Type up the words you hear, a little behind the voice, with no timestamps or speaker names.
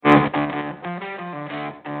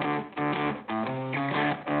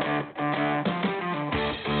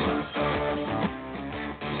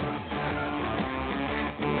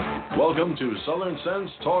Welcome to Southern Sense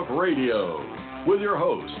Talk Radio with your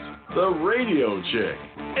host, the radio chick,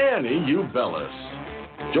 Annie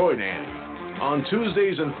Ubelis. Join Annie on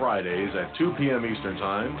Tuesdays and Fridays at 2 p.m. Eastern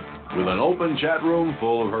Time with an open chat room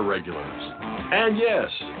full of her regulars. And yes,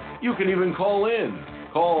 you can even call in.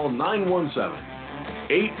 Call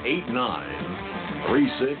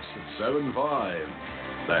 917-889-3675.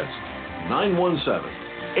 That's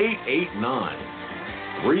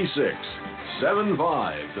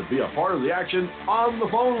 917-889-3675 to be a part of the action on the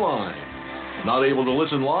phone line. Not able to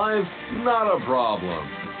listen live? Not a problem.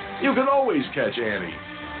 You can always catch Annie,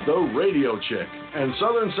 the radio chick, and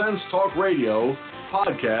Southern Sense Talk Radio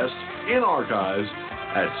podcast in archives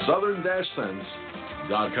at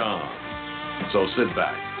southern-sense.com. So sit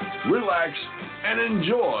back, relax, and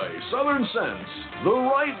enjoy Southern Sense the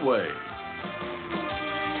right way.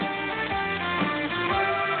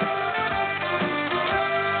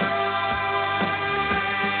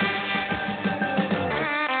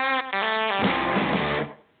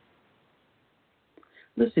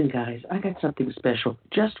 Listen, guys, I got something special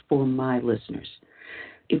just for my listeners.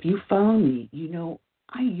 If you follow me, you know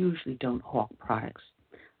I usually don't hawk products.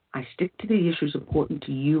 I stick to the issues important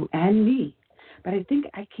to you and me, but I think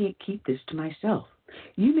I can't keep this to myself.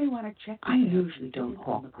 You may want to check. I usually don't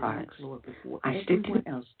hawk products. I stick to what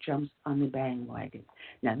else jumps on the bandwagon.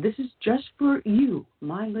 Now, this is just for you,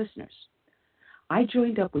 my listeners. I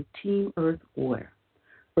joined up with Team Earth Water.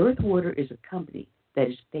 Earth Water is a company that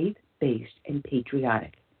is faith-based and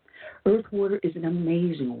patriotic. Earth Water is an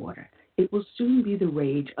amazing water. It will soon be the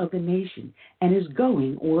rage of the nation and is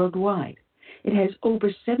going worldwide. It has over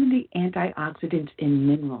 70 antioxidants and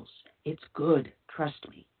minerals. It's good, trust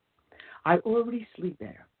me. I already sleep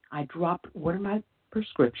better. I dropped one of my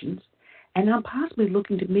prescriptions, and I'm possibly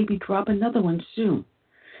looking to maybe drop another one soon.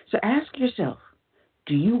 So ask yourself,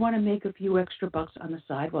 do you want to make a few extra bucks on the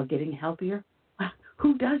side while getting healthier?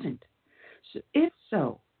 Who doesn't? So if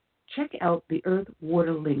so, check out the Earth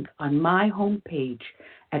Water link on my homepage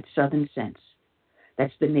at Southern Sense.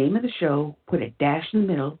 That's the name of the show. Put a dash in the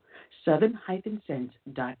middle,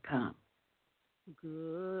 southern-sense.com.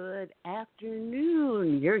 Good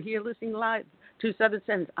afternoon. You're here listening live to Southern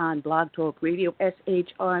Sense on Blog Talk Radio,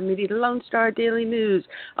 SHR Media, the Lone Star Daily News,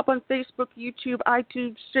 up on Facebook, YouTube,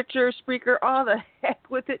 iTunes, Stitcher, Spreaker, all the heck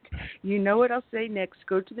with it. You know what I'll say next.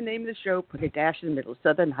 Go to the name of the show, put a dash in the middle,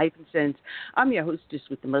 Southern-Sense. I'm your hostess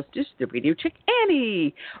with the mostest, the radio chick,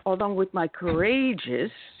 Annie, along with my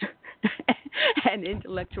courageous and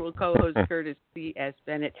intellectual co-host, Curtis C.S.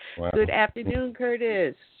 Bennett. Wow. Good afternoon,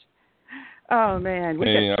 Curtis. Oh, man, we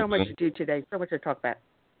got so much to do today, so much to talk about.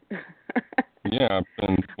 Yeah, I've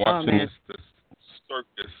been watching this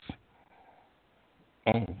circus.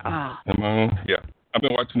 Am I on? Yeah. I've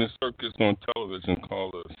been watching this circus on television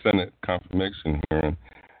called the Senate confirmation hearing.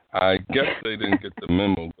 I guess they didn't get the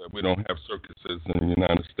memo that we don't have circuses in the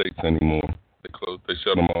United States anymore. They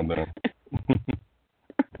shut them all down.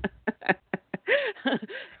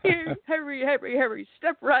 Here, hurry,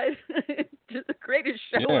 step right to the greatest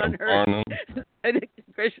show on earth. Arnhem, the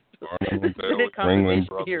confirmation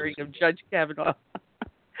hearing of Judge Kavanaugh.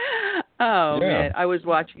 Man, I was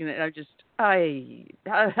watching it, and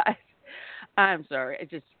I'm sorry.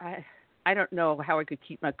 I don't know how I could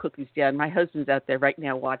keep my cookies down. My husband's out there right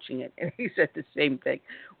now watching it, and he said the same thing.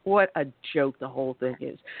 What a joke the whole thing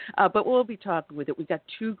is. But we'll be talking with it. We've got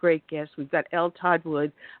two great guests. We've got Todd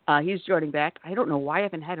Wood. He's joining back. I don't know why I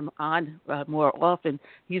haven't had him on more often.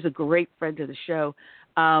 He's a great friend of the show.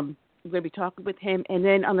 We're going to be talking with him. And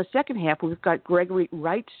then on the second half, we've got Gregory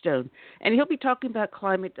Wrightstone, and he'll be talking about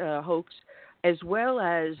climate hoax as well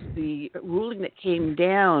as the ruling that came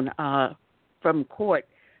down from court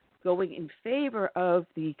going in favor of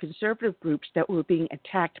the conservative groups that were being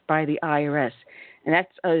attacked by the IRS. And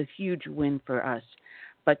that's a huge win for us.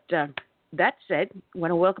 But that said, I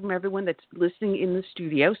want to welcome everyone that's listening in the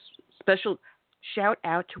studio. Special shout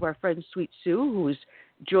out to our friend Sweet Sue, who is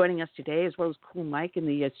joining us today, as well as Cool Mike in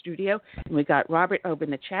the studio. And we've got Robert over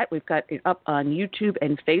in the chat. We've got it up on YouTube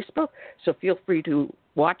and Facebook. So feel free to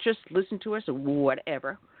watch us, listen to us, or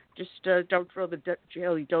whatever. Just don't throw the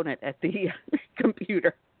jelly donut at the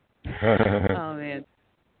computer. Oh, man.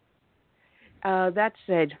 That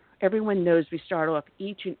said, everyone knows we start off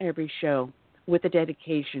each and every show with a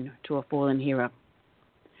dedication to a fallen hero.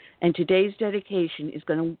 And today's dedication is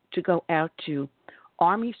going to go out to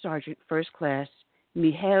Army Sergeant First Class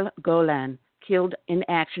Mihail Golin, killed in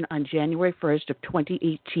action on January 1st of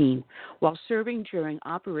 2018 while serving during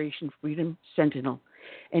Operation Freedom Sentinel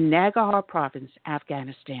in Nangarhar Province,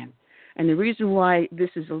 Afghanistan. And the reason why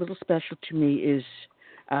this is a little special to me is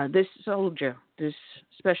this soldier, this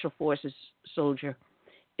Special Forces soldier,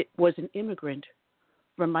 was an immigrant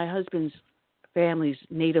from my husband's family's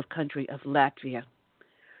native country of Latvia.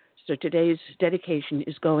 So today's dedication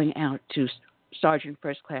is going out to Sergeant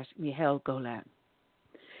First Class Mihail Golin.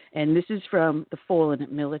 And this is from the Fallen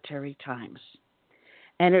Military Times.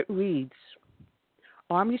 And it reads,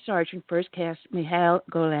 Army Sergeant First Class Mihail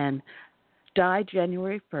Golin died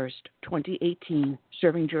January 1st, 2018,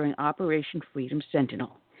 serving during Operation Freedom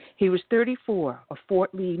Sentinel. He was 34 of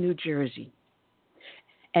Fort Lee, New Jersey,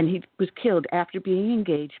 and he was killed after being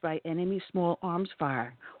engaged by enemy small arms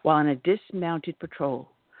fire while on a dismounted patrol.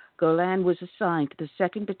 Golin was assigned to the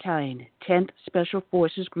 2nd Battalion, 10th Special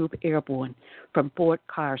Forces Group Airborne from Fort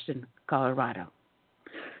Carson, Colorado.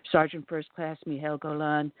 Sergeant First Class Mihail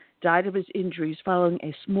Golin died of his injuries following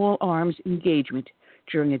a small arms engagement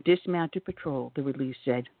during a dismounted patrol, the release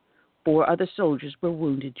said. 4 other soldiers were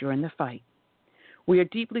wounded during the fight. We are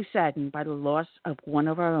deeply saddened by the loss of one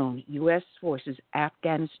of our own, U.S. Forces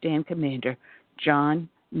Afghanistan Commander John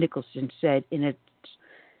Nicholson said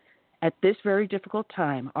at this very difficult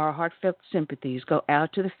time, our heartfelt sympathies go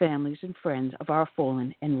out to the families and friends of our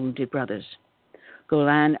fallen and wounded brothers.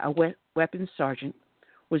 Golin, a weapons sergeant,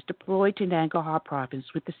 was deployed to Nangarhar Province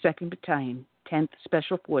with the 2nd Battalion, 10th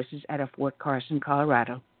Special Forces out of Fort Carson,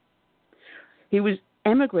 Colorado. He was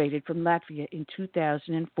emigrated from Latvia in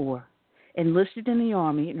 2004, enlisted in the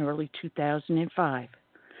Army in early 2005.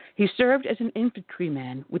 He served as an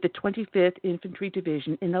infantryman with the 25th Infantry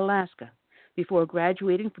Division in Alaska before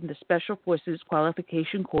graduating from the Special Forces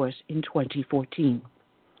Qualification Course in 2014.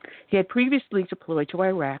 He had previously deployed to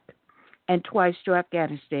Iraq and twice to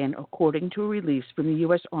Afghanistan, according to a release from the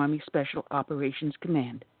U.S. Army Special Operations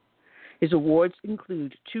Command. His awards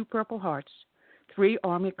include 2 Purple Hearts, 3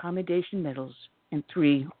 Army Commendation Medals, and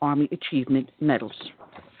 3 Army Achievement Medals.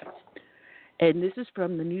 And this is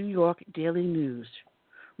from the New York Daily News,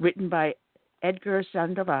 written by Edgar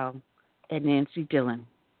Sandoval and Nancy Dillon.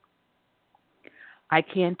 I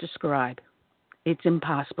can't describe. It's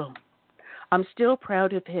impossible. I'm still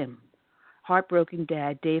proud of him. Heartbroken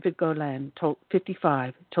dad David Golin,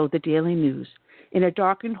 55, told the Daily News in a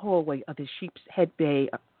darkened hallway of his Sheepshead Bay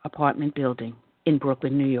apartment building in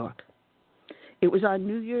Brooklyn, New York. It was on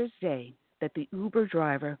New Year's Day that the Uber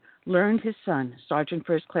driver learned his son, Sergeant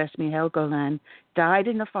First Class Mihail Golin, died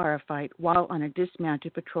in a firefight while on a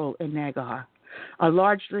dismounted patrol in Nangarhar, a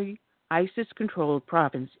largely ISIS-controlled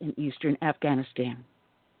province in eastern Afghanistan.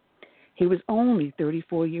 He was only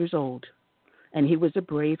 34 years old, and he was a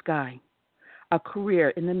brave guy. A career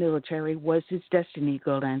in the military was his destiny,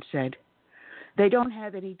 Golin said. They don't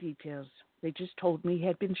have any details. They just told me he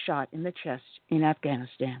had been shot in the chest in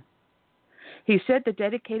Afghanistan. He said the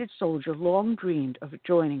dedicated soldier long dreamed of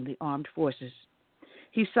joining the armed forces.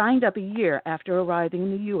 He signed up a year after arriving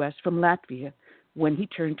in the U.S. from Latvia when he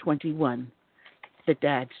turned 21, the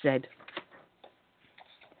dad said.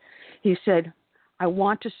 He said, I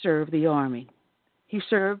want to serve the Army. He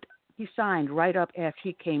signed right up after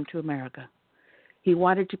he came to America. He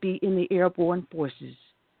wanted to be in the airborne forces,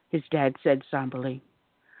 his dad said somberly.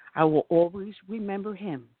 I will always remember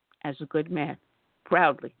him as a good man,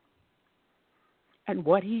 proudly. And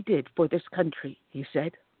what he did for this country, he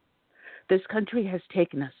said. This country has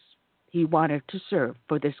taken us. He wanted to serve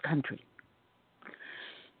for this country.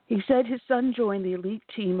 He said his son joined the elite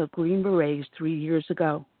team of Green Berets 3 years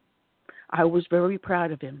ago. I was very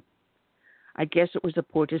proud of him. I guess it was a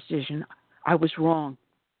poor decision. I was wrong,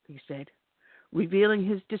 he said, revealing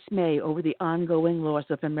his dismay over the ongoing loss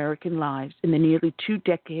of American lives in the nearly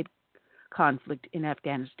 2-decade conflict in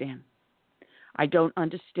Afghanistan. I don't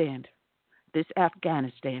understand. This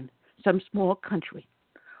Afghanistan, some small country.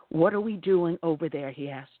 What are we doing over there, he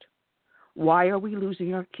asked. Why are we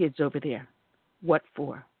losing our kids over there? What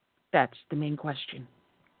for? That's the main question.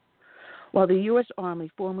 While the U.S. Army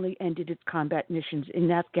formally ended its combat missions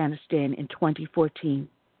in Afghanistan in 2014,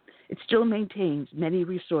 it still maintains many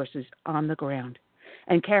resources on the ground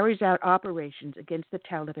and carries out operations against the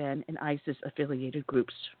Taliban and ISIS-affiliated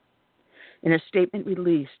groups. In a statement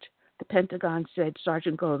released, the Pentagon said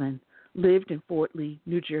Sergeant Golin lived in Fort Lee,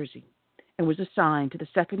 New Jersey, and was assigned to the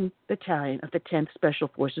 2nd Battalion of the 10th Special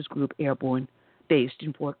Forces Group Airborne, based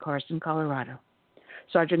in Fort Carson, Colorado.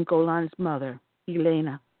 Sergeant Golin's mother,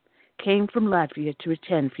 Elena, came from Latvia to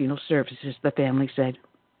attend funeral services, the family said.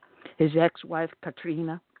 His ex-wife,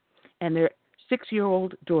 Katrina, and their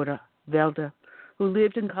 6-year-old daughter, Velda, who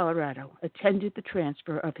lived in Colorado, attended the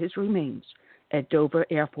transfer of his remains at Dover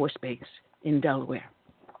Air Force Base in Delaware.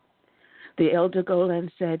 The elder Golin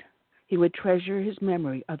said he would treasure his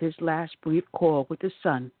memory of his last brief call with his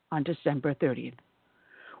son on December 30th.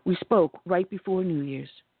 We spoke right before New Year's.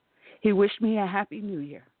 He wished me a happy New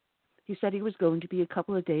Year. He said he was going to be a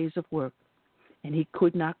couple of days of work, and he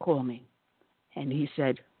could not call me. And he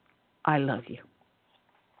said, I love you.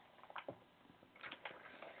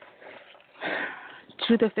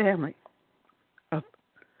 To the family of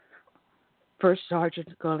First Sergeant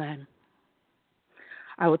Golin,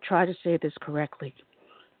 I will try to say this correctly.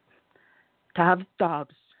 Tavs,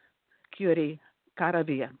 cauri,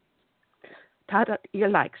 karavir. Tagat,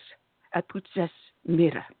 laiks, atpusties,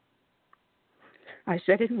 miera. I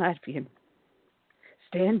said in Latvian,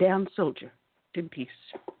 stand down, soldier, in peace.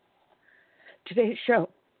 Today's show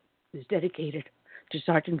is dedicated to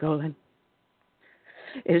Sergeant Golin.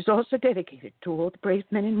 It is also dedicated to all the brave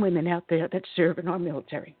men and women out there that serve in our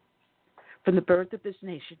military, from the birth of this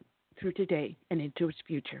nation through today and into its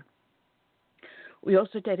future. We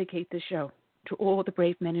also dedicate the show to all the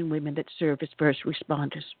brave men and women that serve as first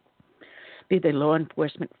responders, be they law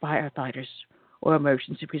enforcement, firefighters, or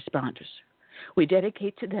emergency responders. We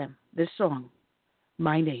dedicate to them this song,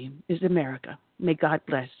 My Name is America. May God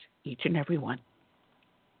bless each and every one.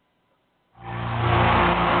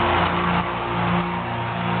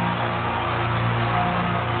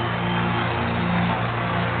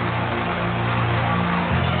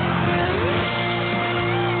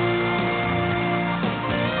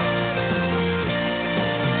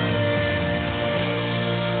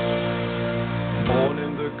 Born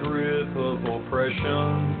in the grip of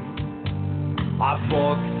oppression, I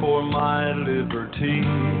fought for my liberty.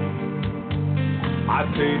 I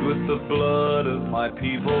paid with the blood of my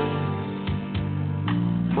people.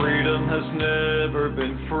 Freedom has never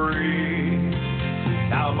been free.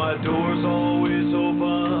 Now my door's always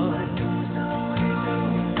open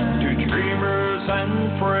to dreamers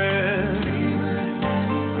and friends.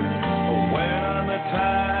 But when I'm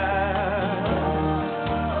attacked,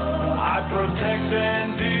 I protect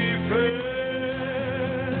and defend.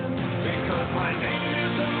 Because my name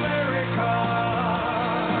is America.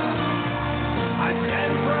 I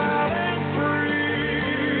stand proud and free.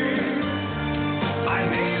 My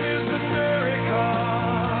name is America.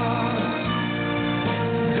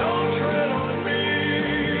 Don't tread on me.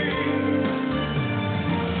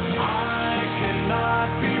 I cannot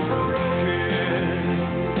be broken.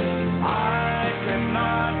 I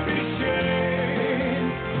cannot be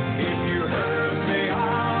shamed. If you hurt me,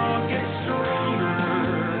 I'll get stronger,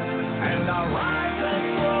 and I'll rise up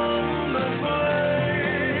from the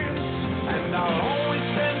flames, and I'll always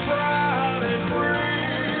stand proud and free.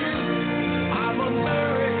 I'm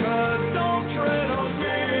America, don't tread on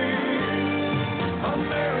me.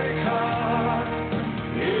 America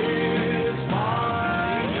is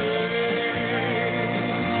my name.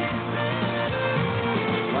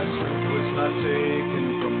 My strength was not taken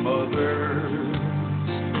from others.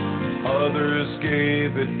 Others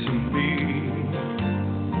gave it to me.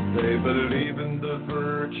 They believe in the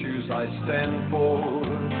virtues I stand for,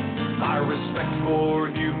 my respect for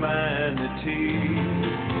humanity.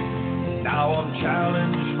 Now I'm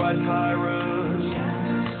challenged by tyrants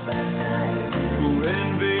who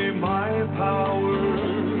envy my power,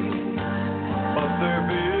 but their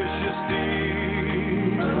vicious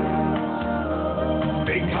deeds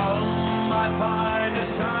become my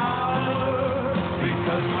finest hour.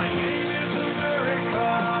 Because my name is America.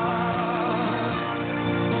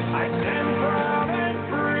 I stand proud and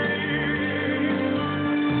free.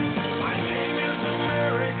 My name is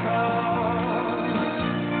America.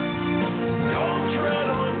 Don't tread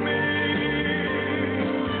on me.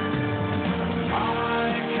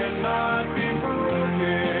 I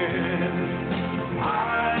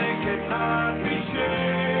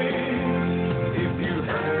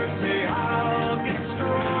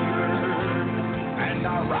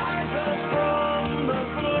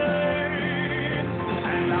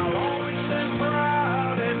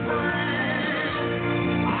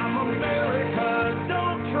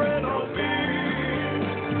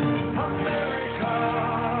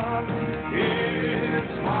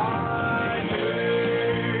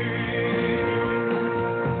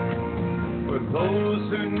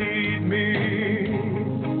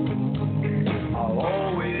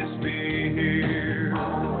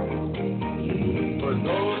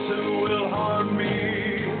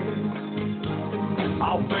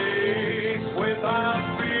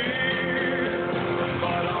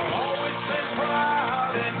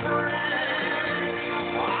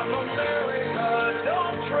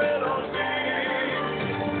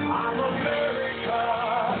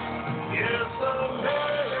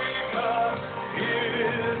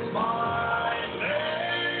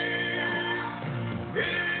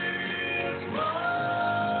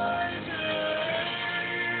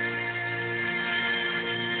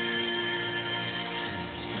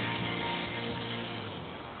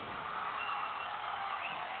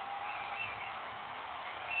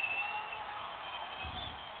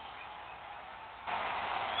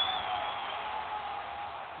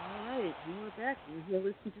back. You're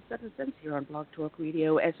listening to Southern Sense here on Blog Talk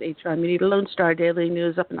Radio, SHR Media, the Lone Star Daily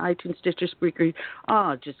News, up on iTunes, Stitcher, Spreaker.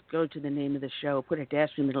 Just go to the name of the show, put a dash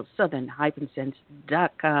in the middle,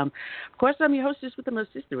 southern-sense.com. Of course, I'm your hostess with the most,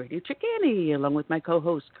 the radio chick Annie, along with my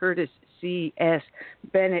co-host, Curtis C.S.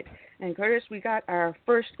 Bennett. And Curtis, we got our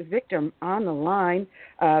first victim on the line.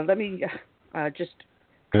 Let me just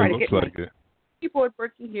try to get my keyboard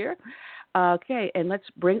working here. Okay, and let's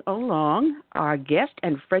bring along our guest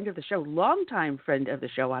and friend of the show, longtime friend of the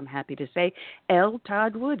show, I'm happy to say,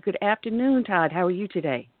 Todd Wood. Good afternoon, Todd. How are you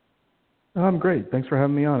today? I'm great. Thanks for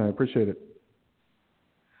having me on. I appreciate it.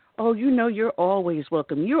 Oh, you're always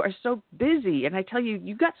welcome. You are so busy, and I tell you,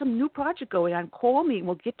 you got some new project going on. Call me, and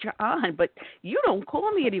we'll get you on, but you don't call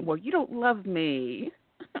me anymore. You don't love me.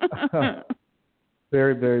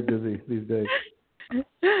 Very, very busy these days.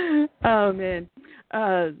 Oh, man.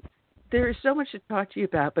 There is so much to talk to you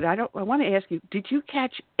about, but I want to ask you, did you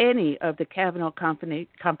catch any of the Kavanaugh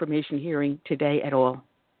confirmation hearing today at all?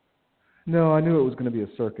 No, I knew it was going to be a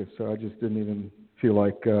circus, so I just didn't even feel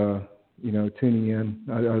like, tuning in.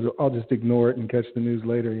 I'll just ignore it and catch the news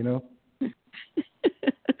later,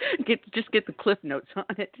 Just get the cliff notes on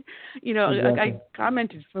it. Exactly. I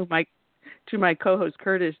commented to my co-host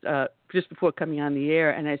Curtis just before coming on the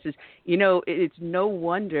air, and I says, it's no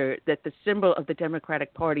wonder that the symbol of the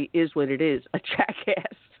Democratic Party is what it is, a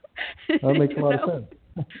jackass. That makes a lot of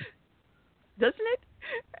sense. Doesn't it?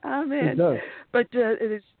 Oh, man. It does. But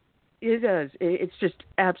it does. It's just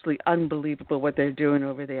absolutely unbelievable what they're doing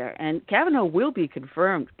over there. And Kavanaugh will be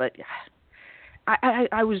confirmed, but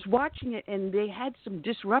I was watching it, and they had some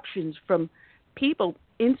disruptions from people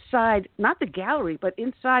inside, not the gallery, but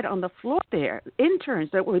inside on the floor there, interns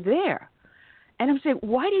that were there. And I'm saying,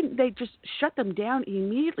 why didn't they just shut them down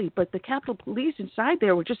immediately? But the Capitol Police inside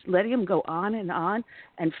there were just letting them go on.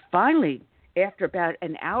 And finally, after about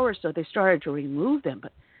an hour or so, they started to remove them.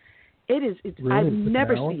 But it's really? I've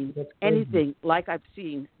never seen anything like I've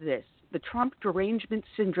seen this. The Trump derangement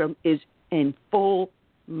syndrome is in full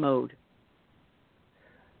mode.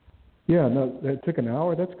 Yeah, no, that took an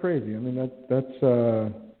hour. That's crazy. I mean, that's.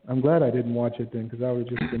 I'm glad I didn't watch it then, because I would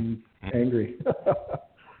have just been angry.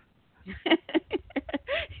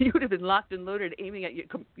 You would have been locked and loaded, aiming at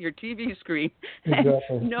your TV screen.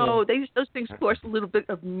 Exactly. No, those things cost a little bit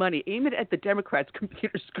of money. Aim it at the Democrats'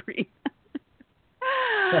 computer screen.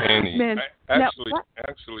 Annie, Man, actually,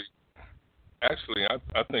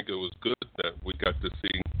 I think it was good that we got to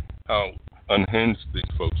see how unhinged these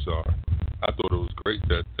folks are. I thought it was great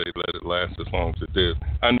that they let it last as long as it did.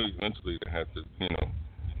 I knew eventually they had to,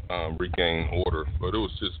 regain order, but it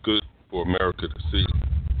was just good for America to see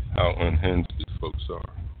how unhinged these folks are.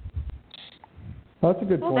 Well, that's a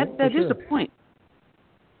good point. That is a point.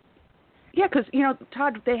 Yeah, because,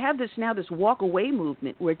 Todd, they have this walk away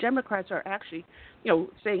movement where Democrats are actually,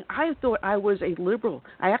 saying, I thought I was a liberal.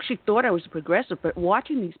 I actually thought I was a progressive, but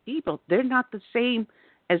watching these people, they're not the same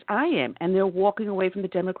as I am, and they're walking away from the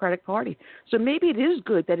Democratic Party. So maybe it is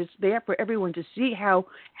good that it's there for everyone to see how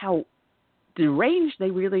deranged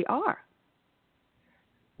they really are.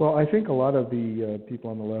 Well, I think a lot of the people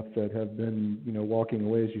on the left that have been, walking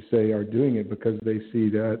away, as you say, are doing it because they see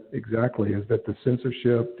that exactly, is that the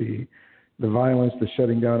censorship, the violence, the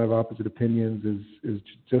shutting down of opposite opinions is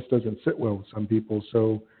just doesn't sit well with some people.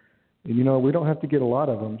 So, we don't have to get a lot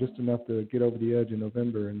of them, just enough to get over the edge in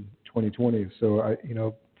November in 2020. So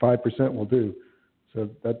 5% will do. So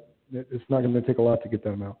that it's not going to take a lot to get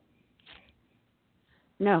them out.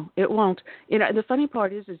 No, it won't. The funny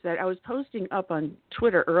part is that I was posting up on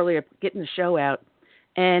Twitter earlier, getting the show out,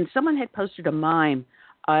 and someone had posted a mime,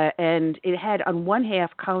 and it had on one half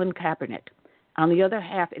Colin Kaepernick. On the other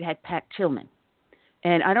half, it had Pat Tillman.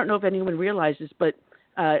 And I don't know if anyone realizes, but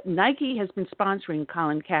Nike has been sponsoring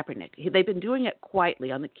Colin Kaepernick. They've been doing it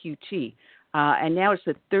quietly on the QT, and now it's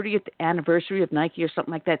the 30th anniversary of Nike or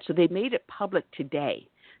something like that. So they made it public today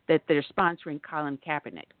that they're sponsoring Colin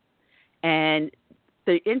Kaepernick. And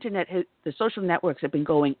the internet, the social networks have been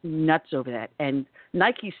going nuts over that. And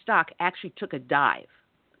Nike stock actually took a dive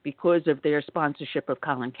because of their sponsorship of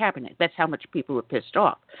Colin Kaepernick. That's how much people were pissed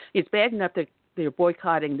off. It's bad enough that they're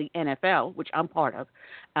boycotting the NFL, which I'm part of.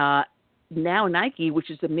 Now Nike, which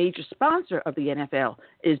is the major sponsor of the NFL,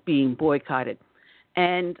 is being boycotted.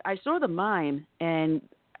 And I saw the mime, and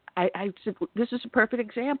I said, this is a perfect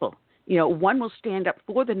example. One will stand up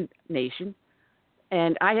for the nation.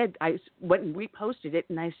 And I went and reposted it,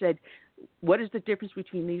 and I said, what is the difference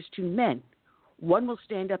between these two men? One will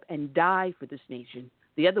stand up and die for this nation.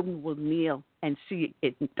 The other one will kneel and see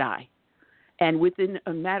it die. And within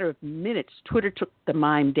a matter of minutes, Twitter took the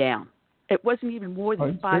mime down. It wasn't even more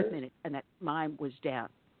than 5 minutes, and that mime was down.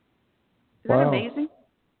 Isn't that amazing?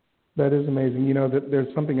 That is amazing. You know,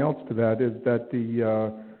 there's something else to that, is that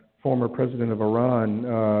the former president of Iran,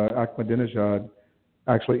 Ahmadinejad,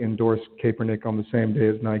 actually endorsed Kaepernick on the same day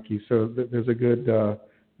as Nike. So there's a good,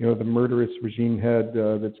 you know, the murderous regime head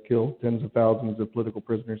that's killed tens of thousands of political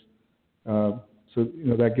prisoners. So, you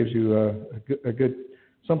know, that gives you a good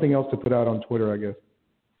something else to put out on Twitter, I guess.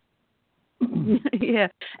 Yeah,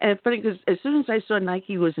 and it's funny because as soon as I saw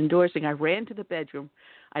Nike was endorsing, I ran to the bedroom.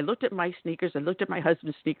 I looked at my sneakers. I looked at my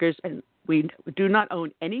husband's sneakers, and we do not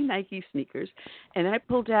own any Nike sneakers. And I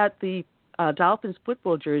pulled out the Dolphins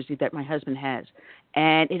football jersey that my husband has,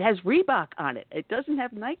 and it has Reebok on it. It doesn't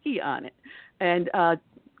have Nike on it. And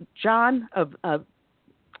John of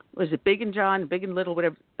was it Big and John, Big and Little,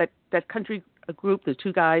 whatever, that country group, the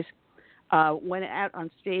two guys, went out on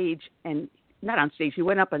stage, and not on stage, he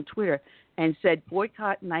went up on Twitter and said,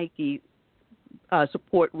 boycott Nike,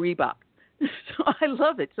 support Reebok. So I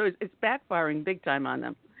love it. So it's backfiring big time on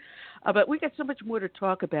them. But we got so much more to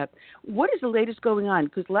talk about. What is the latest going on?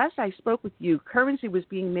 Because last I spoke with you, Currency was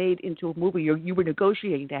being made into a movie. You were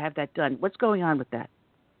negotiating to have that done. What's going on with that?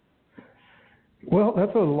 Well,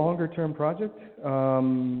 that's a longer-term project.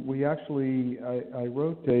 We actually, I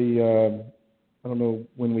wrote I don't know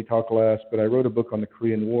when we talked last, but I wrote a book on the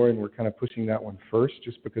Korean War, and we're kind of pushing that one first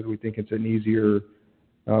just because we think it's an easier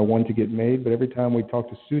one to get made. But every time we talk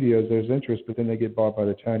to studios, there's interest, but then they get bought by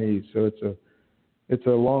the Chinese. So it's a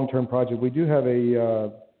long-term project. We do have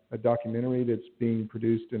a documentary that's being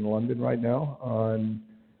produced in London right now on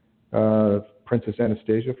Princess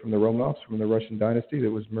Anastasia from the Romanovs, from the Russian dynasty that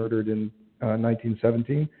was murdered in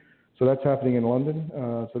 1917. So that's happening in London.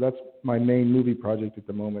 So that's my main movie project at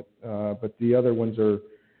the moment. But the other ones are,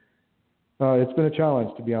 it's been a challenge,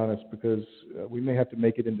 to be honest, because we may have to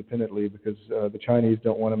make it independently because the Chinese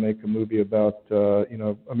don't want to make a movie about, you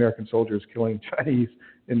know, American soldiers killing Chinese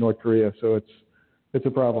in North Korea. So it's a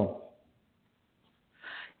problem.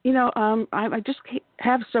 You know, I just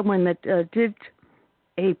have someone that did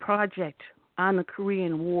a project on the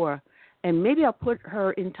Korean War, and maybe I'll put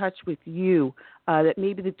her in touch with you, that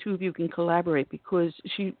maybe the two of you can collaborate, because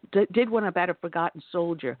she did one about a forgotten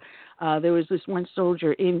soldier. There was this one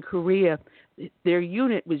soldier in Korea. Their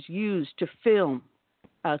unit was used to film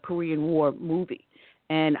a Korean War movie.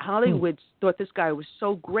 And Hollywood thought this guy was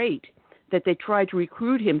so great that they tried to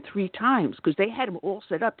recruit him 3 times because they had him all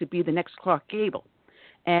set up to be the next Clark Gable.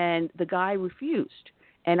 And the guy refused.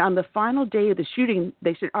 And on the final day of the shooting,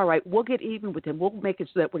 they said, all right, we'll get even with him. We'll make it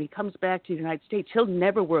so that when he comes back to the United States, he'll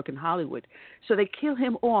never work in Hollywood. So they kill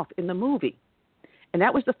him off in the movie. And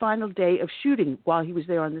that was the final day of shooting while he was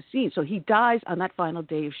there on the scene. So he dies on that final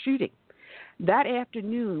day of shooting. That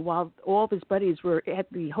afternoon, while all of his buddies were at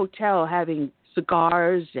the hotel having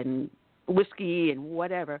cigars and whiskey and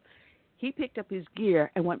whatever, he picked up his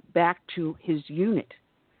gear and went back to his unit.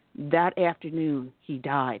 That afternoon, he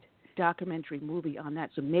died. Documentary movie on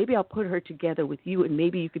that. So maybe I'll put her together with you, and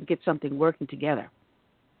maybe you can get something working together.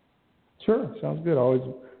 Sure, sounds good. Always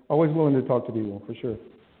willing to talk to people, for sure.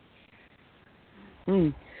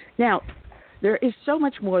 Now, there is so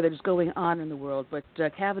much more that is going on in the world, but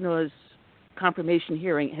Kavanaugh's confirmation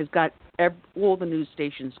hearing has got all the news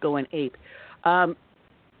stations going ape.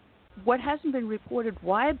 What hasn't been reported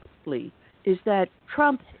widely is that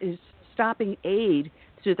Trump is stopping aid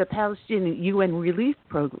to the Palestinian UN relief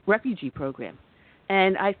refugee program.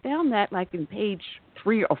 And I found that like in page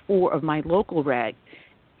 3 or 4 of my local rag.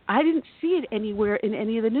 I didn't see it anywhere in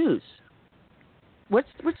any of the news. What's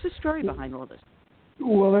the story behind all this?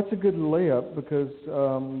 Well, that's a good layup because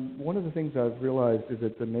one of the things I've realized is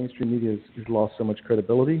that the mainstream media has lost so much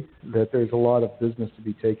credibility that there's a lot of business to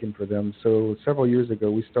be taken for them. So several years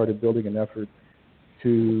ago, we started building an effort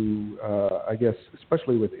to, I guess,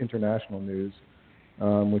 especially with international news,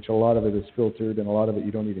 which a lot of it is filtered and a lot of it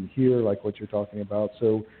you don't even hear, like what you're talking about.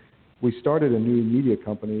 So we started a new media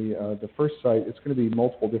company. The first site, it's going to be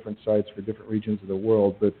multiple different sites for different regions of the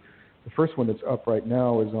world, but the first one that's up right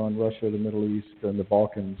now is on Russia, the Middle East, and the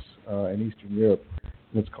Balkans, and Eastern Europe,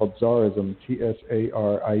 and it's called Tsarizm,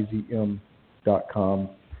 TSARIZM.com.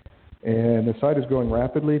 And the site is growing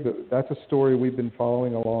rapidly, but that's a story we've been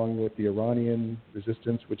following along with the Iranian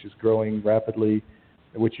resistance, which is growing rapidly,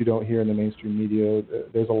 which you don't hear in the mainstream media.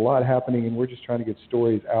 There's a lot happening, and we're just trying to get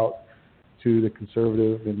stories out to the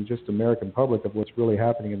conservative and just American public of what's really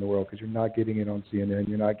happening in the world, because you're not getting it on CNN,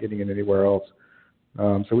 you're not getting it anywhere else.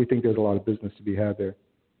 So we think there's a lot of business to be had there.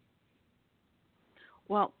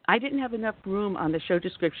 Well, I didn't have enough room on the show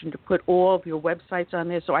description to put all of your websites on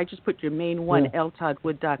there, so I just put your main one,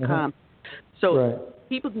 ltoddwood.com. So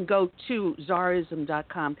people can go to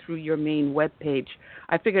Tsarism.com through your main webpage.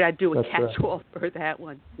 I figured I'd do a catch-all for that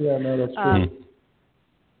one. Yeah, no, that's true.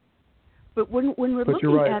 But when we're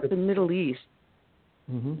looking at the Middle East...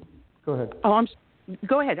 Mm-hmm. Go ahead.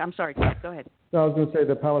 Go ahead. I'm sorry. Go ahead. No, I was going to say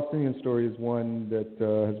the Palestinian story is one that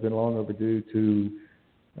has been long overdue to,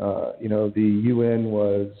 the UN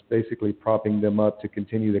was basically propping them up to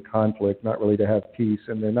continue the conflict, not really to have peace,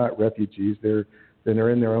 and they're not refugees. They're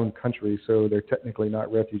in their own country, so they're technically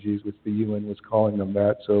not refugees, which the UN was calling them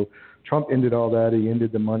that. So Trump ended all that. He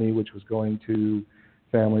ended the money which was going to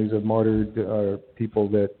families of martyred people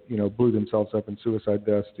that, blew themselves up in suicide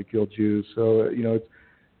vests to kill Jews. So,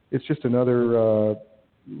 it's just another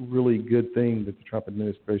really good thing that the Trump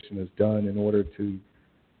administration has done in order to,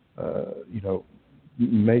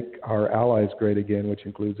 make our allies great again, which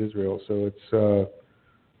includes Israel. So it's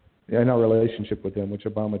in our relationship with them, which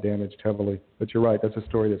Obama damaged heavily. But you're right, that's a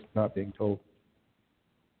story that's not being told.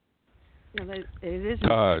 No, it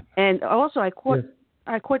isn't. And also, I caught.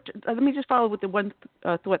 Let me just follow with the one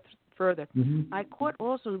thought further. Mm-hmm. I caught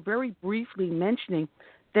also very briefly mentioning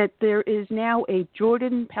that there is now a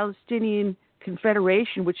Jordan-Palestinian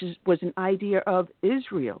Confederation, which was an idea of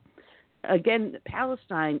Israel. Again,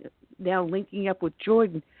 Palestine now linking up with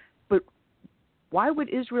Jordan. But why would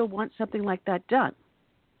Israel want something like that done?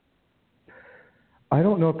 I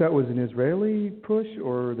don't know if that was an Israeli push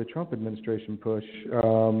or the Trump administration push.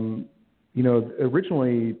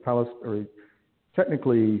 Originally,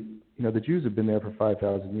 technically, the Jews have been there for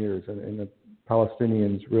 5,000 years, and the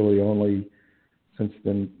Palestinians really only since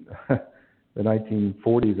the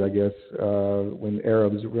 1940s, I guess, when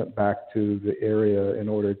Arabs went back to the area in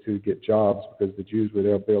order to get jobs because the Jews were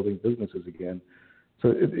there building businesses again.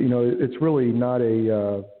 So, it's really not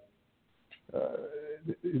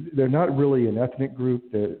they're not really an ethnic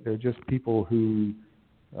group. They're just people who,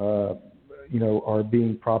 are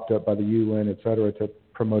being propped up by the UN, et cetera, to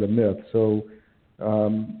promote a myth. So,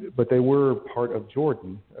 but they were part of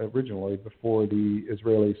Jordan originally before the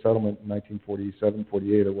Israeli settlement in 1947,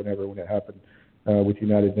 48, or whenever when it happened with the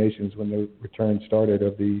United Nations when the return started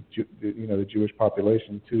of the Jewish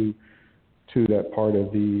population to that part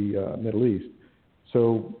of the Middle East.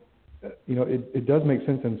 So, it does make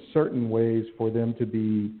sense in certain ways for them to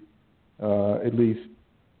be at least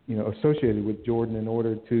associated with Jordan in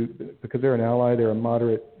order to, because they're an ally, they're a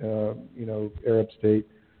moderate Arab state.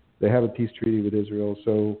 They have a peace treaty with Israel,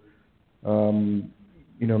 so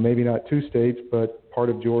maybe not two states, but part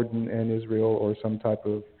of Jordan and Israel, or some type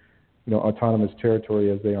of autonomous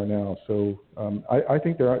territory as they are now. So I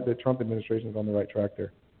think the Trump administration is on the right track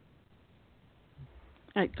there.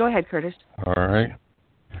 All right, go ahead, Curtis. All right.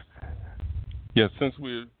 Yeah, since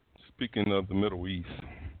we're speaking of the Middle East,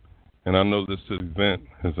 and I know this event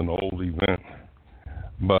is an old event,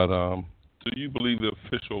 but do you believe the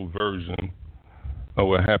official version of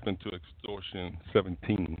what happened to Extortion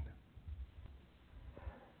 17?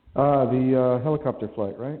 The helicopter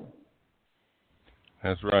flight, right?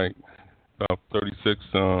 That's right. About 36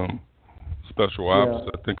 special ops.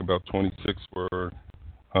 I think about 26 were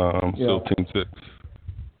SEAL Team 6.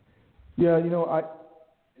 Yeah,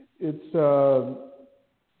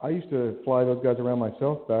 I used to fly those guys around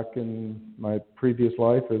myself back in my previous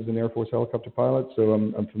life as an Air Force helicopter pilot, so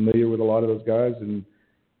I'm familiar with a lot of those guys and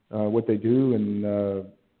what they do. And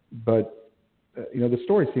but the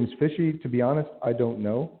story seems fishy. To be honest, I don't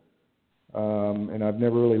know, and I've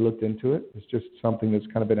never really looked into it. It's just something that's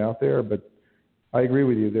kind of been out there. But I agree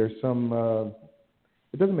with you. There's some.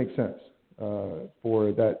 It doesn't make sense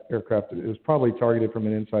for that aircraft. It was probably targeted from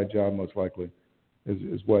an inside job, most likely,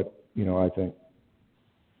 is what I think.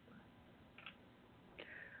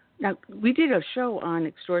 Now, we did a show on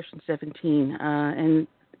Extortion 17, and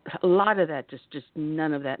a lot of that, just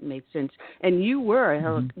none of that made sense. And you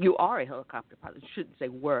were you are a helicopter pilot. You shouldn't say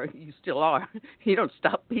were. You still are. You don't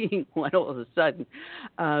stop being one all of a sudden.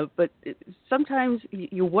 But sometimes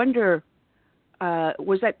you wonder,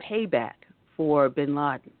 was that payback for bin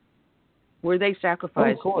Laden? Were they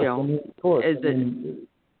sacrificed? Of course.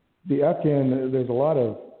 The Afghan, there's a lot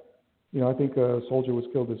of, I think a soldier was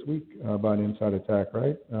killed this week by an inside attack,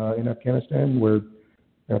 right, in Afghanistan, where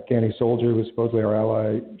an Afghani soldier who was supposedly our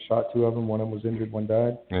ally shot two of them. One of them was injured, one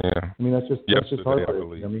died. Yeah. I mean, that's just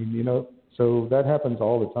heartbreaking. I mean, so that happens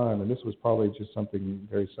all the time, and this was probably just something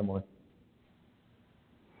very similar.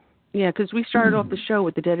 Yeah, because we started off the show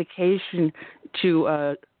with the dedication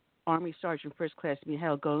to Army Sergeant First Class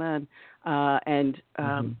Mihail Golin, and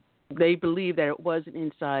they believe that it was an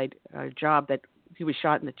inside job, that he was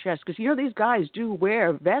shot in the chest. Because, these guys do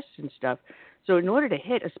wear vests and stuff. So in order to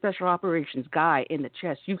hit a special operations guy in the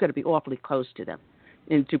chest, you've got to be awfully close to them.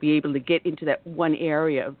 and to be able to get into that one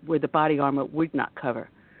area where the body armor would not cover.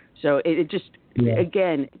 So it just,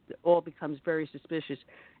 again, all becomes very suspicious.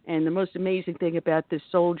 And the most amazing thing about this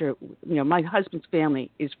soldier, my husband's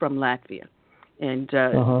family is from Latvia, and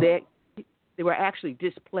they were actually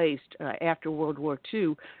displaced after World War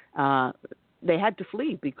II. They had to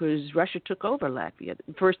flee because Russia took over Latvia.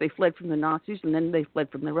 First they fled from the Nazis, and then they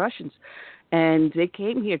fled from the Russians. And they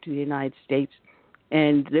came here to the United States,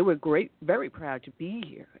 and they were very proud to be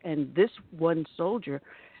here. And this one soldier,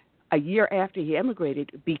 a year after he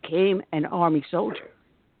emigrated, became an Army soldier.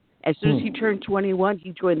 As soon as he turned 21,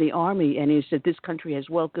 he joined the Army, and he said, this country has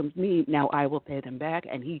welcomed me, now I will pay them back.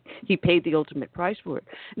 And he paid the ultimate price for it.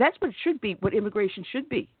 And that's what it should be, what immigration should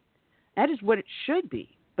be. That is what it should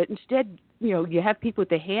be. But instead, you have people with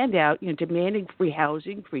the handout, demanding free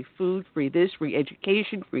housing, free food, free this, free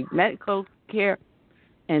education, free medical care.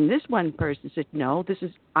 And this one person said, no,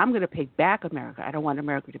 I'm going to pay back America. I don't want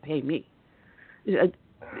America to pay me.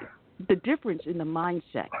 The difference in the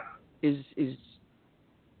mindset is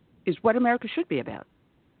what America should be about.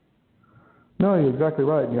 No, you're exactly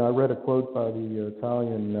right. I read a quote by the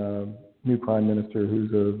Italian new prime minister,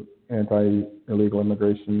 who's a anti-illegal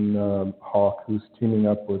immigration hawk, who's teaming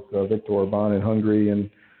up with Viktor Orban in Hungary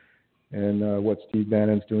and what Steve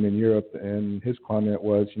Bannon's doing in Europe. And his comment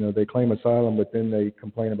was, they claim asylum, but then they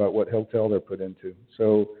complain about what hotel they're put into.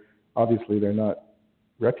 So obviously they're not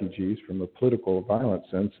refugees from a political violent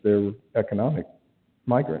sense. They're economic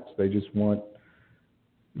migrants. They just want,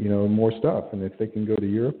 more stuff. And if they can go to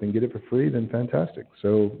Europe and get it for free, then fantastic.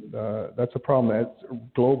 So that's a problem that's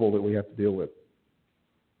global that we have to deal with.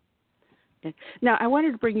 Now, I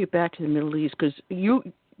wanted to bring you back to the Middle East because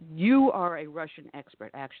you are a Russian expert,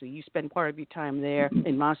 actually. You spend part of your time there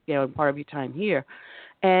in Moscow and part of your time here.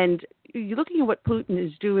 And you're looking at what Putin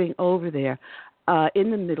is doing over there in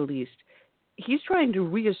the Middle East. He's trying to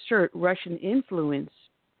reassert Russian influence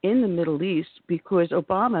in the Middle East because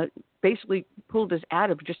Obama basically pulled us out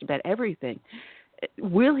of just about everything.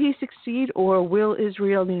 Will he succeed, or will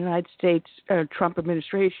Israel and the United States Trump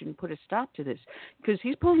administration put a stop to this? Because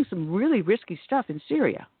he's pulling some really risky stuff in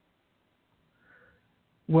Syria.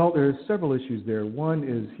 Well, there's several issues there. One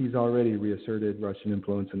is he's already reasserted Russian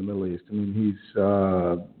influence in the Middle East. I mean, he's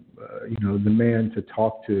the man to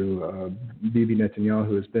talk to. Bibi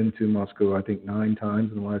Netanyahu has been to Moscow, I think, 9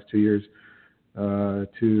 times in the last 2 years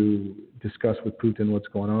to discuss with Putin what's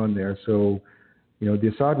going on there. So,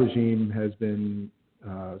 the Assad regime has been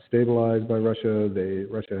stabilized by Russia.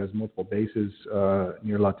 Russia has multiple bases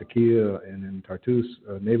near Latakia and in Tartus,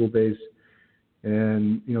 a naval base.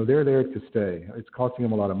 And, they're there to stay. It's costing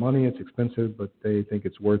them a lot of money. It's expensive, but they think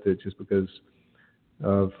it's worth it just because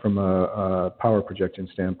from a power projection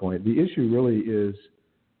standpoint. The issue really is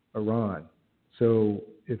Iran. So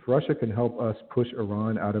if Russia can help us push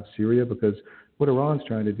Iran out of Syria, because what Iran's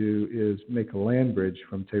trying to do is make a land bridge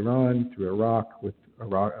from Tehran through Iraq with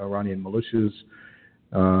Iranian militias,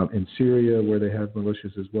 in Syria where they have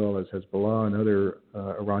militias as well as Hezbollah and other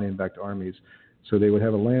Iranian-backed armies. So they would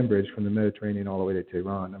have a land bridge from the Mediterranean all the way to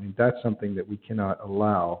Tehran. I mean, that's something that we cannot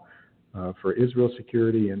allow for Israel's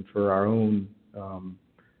security and for our own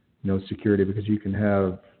security, because you can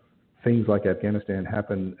have things like Afghanistan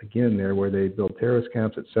happen again there where they build terrorist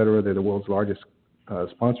camps, et cetera. They're the world's largest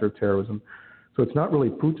sponsor of terrorism. So it's not really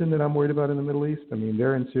Putin that I'm worried about in the Middle East. I mean,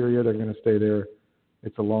 they're in Syria. They're going to stay there.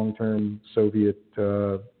 It's a long-term Soviet,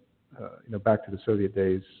 back to the Soviet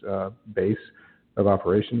days base of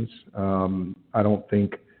operations. I don't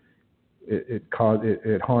think it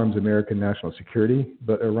harms American national security,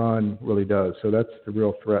 but Iran really does. So that's the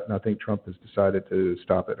real threat, and I think Trump has decided to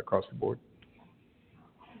stop it across the board.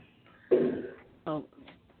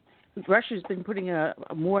 Russia's been putting a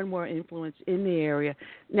more and more influence in the area.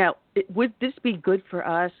 Now, would this be good for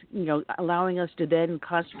us, allowing us to then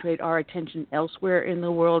concentrate our attention elsewhere in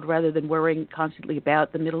the world rather than worrying constantly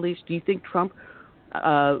about the Middle East? Do you think Trump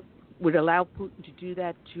would allow Putin to do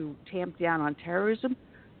that to tamp down on terrorism?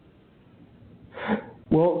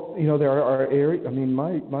 Well, there are areas. I mean,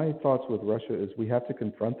 my thoughts with Russia is we have to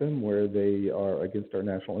confront them where they are against our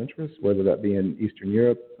national interests, whether that be in Eastern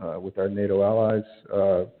Europe with our NATO allies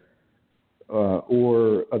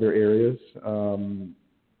or other areas.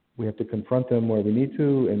 We have to confront them where we need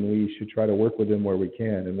to, and we should try to work with them where we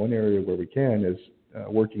can. And one area where we can is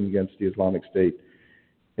working against the Islamic State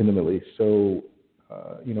in the Middle East. So,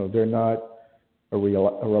 they're not a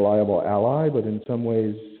reliable ally, but in some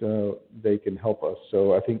ways they can help us.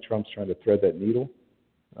 So I think Trump's trying to thread that needle.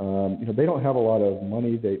 They don't have a lot of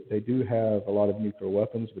money. They do have a lot of nuclear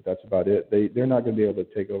weapons, but that's about it. They're not going to be able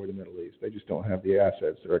to take over the Middle East. They just don't have the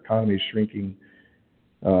assets. Their economy is shrinking,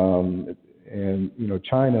 and And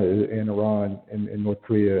China and Iran and North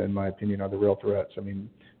Korea, in my opinion, are the real threats. I mean,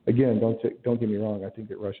 again, don't get me wrong. I think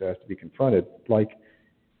that Russia has to be confronted. Like,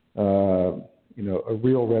 a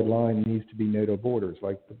real red line needs to be NATO borders,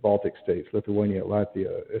 like the Baltic states, Lithuania,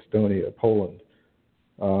 Latvia, Estonia, Poland,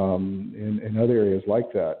 and other areas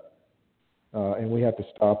like that. And we have to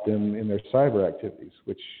stop them in their cyber activities,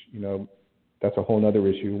 which, that's a whole other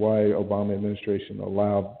issue. Why Obama administration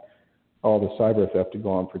allowed all the cyber theft to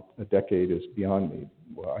go on for a decade is beyond me.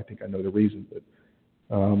 Well, I think I know the reason, but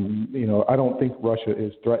I don't think Russia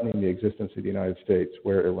is threatening the existence of the United States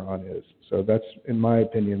where Iran is. So that's, in my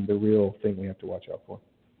opinion, the real thing we have to watch out for.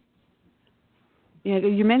 Yeah,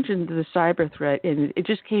 you mentioned the cyber threat, and it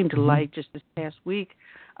just came to light just this past week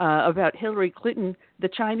about Hillary Clinton. The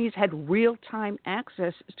Chinese had real-time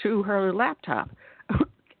access to her laptop.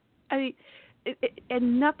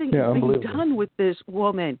 And nothing is being done with this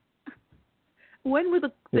woman. When will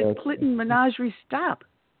the Clinton menagerie stop?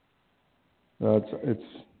 It's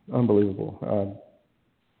unbelievable.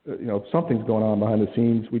 Something's going on behind the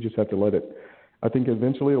scenes. We just have to let it. I think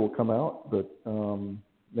eventually it will come out, but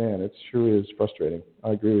man, it sure is frustrating.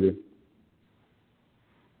 I agree with you.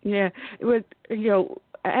 Yeah,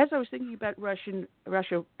 as I was thinking about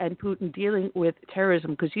Russia and Putin dealing with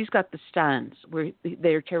terrorism, because he's got the stance where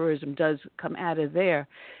their terrorism does come out of there,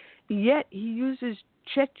 yet he uses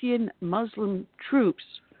Chechen Muslim troops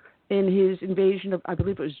in his invasion of, I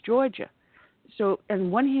believe it was Georgia. So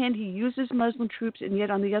on one hand, he uses Muslim troops, and yet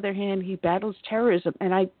on the other hand, he battles terrorism.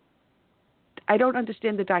 And I don't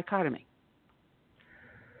understand the dichotomy.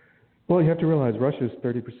 Well, you have to realize Russia is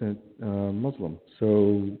 30% Muslim.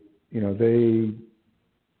 So,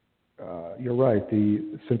 you're right.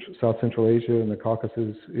 The South Central Asia and the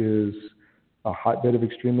Caucasus is a hotbed of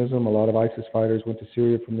extremism. A lot of ISIS fighters went to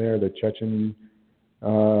Syria from there, the Chechen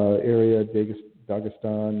area,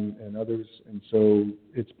 Dagestan, and others. And so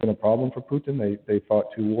it's been a problem for Putin. They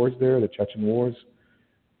fought 2 wars there, the Chechen wars.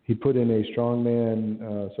 He put in a strongman,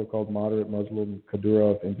 so-called moderate Muslim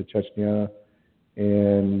Kadyrov into Chechnya.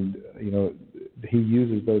 And, he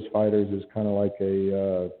uses those fighters as kind of like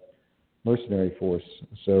a mercenary force.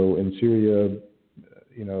 So in Syria,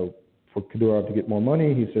 for Kadyrov to get more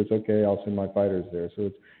money, he says, okay, I'll send my fighters there.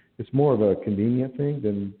 So it's more of a convenient thing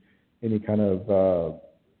than any kind of,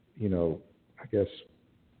 I guess,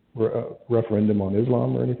 referendum on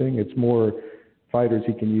Islam or anything. It's more fighters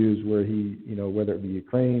he can use where he, whether it be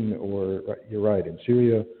Ukraine or, you're right, in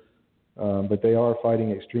Syria. But they are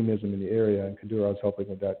fighting extremism in the area, and Kadyrov's helping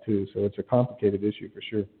with that too. So it's a complicated issue for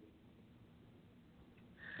sure.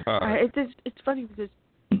 It's funny because,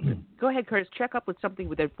 go ahead, Curtis, check up with something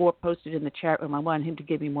that Ford posted in the chat room. I want him to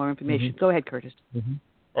give me more information. Go ahead, Curtis.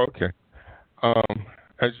 Okay.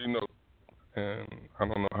 As you know, and I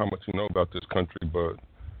don't know how much you know about this country, but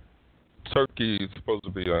Turkey is supposed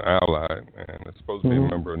to be an ally, and it's supposed to be a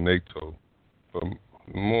member of NATO. But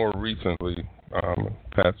more recently,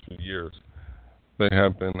 past few years, they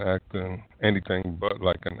have been acting anything but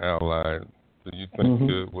like an ally. Do you think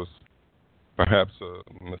it was perhaps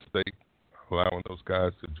a mistake allowing those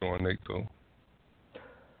guys to join NATO?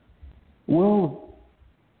 Well,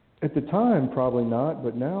 at the time, probably not,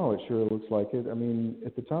 but now it sure looks like it. I mean,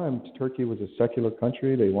 at the time, Turkey was a secular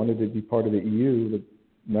country. They wanted to be part of the EU,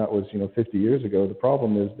 and that was, 50 years ago. The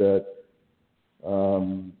problem is that,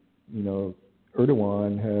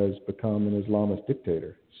 Erdogan has become an Islamist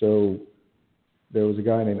dictator. So there was a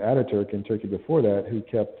guy named Ataturk in Turkey before that who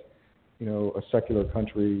kept, a secular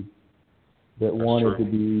country that wanted to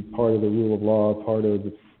be part of the rule of law, part of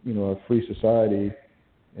the, a free society.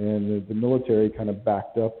 And the military kind of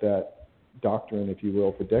backed up that doctrine, if you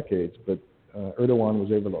will, for decades. But Erdogan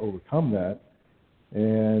was able to overcome that.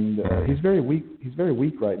 And he's very weak. He's very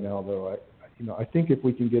weak right now, though. I think if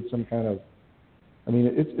we can get some kind of,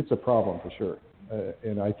 it's a problem for sure.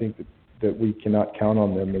 And I think that we cannot count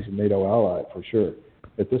on them as a NATO ally for sure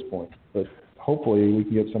at this point. But hopefully we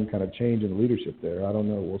can get some kind of change in leadership there. I don't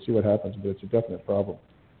know. We'll see what happens, but it's a definite problem.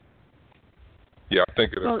 Yeah, I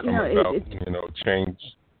think it'll come about, change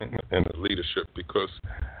in the leadership because,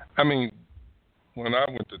 when I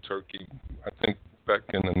went to Turkey, I think back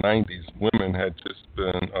in the 90s, women had just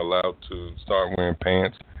been allowed to start wearing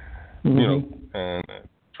pants, and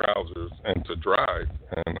trousers and to drive.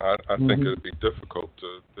 And I think it would be difficult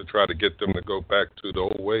to try to get them to go back to the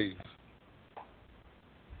old ways.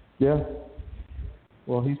 Yeah.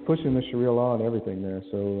 Well, he's pushing the Sharia law and everything there.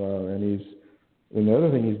 So, and the other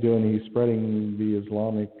thing he's doing, he's spreading the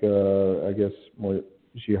Islamic, more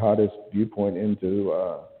jihadist viewpoint into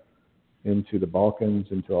the Balkans,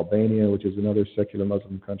 into Albania, which is another secular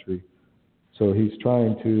Muslim country. So he's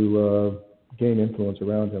trying to gain influence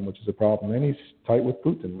around him, which is a problem. And he's tight with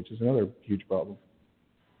Putin, which is another huge problem.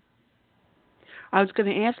 I was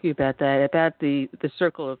going to ask you about that, about the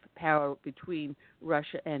circle of power between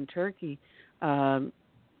Russia and Turkey.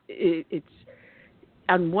 It's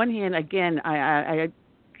on one hand, again, I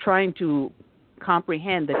trying to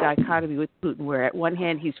comprehend the dichotomy with Putin, where at one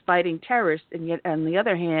hand he's fighting terrorists, and yet on the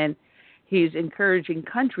other hand he's encouraging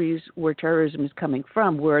countries where terrorism is coming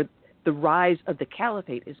from, where the rise of the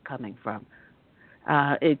caliphate is coming from.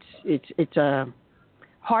 It's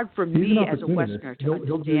hard for me as a Westerner to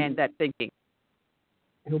understand that thinking.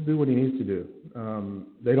 He'll do what he needs to do.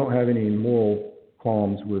 They don't have any moral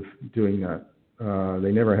qualms with doing that.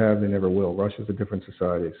 They never have, they never will. Russia's a different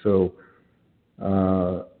society. So,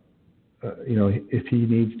 if he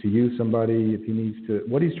needs to use somebody,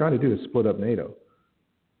 what he's trying to do is split up NATO.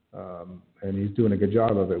 And he's doing a good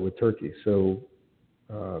job of it with Turkey. So,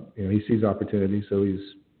 he sees opportunity, so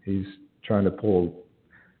he's trying to pull.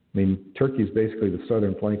 I mean, Turkey's basically the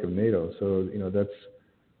southern flank of NATO, so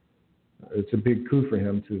it's a big coup for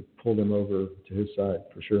him to pull them over to his side,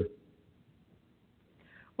 for sure.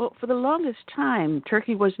 Well, for the longest time,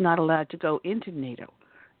 Turkey was not allowed to go into NATO.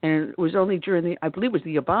 And it was only during I believe it was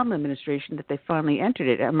the Obama administration that they finally entered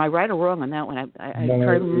it. Am I right or wrong on that one? I'm trying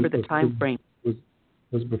to remember the time frame. It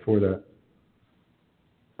was before that.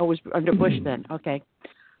 Oh, it was under Bush then. Okay.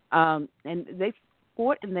 And they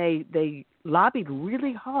fought and they lobbied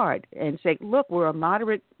really hard and said, look, we're a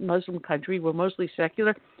moderate Muslim country. We're mostly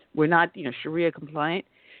secular. We're not, Sharia compliant.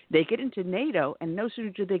 They get into NATO, and no sooner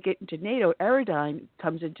do they get into NATO, Erdogan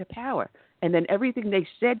comes into power. And then everything they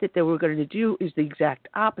said that they were going to do is the exact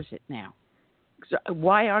opposite now. So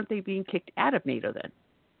why aren't they being kicked out of NATO then?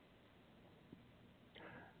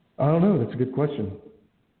 I don't know. That's a good question.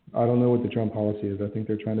 I don't know what the Trump policy is. I think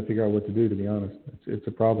they're trying to figure out what to do, to be honest. It's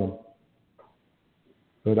a problem.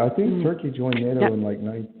 But I think Turkey joined NATO in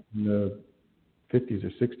the 50s or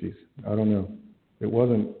 60s. I don't know. It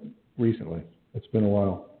wasn't recently. It's been a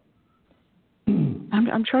while.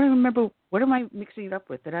 I'm trying to remember, what am I mixing it up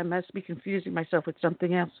with? That I must be confusing myself with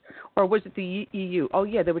something else. Or was it the EU? Oh,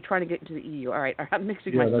 yeah, they were trying to get into the EU. All right, I'm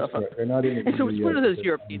mixing myself up. Right. They're not in the EU so it's yet, one of those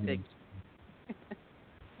European things.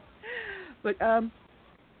 But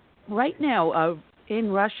right now,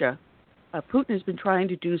 in Russia, Putin has been trying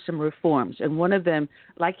to do some reforms. And one of them,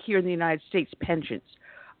 like here in the United States, pensions.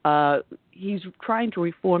 He's trying to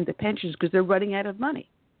reform the pensions because they're running out of money.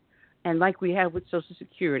 And like we have with Social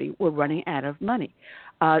Security, we're running out of money.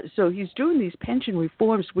 So he's doing these pension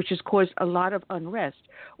reforms, which has caused a lot of unrest.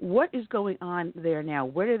 What is going on there now?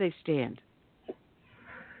 Where do they stand?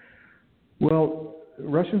 Well,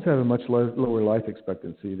 Russians have a much lower life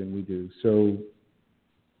expectancy than we do. So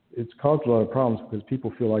it's caused a lot of problems because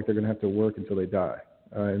people feel like they're going to have to work until they die.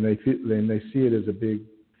 And they see it as a big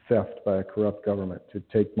theft by a corrupt government to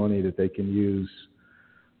take money that they can use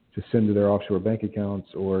to send to their offshore bank accounts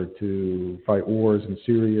or to fight wars in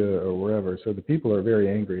Syria or wherever. So the people are very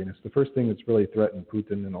angry, and it's the first thing that's really threatened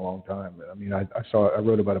Putin in a long time. I mean, I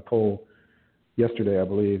wrote about a poll yesterday, I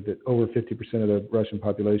believe, that over 50% of the Russian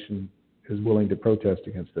population is willing to protest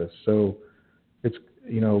against this. So it's,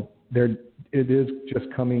 it is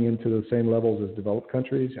just coming into the same levels as developed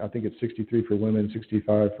countries. I think it's 63 for women,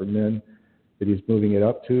 65 for men that he's moving it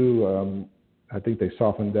up to. I think they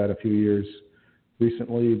softened that a few years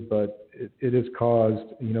recently, but it has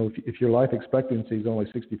caused, if your life expectancy is only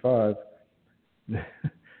 65, then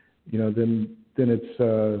it's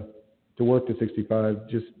to work to 65,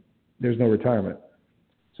 just there's no retirement.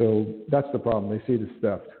 So that's the problem. They see it as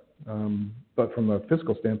theft. But from a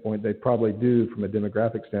fiscal standpoint, they probably do. From a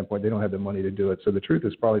demographic standpoint, they don't have the money to do it. So the truth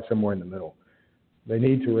is probably somewhere in the middle. They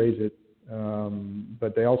need to raise it,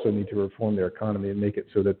 but they also need to reform their economy and make it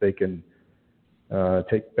so that they can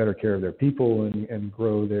take better care of their people and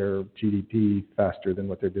grow their GDP faster than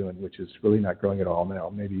what they're doing, which is really not growing at all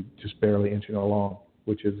now, maybe just barely inching along,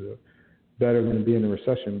 which is better than being in a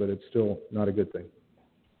recession, but it's still not a good thing.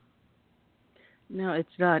 No, it's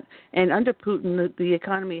not. And under Putin, the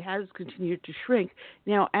economy has continued to shrink.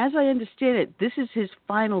 Now, as I understand it, this is his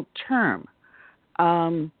final term.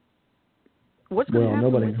 What's going to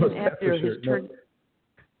happen with him after his term?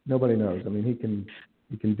 Nobody knows. I mean, he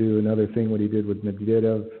can do another thing, what he did with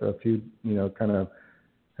Medvedev, kind of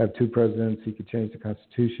have two presidents. He could change the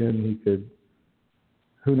Constitution.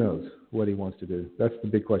 Who knows what he wants to do? That's the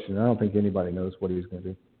big question. I don't think anybody knows what he's going to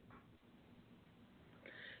do.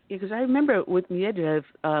 Yeah, because I remember with Medvedev,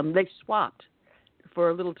 they swapped for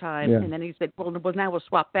a little time, and then he said, well, now we'll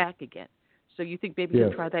swap back again. So you think maybe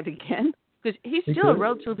he'll try that again? Because he's still a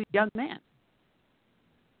relatively young man.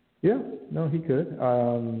 Yeah, no, he could.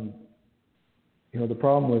 the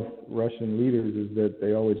problem with Russian leaders is that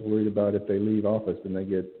they always worried about if they leave office and they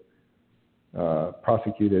get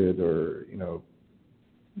prosecuted or,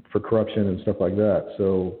 for corruption and stuff like that.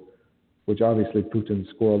 So, which obviously Putin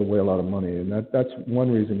squirreled away a lot of money. And that's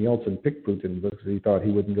one reason Yeltsin picked Putin, because he thought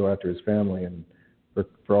he wouldn't go after his family and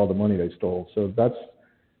for all the money they stole. So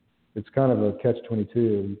it's kind of a catch-22.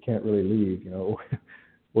 You can't really leave,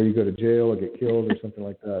 or you go to jail or get killed or something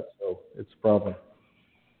like that. So it's a problem.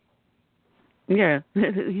 Yeah,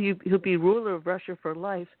 he'll be ruler of Russia for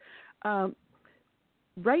life.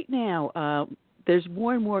 Right now, there's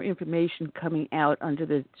more and more information coming out under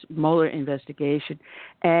the Mueller investigation.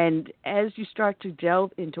 And as you start to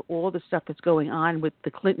delve into all the stuff that's going on with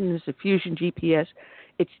the Clintons, the fusion GPS,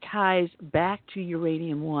 its ties back to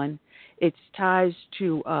uranium-1, its ties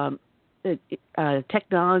to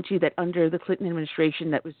technology that under the Clinton administration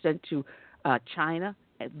that was sent to China,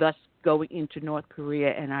 thus going into North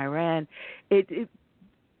Korea and Iran. The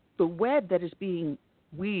web that is being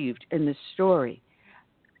weaved in this story,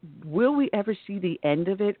 will we ever see the end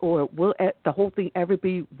of it, or will the whole thing ever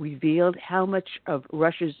be revealed? How much of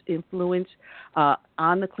Russia's influence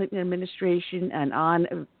on the Clinton administration and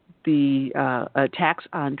on the attacks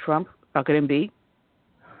on Trump are going to be?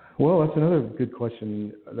 Well, that's another good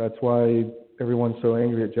question. That's why everyone's so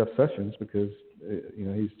angry at Jeff Sessions, because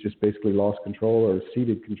he's just basically lost control or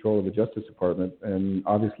ceded control of the Justice Department, and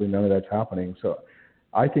obviously none of that's happening. So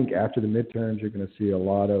I think after the midterms, you're going to see a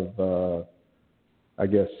lot of,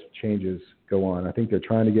 changes go on. I think they're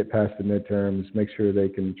trying to get past the midterms, make sure they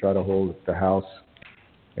can try to hold the House,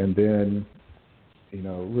 and then,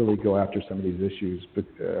 really go after some of these issues. But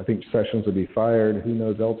I think Sessions will be fired. Who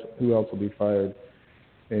knows who else will be fired?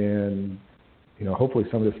 And, hopefully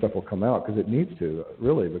some of this stuff will come out, because it needs to,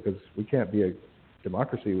 really, because we can't be a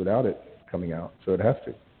democracy without it coming out. So it has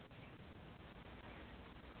to.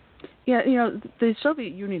 Yeah, the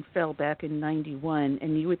Soviet Union fell back in 91,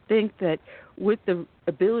 and you would think that with the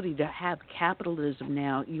ability to have capitalism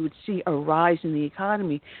now, you would see a rise in the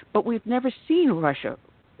economy. But we've never seen Russia,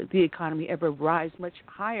 the economy, ever rise much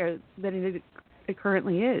higher than it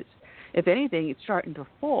currently is. If anything, it's starting to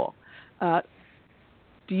fall.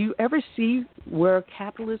 Do you ever see where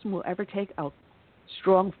capitalism will ever take a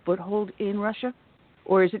strong foothold in Russia?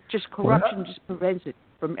 Or is it just corruption just prevents it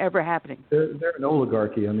from ever happening? They're an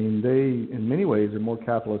oligarchy. I mean, they, in many ways, are more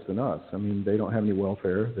capitalist than us. I mean, they don't have any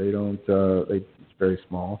welfare. They don't, it's very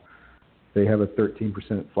small. They have a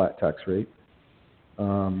 13% flat tax rate.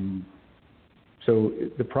 So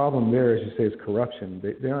the problem there, as you say, is corruption.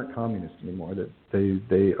 They aren't communists anymore.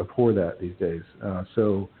 They abhor that these days.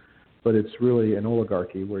 But it's really an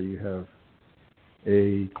oligarchy where you have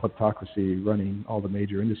a kleptocracy running all the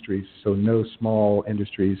major industries, so no small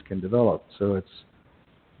industries can develop. So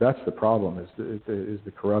that's the problem, is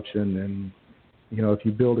the corruption. And if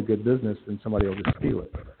you build a good business, then somebody will just steal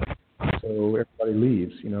it. So everybody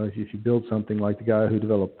leaves. If you build something like the guy who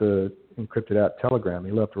developed the encrypted app Telegram,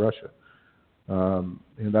 he left Russia.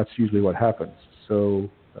 That's usually what happens. So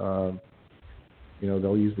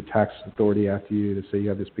they'll use the tax authority after you to say you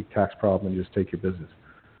have this big tax problem and just take your business.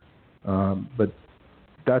 But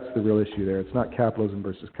that's the real issue there. It's not capitalism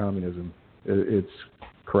versus communism. It's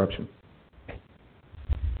corruption.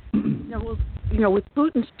 With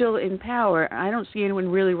Putin still in power, I don't see anyone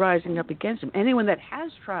really rising up against him. Anyone that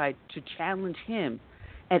has tried to challenge him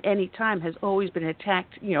at any time has always been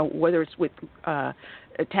attacked, whether it's with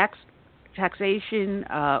taxation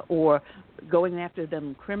or going after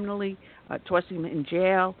them criminally, tossing them in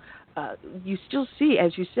jail. You still see,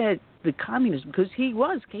 as you said, the communism, because he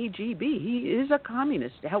was KGB. He is a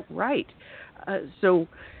communist outright. So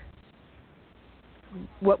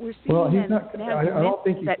what we're seeing I don't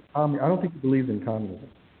think he believes in communism.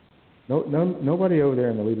 Nobody over there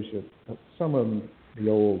in the leadership. Some of them, the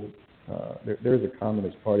old, there's a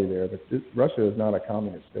communist party there, but Russia is not a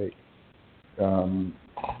communist state.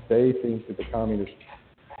 They think that the communists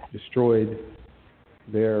destroyed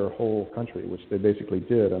their whole country, which they basically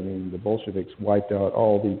did. I mean, the Bolsheviks wiped out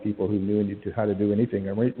all the people who knew how to do anything.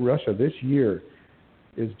 I mean, Russia this year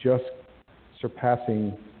is just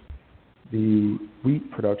surpassing the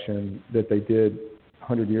wheat production that they did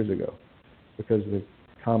 100 years ago, because the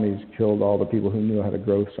commies killed all the people who knew how to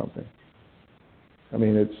grow something. I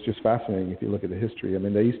mean, it's just fascinating if you look at the history. I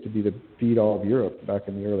mean, they used to be the feed-all of Europe back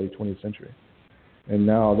in the early 20th century, and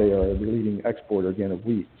now they are the leading exporter again of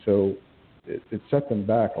wheat. So it set them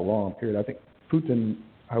back a long period. I think Putin,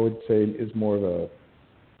 I would say, is more of a,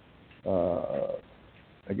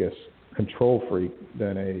 control freak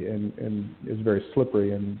than and is very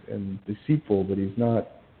slippery and deceitful, but he's not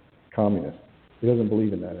communist. He doesn't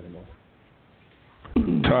believe in that anymore.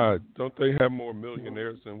 Todd, don't they have more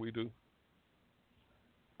millionaires than we do?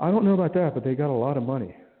 I don't know about that, but they got a lot of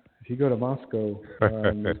money. If you go to Moscow,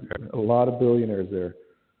 there's a lot of billionaires there.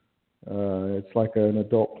 It's like an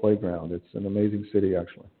adult playground. It's an amazing city,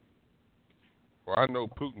 actually. Well, I know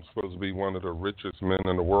Putin's supposed to be one of the richest men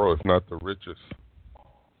in the world, if not the richest.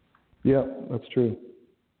 Yeah, that's true.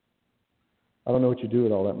 I don't know what you do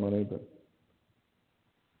with all that money, but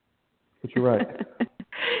you're right.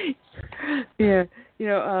 Yeah,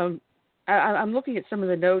 I'm looking at some of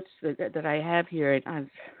the notes that I have here, and I'm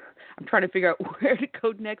trying to figure out where to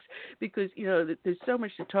go next because there's so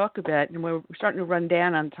much to talk about, and we're starting to run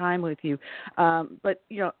down on time with you. But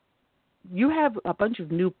you have a bunch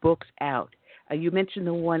of new books out. You mentioned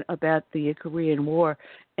the one about the Korean War,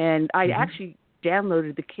 and I actually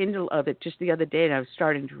downloaded the Kindle of it just the other day, and I was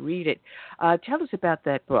starting to read it. Tell us about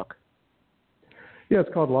that book. Yeah,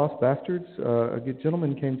 it's called Lost Bastards. A good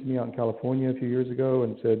gentleman came to me out in California a few years ago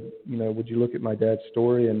and said, would you look at my dad's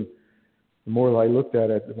story? And the more I looked at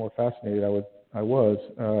it, the more fascinated I was.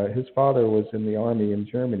 His father was in the Army in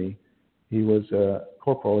Germany. He was a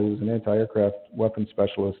corporal. He was an anti-aircraft weapons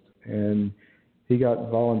specialist, and he got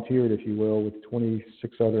volunteered, if you will, with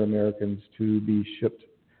 26 other Americans to be shipped.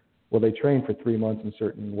 Well, they trained for 3 months in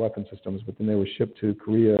certain weapon systems, but then they were shipped to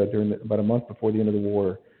Korea about a month before the end of the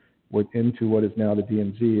war, into what is now the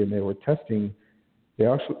DMZ, and they were testing. They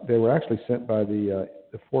were actually sent by the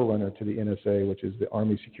forerunner to the NSA, which is the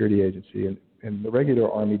Army Security Agency, and the regular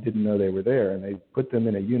Army didn't know they were there, and they put them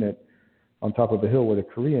in a unit on top of a hill with a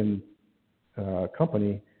Korean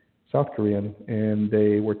company, South Korean, and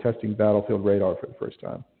they were testing battlefield radar for the first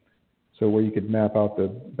time. So where you could map out the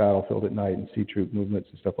battlefield at night and see troop movements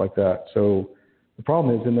and stuff like that. So the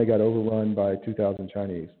problem is then they got overrun by 2,000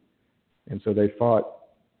 Chinese. And so they fought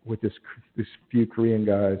with this few Korean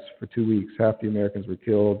guys for 2 weeks. Half the Americans were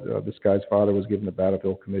killed. This guy's father was given the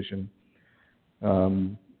battlefield commission.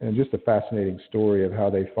 And just a fascinating story of how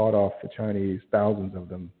they fought off the Chinese, thousands of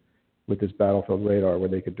them, with this battlefield radar where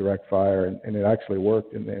they could direct fire, and it actually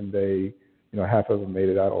worked, and they, half of them made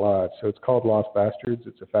it out alive. So it's called Lost Bastards.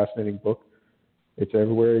 It's a fascinating book. It's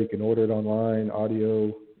everywhere. You can order it online,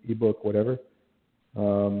 audio, ebook, whatever.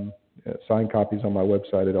 Signed copies on my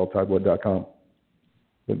website at ltoddwood.com.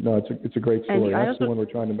 But no, it's a great story. That's the one we're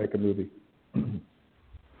trying to make a movie.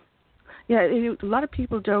 Yeah, a lot of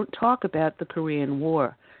people don't talk about the Korean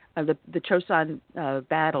War, the Chosun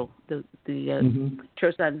battle, the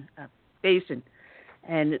Chosun Basin,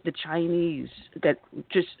 and the Chinese that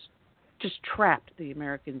just trapped the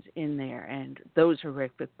Americans in there, and those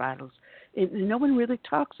horrific battles. And no one really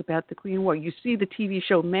talks about the Korean War. You see the TV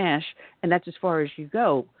show MASH, and that's as far as you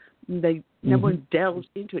go. No one delves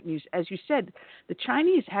into it. And as you said, the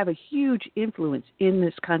Chinese have a huge influence in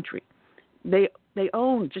this country. They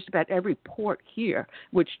own just about every port here,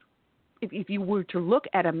 which if you were to look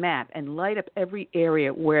at a map and light up every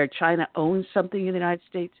area where China owns something in the United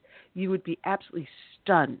States, you would be absolutely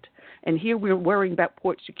stunned. And here we're worrying about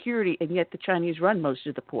port security, and yet the Chinese run most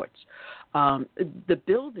of the ports. The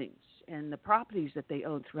buildings and the properties that they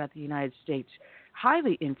own throughout the United States,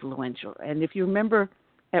 highly influential. And if you remember,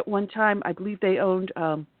 at one time, I believe they owned,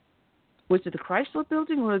 was it the Chrysler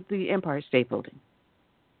Building or the Empire State Building?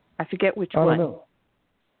 I forget which one. I don't know.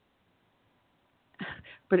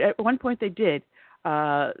 But at one point they did.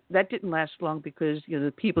 That didn't last long because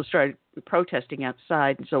the people started protesting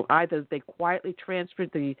outside, and so either they quietly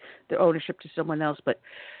transferred the ownership to someone else. But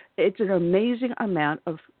it's an amazing amount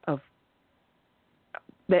of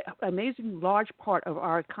the amazing large part of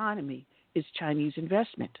our economy is Chinese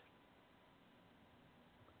investment.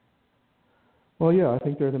 Well, yeah, I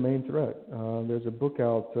think they're the main threat. There's a book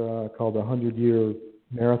out called The 100-Year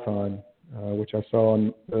Marathon, which I saw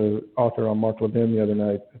on the author on Mark Levin the other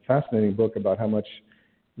night. A fascinating book about how much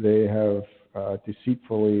they have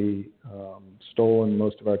deceitfully stolen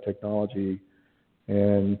most of our technology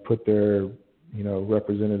and put their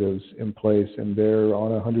representatives in place, and they're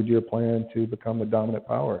on a 100-year plan to become the dominant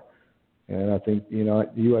power. And I think the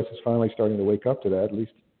U.S. is finally starting to wake up to that. At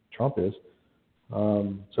least Trump is.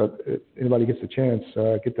 So if anybody gets a chance,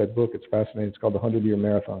 get that book. It's fascinating. It's called The 100-Year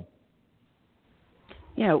Marathon.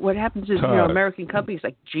 Yeah, what happens is, American companies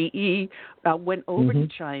like GE went over to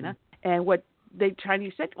China, and what the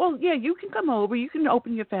Chinese said, well, yeah, you can come over, you can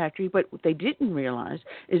open your factory, but what they didn't realize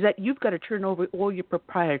is that you've got to turn over all your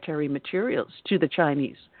proprietary materials to the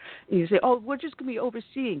Chinese. And you say, oh, we're just going to be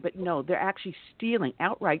overseeing, but no, they're actually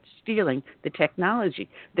outright stealing the technology.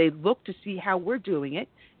 They look to see how we're doing it,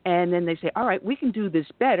 and then they say, all right, we can do this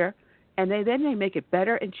better, and then they make it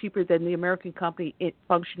better and cheaper than the American company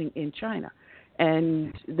functioning in China.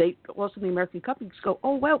 And they also, the American companies go,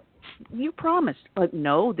 oh, well, you promised. But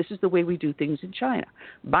no, this is the way we do things in China.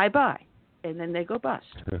 Bye-bye. And then they go bust.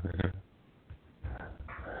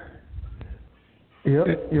 Yep,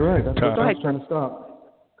 you're right. That's what Go I ahead. was trying to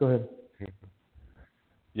stop. Go ahead.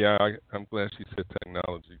 Yeah, I'm glad she said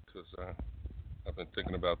technology because I've been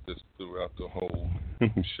thinking about this throughout the whole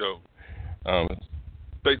show. It's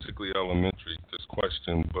basically elementary, this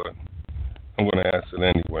question, but I'm going to ask it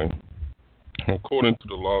anyway. According to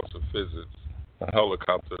the laws of physics, a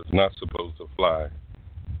helicopter is not supposed to fly.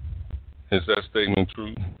 Is that statement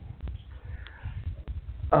true?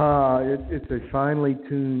 It's a finely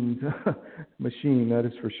tuned machine, that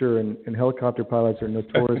is for sure. And helicopter pilots are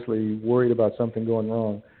notoriously worried about something going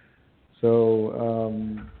wrong. So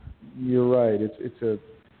you're right. It's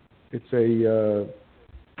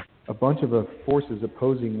a bunch of forces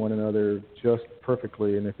opposing one another just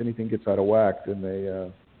perfectly. And if anything gets out of whack, then they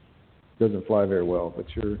doesn't fly very well. But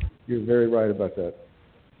you're very right about that.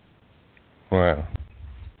 Wow.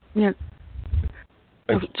 Yeah.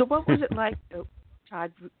 So what was it like,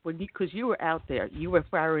 Todd, because you were out there, you were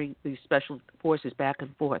firing these special forces back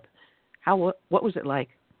and forth. What was it like?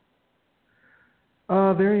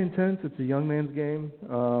 Very intense. It's a young man's game.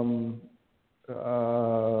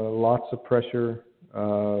 Lots of pressure.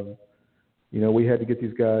 We had to get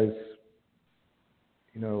these guys,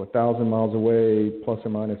 1,000 miles away, plus or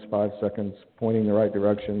minus 5 seconds, pointing the right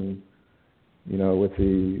direction, with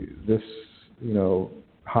this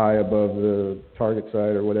high above the target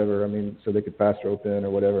site or whatever. I mean, so they could fast rope in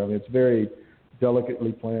or whatever. I mean, it's very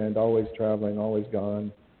delicately planned, always traveling, always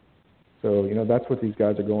gone. So, that's what these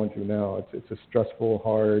guys are going through now. It's a stressful,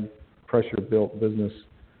 hard, pressure-built business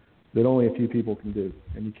that only a few people can do.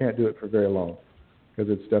 And you can't do it for very long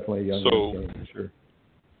because it's definitely a young man's game, for sure.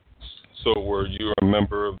 So were you a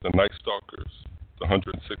member of the Night Stalkers, the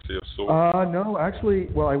 160th Sword? No, actually,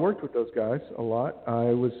 well, I worked with those guys a lot.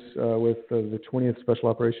 I was with the 20th Special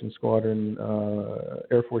Operations Squadron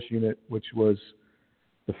Air Force unit, which was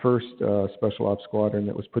the first Special Ops Squadron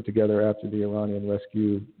that was put together after the Iranian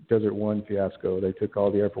Rescue Desert One fiasco. They took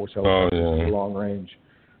all the Air Force helicopters to long range,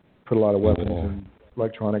 put a lot of weapons and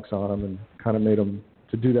electronics on them, and kind of made them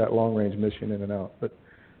to do that long range mission in and out. But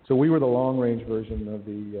so we were the long range version of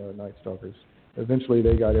the Night Stalkers. Eventually,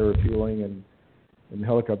 they got air refueling, and the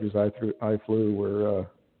helicopters I flew were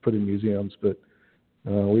put in museums, but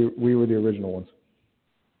we were the original ones.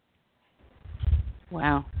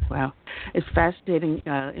 Wow. It's fascinating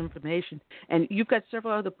information. And you've got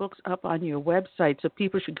several other books up on your website, so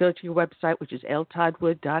people should go to your website, which is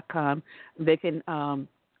ltoddwood.com. They can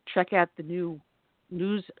check out the new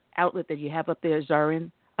news outlet that you have up there,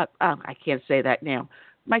 Zarin. I can't say that now.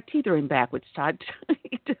 My teeth are in backwards, Todd.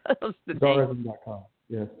 Zarism.com,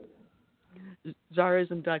 yes.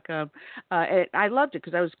 Zarism.com. And I loved it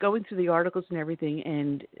because I was going through the articles and everything,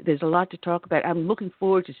 and there's a lot to talk about. I'm looking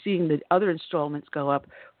forward to seeing the other installments go up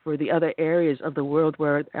for the other areas of the world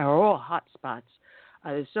where are all hot spots.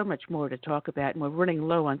 There's so much more to talk about, and we're running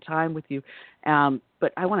low on time with you.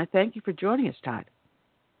 But I want to thank you for joining us, Todd.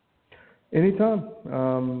 Anytime.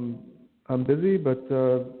 I'm busy, but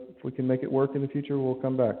if we can make it work in the future, we'll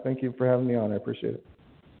come back. Thank you for having me on. I appreciate it.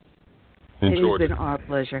 Enjoyed it has been our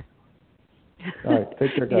pleasure. All right.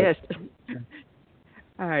 Take care, guys. Yes.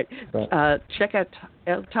 All right. Check out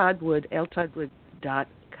Todd Wood,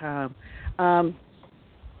 ltoddwood.com.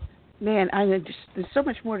 Man, there's so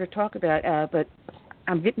much more to talk about, but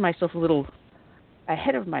I'm getting myself a little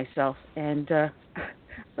ahead of myself, and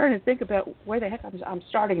starting to think about where the heck I'm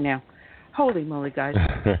starting now. Holy moly, guys.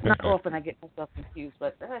 Not often I get myself confused,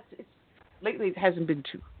 but lately it hasn't been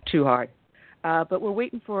too hard. But we're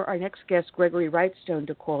waiting for our next guest, Gregory Wrightstone,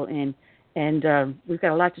 to call in. And we've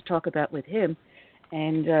got a lot to talk about with him.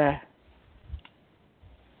 And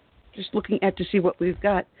just looking to see what we've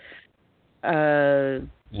got. We've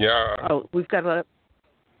got I'm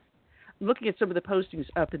looking at some of the postings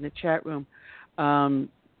up in the chat room.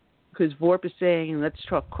 Because Vorp is saying, let's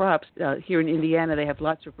talk crops. Here in Indiana, they have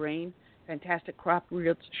lots of rain. Fantastic crop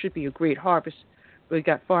yields, should be a great harvest. We've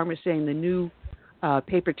got farmers saying the new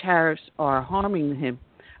paper tariffs are harming him.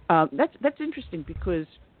 That's interesting because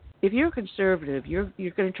if you're a conservative, you're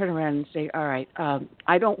going to turn around and say, all right,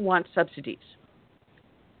 I don't want subsidies.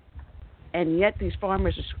 And yet these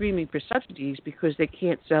farmers are screaming for subsidies because they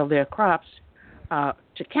can't sell their crops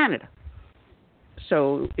to Canada.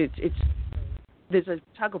 So there's a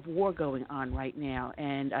tug of war going on right now.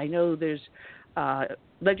 And I know there's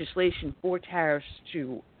legislation for tariffs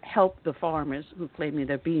to help the farmers who claim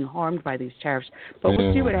they're being harmed by these tariffs. But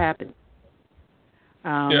we'll see what happens.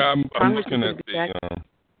 I'm looking at the...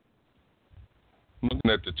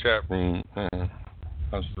 looking at the chat room, and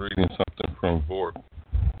I was reading something from Vorp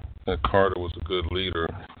that Carter was a good leader,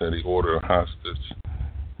 that he ordered a hostage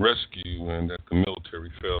rescue, and that the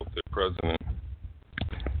military failed their president.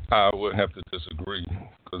 I would have to disagree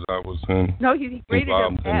because I was he graded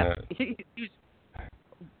him F.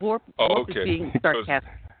 Vorp is being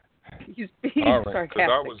sarcastic. He's being sarcastic. Because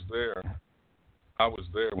I was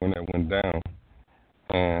there when that went down,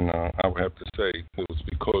 and I would have to say it was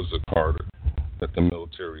because of Carter that the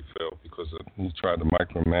military failed, because he tried to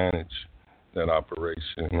micromanage that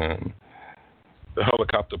operation, and the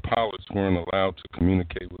helicopter pilots weren't allowed to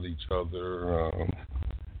communicate with each other.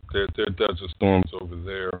 There are desert storms over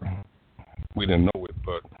there. We didn't know it,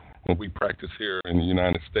 but when we practice here in the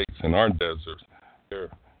United States in our deserts,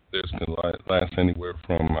 this can last anywhere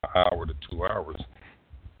from an hour to 2 hours.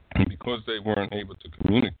 And because they weren't able to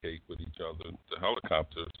communicate with each other, the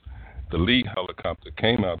helicopters, the lead helicopter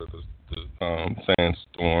came out of the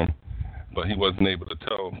sandstorm, but he wasn't able to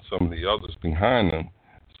tell some of the others behind him.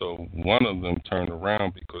 So one of them turned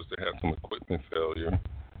around because they had some equipment failure.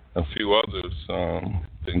 A few others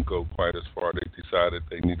didn't go quite as far. They decided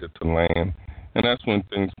they needed to land. And that's when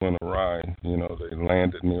things went awry. You know, they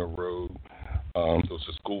landed near a road. There was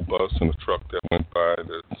a school bus and a truck that went by.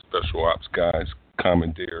 The special ops guys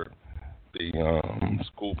commandeered the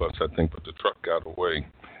school bus, I think, but the truck got away.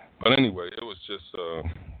 But anyway, it was just,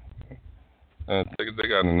 they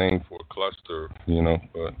got a name for a cluster, you know.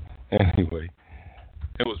 But anyway,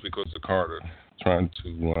 it was because of Carter trying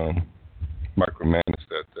to micromanage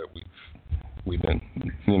that we didn't,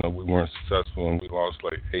 you know, we weren't successful, and we lost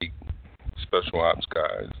like 8 special ops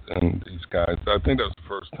guys. And these guys, I think that was the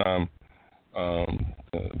first time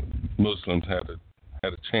Muslims had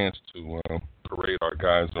a chance to parade our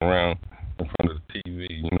guys around in front of the TV,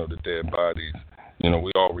 you know, the dead bodies. You know,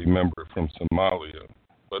 we all remember it from Somalia,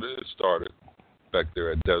 but it started back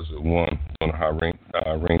there at Desert One on the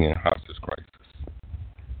Iranian hostage crisis.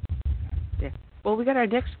 Yeah. Well, we got our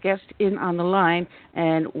next guest in on the line,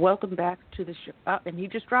 and welcome back to the show. And he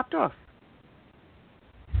just dropped off.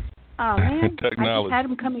 Oh, man. I just had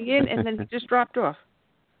him coming in, and then he just dropped off.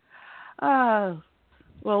 Well,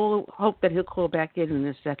 we'll hope that he'll call back in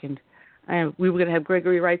a second. We were going to have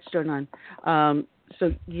Gregory Wrightstone on.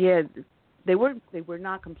 So, yeah, they were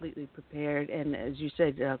not completely prepared. And as you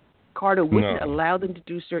said, Carter wouldn't allow them to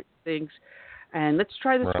do certain things. And let's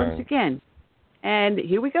try this once again. And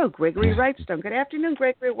here we go, Gregory Wrightstone. Good afternoon,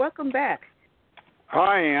 Gregory. Welcome back.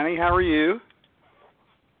 Hi, Annie. How are you?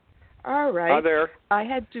 All right. Hi there. I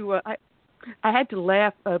had to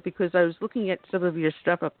laugh because I was looking at some of your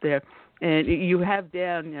stuff up there, and you have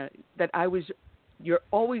down that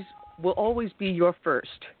will always be your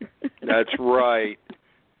first. That's right.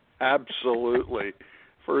 Absolutely.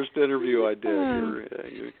 First interview I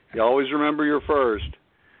did. You always remember your first.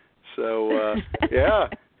 So, yeah.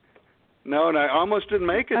 No, and I almost didn't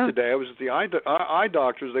make it today. I was at the eye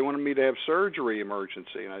doctors. They wanted me to have surgery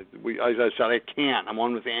emergency. And I said, I can't. I'm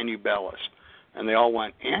on with Ubelis. And they all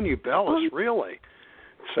went, Ubelis, really?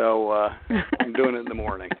 So I'm doing it in the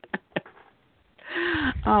morning.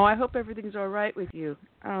 Oh, I hope everything's all right with you.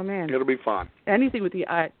 Oh, man. It'll be fun. Anything with the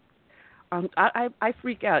eye. I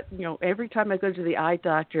freak out. You know, every time I go to the eye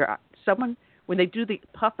doctor, when they do the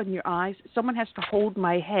puff in your eyes, someone has to hold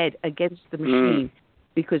my head against the machine.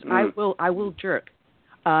 Because I will jerk.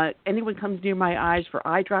 Anyone comes near my eyes for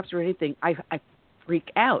eye drops or anything, I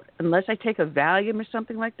freak out. Unless I take a Valium or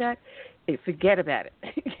something like that, forget about it.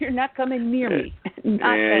 You're not coming near me.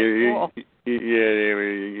 Not at all.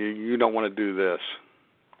 You don't want to do this.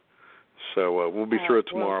 So we'll be through it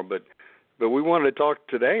tomorrow. But we wanted to talk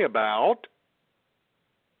today about.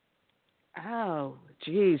 Oh,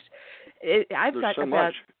 geez. I've There's got so about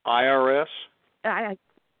much. IRS.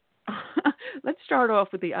 Let's start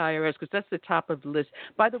off with the IRS because that's the top of the list.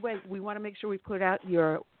 By the way, we want to make sure we put out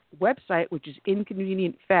your website, which is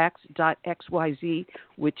inconvenientfacts.xyz,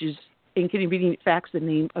 which is Inconvenient Facts, the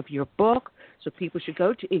name of your book. So people should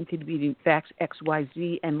go to Inconvenient Facts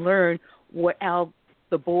XYZ and learn what Al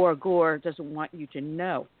the Boer Gore doesn't want you to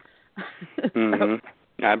know.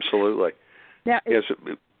 Absolutely. Now,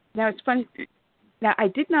 it's funny. Now, I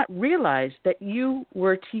did not realize that you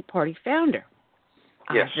were a Tea Party founder.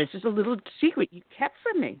 Yes. This is a little secret you kept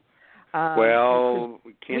from me. Well,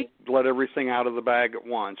 we can't let everything out of the bag at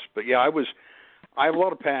once. But yeah, I have a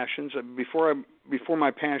lot of passions. Before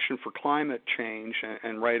my passion for climate change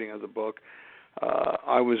and writing of the book,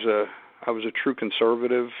 I was a true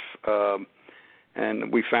conservative, and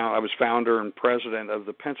I was founder and president of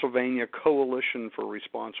the Pennsylvania Coalition for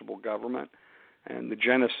Responsible Government. And the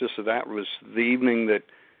genesis of that was the evening that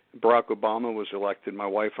Barack Obama was elected, my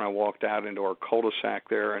wife and I walked out into our cul-de-sac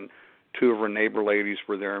there, and two of our neighbor ladies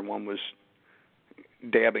were there, and one was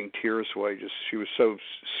dabbing tears away. She was so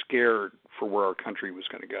scared for where our country was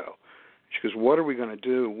going to go. She goes, "What are we going to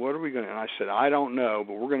do? What are we going to?" And I said, "I don't know,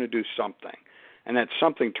 but we're going to do something." And that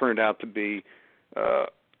something turned out to be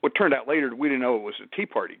what turned out later. We didn't know it was a Tea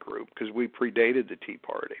Party group because we predated the Tea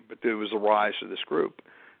Party, but it was the rise of this group.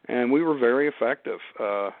 And we were very effective,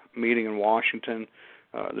 meeting in Washington,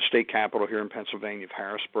 the state capitol here in Pennsylvania of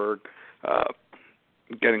Harrisburg,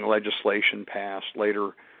 getting legislation passed.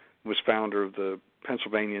 Later was founder of the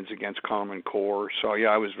Pennsylvanians Against Common Core. So, yeah,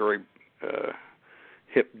 I was very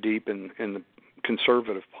hip deep in the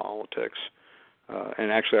conservative politics.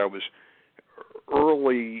 And actually I was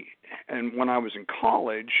early, and when I was in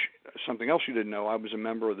college, something else you didn't know, I was a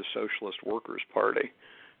member of the Socialist Workers' Party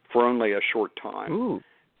for only a short time. Ooh.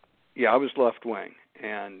 Yeah, I was left-wing,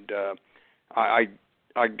 and I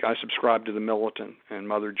subscribed to the Militant and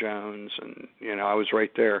Mother Jones, and, I was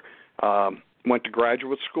right there. Went to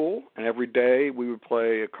graduate school, and every day we would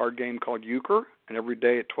play a card game called Euchre, and every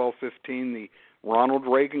day at 12:15 the Ronald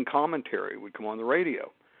Reagan commentary would come on the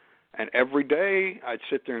radio. And every day I'd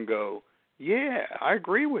sit there and go, yeah, I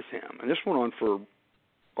agree with him. And this went on for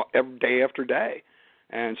every day after day.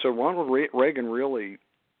 And so Ronald Reagan really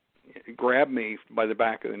grabbed me by the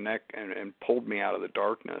back of the neck and pulled me out of the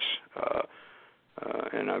darkness.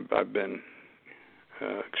 And I've been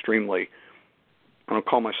extremely, I don't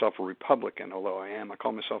call myself a Republican, although I am. I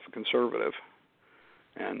call myself a conservative.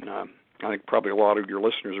 And I think probably a lot of your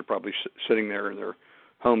listeners are probably sitting there in their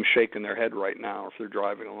home shaking their head right now, or if they're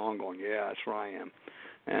driving along going, yeah, that's where I am.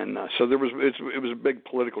 And so it was a big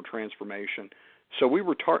political transformation. So we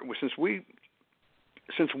were since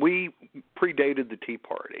we predated the Tea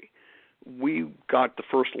Party, we got the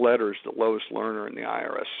first letters that Lois Lerner and the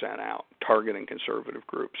IRS sent out targeting conservative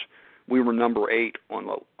groups. We were number 8 on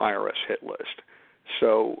the IRS hit list.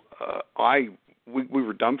 So we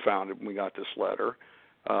were dumbfounded when we got this letter.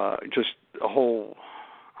 Just a whole,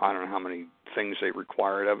 I don't know how many things they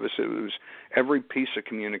required of us. It was every piece of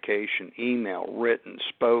communication, email, written,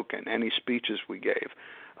 spoken, any speeches we gave.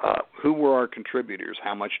 Who were our contributors?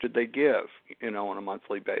 How much did they give, on a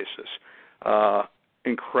monthly basis?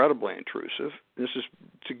 Incredibly intrusive. This is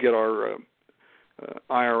to get our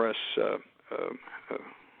IRS,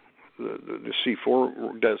 the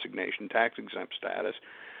C4 designation, tax-exempt status,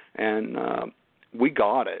 and we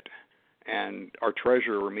got it. And our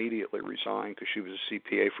treasurer immediately resigned because she was a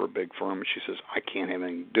CPA for a big firm, and she says, I can't have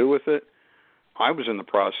anything to do with it. I was in the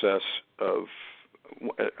process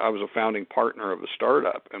I was a founding partner of a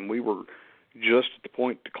startup, and we were just at the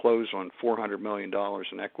point to close on $400 million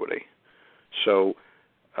in equity. So,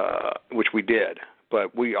 which we did.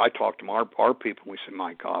 But I talked to our people, and we said,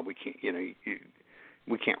 my God, we can't,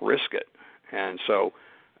 we can't risk it. And so,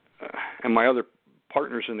 and my other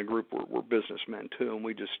partners in the group were businessmen too, and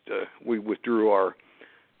we just we withdrew our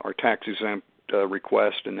tax exempt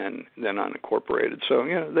request and then unincorporated. So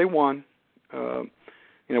they won.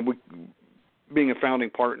 Being a founding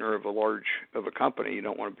partner of a company, you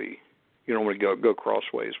don't want to go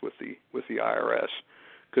crossways with the IRS,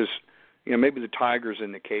 because maybe the tiger's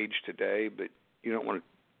in the cage today, but you don't want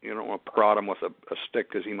to prod him with a stick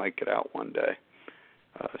because he might get out one day.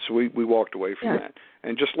 So we walked away from that.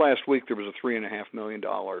 And just last week there was a $3.5 million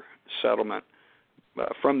settlement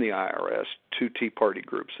from the IRS to Tea Party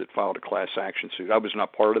groups that filed a class action suit. I was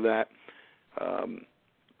not part of that.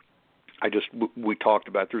 We talked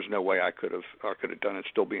about there's no way I could have done it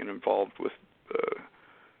still being involved with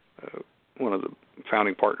one of the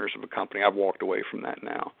founding partners of a company. I've walked away from that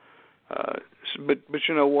now. But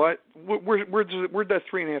you know what? Where'd that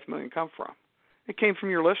 $3.5 million come from? It came from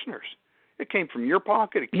your listeners. It came from your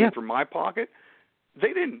pocket. It came from my pocket.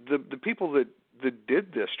 They didn't. The people that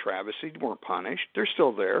did this travesty weren't punished. They're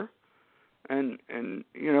still there, and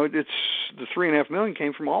it's the $3.5 million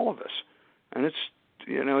came from all of us, and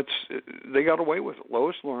they got away with it.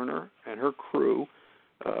 Lois Lerner and her crew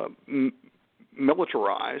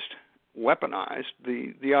militarized, weaponized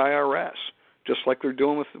the IRS, just like they're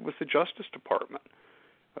doing with the Justice Department,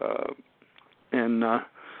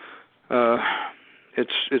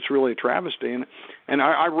 It's really a travesty, and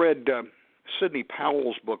I read Sidney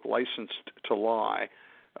Powell's book Licensed to Lie,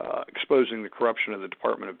 exposing the corruption of the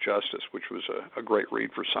Department of Justice, which was a great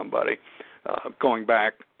read for somebody, going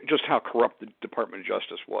back just how corrupt the Department of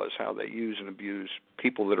Justice was, how they use and abuse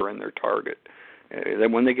people that are in their target.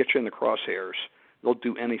 Then when they get you in the crosshairs, they'll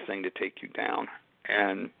do anything to take you down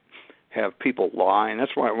and have people lie. And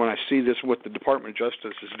that's why when I see this, what the Department of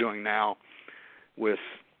Justice is doing now with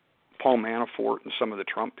Paul Manafort and some of the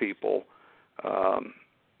Trump people,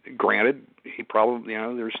 granted, he probably,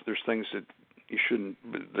 there's things that they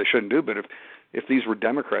shouldn't do. But if these were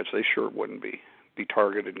Democrats, they sure wouldn't be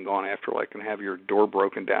targeted and gone after and have your door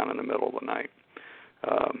broken down in the middle of the night.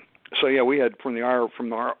 So yeah, we had from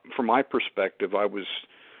my perspective, I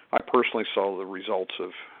personally saw the results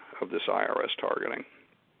of this IRS targeting,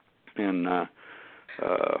 and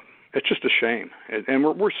it's just a shame. And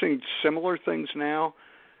we're seeing similar things now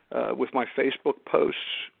with my Facebook posts,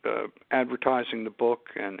 advertising the book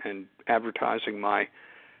and advertising my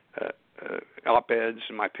op-eds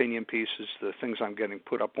and my opinion pieces, the things I'm getting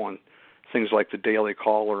put up on things like the Daily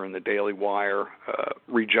Caller and the Daily Wire,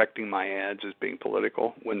 rejecting my ads as being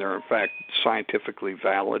political when they're in fact scientifically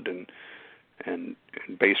valid and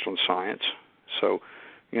based on science. So,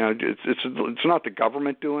 it's not the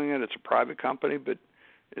government doing it; it's a private company, but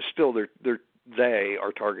it's still they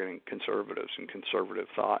are targeting conservatives and conservative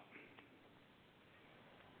thought.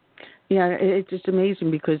 Yeah, it's just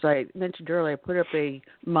amazing because I mentioned earlier I put up a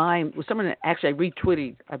mime. Someone actually I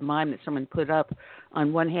retweeted a mime that someone put up.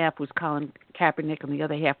 On one half was Colin Kaepernick, and the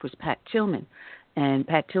other half was Pat Tillman. And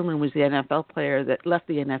Pat Tillman was the NFL player that left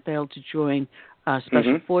the NFL to join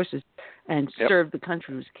Special Forces and served the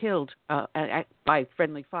country. Was killed by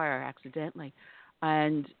friendly fire accidentally.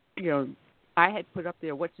 And I had put up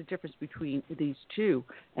there, what's the difference between these two?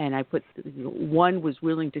 And I put one was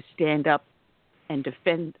willing to stand up and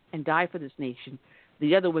defend and die for this nation.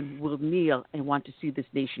 The other one will kneel and want to see this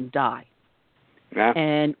nation die. Yeah.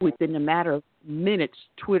 And within a matter of minutes,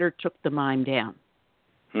 Twitter took the mime down.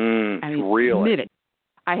 Really? Minutes.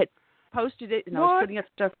 I had posted it, and I was putting up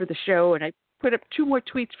stuff for the show, and I put up 2 more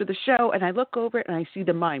tweets for the show, and I look over it, and I see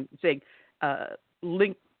the mime saying,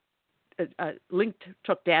 link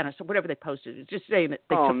took down, or so whatever they posted. It's just saying that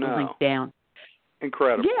they took the link down.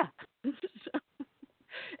 Incredible. Yeah.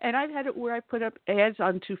 And I've had it where I put up ads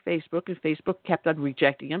onto Facebook, and Facebook kept on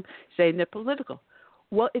rejecting them, saying they're political.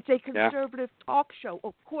 Well, it's a conservative talk show.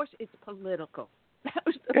 Of course it's political. That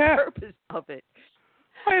was the purpose of it.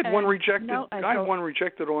 I had one rejected. I had one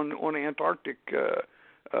rejected on Antarctic,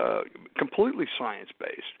 completely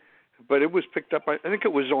science-based. But it was picked up. I think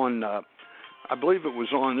it was on. I believe it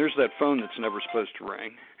was on. There's that phone that's never supposed to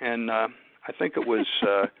ring, and I think it was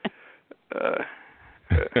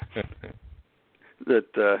that.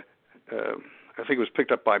 I think it was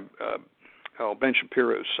picked up by Ben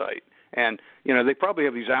Shapiro's site, and they probably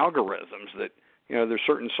have these algorithms that there's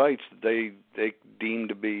certain sites that they deem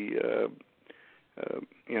to be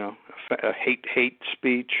hate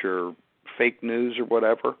speech or fake news or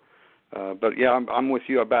whatever. But yeah, I'm with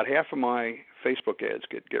you. About half of my Facebook ads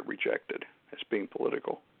get rejected as being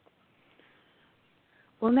political.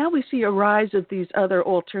 Well, now we see a rise of these other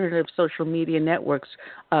alternative social media networks,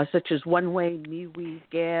 such as One Way, MeWe,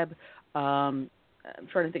 Gab. I'm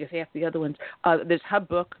trying to think of half the other ones. There's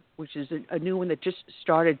Hubbook, which is a new one that just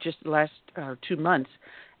started just the last 2 months,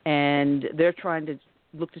 and they're trying to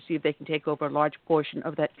look to see if they can take over a large portion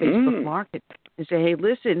of that Facebook market and say, hey,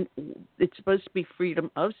 listen, it's supposed to be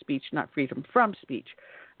freedom of speech, not freedom from speech.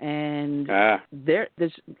 And there's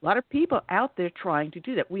a lot of people out there trying to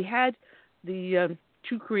do that. We had the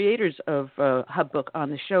 2 creators of Hubbook on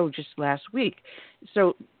the show just last week.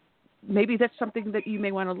 So maybe that's something that you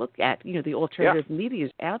may want to look at. The alternative media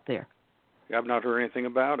is out there. Yeah, I've not heard anything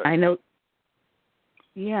about it. I know.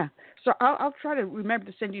 Yeah. So I'll try to remember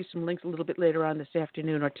to send you some links a little bit later on this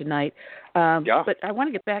afternoon or tonight. But I want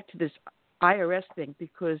to get back to this IRS thing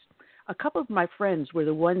because a couple of my friends were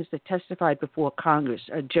the ones that testified before Congress.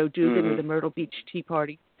 Joe Dugan of the Myrtle Beach Tea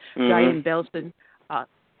Party, Diane Belson.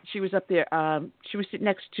 She was up there. She was sitting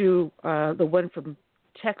next to the one from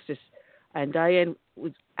Texas, and Diane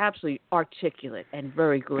was absolutely articulate and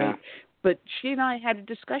very great. Yeah. But she and I had a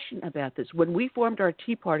discussion about this. When we formed our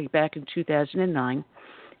Tea Party back in 2009,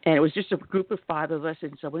 and it was just a group of 5 of us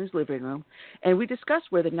in someone's living room, and we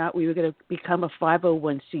discussed whether or not we were going to become a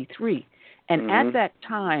 501c3. And at that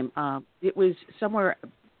time, it was somewhere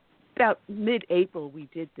about mid-April we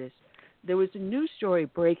did this. There was a news story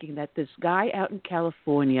breaking that this guy out in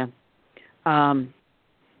California, Timothy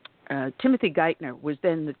Geithner, was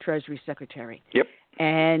then the Treasury Secretary. Yep.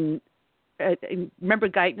 And remember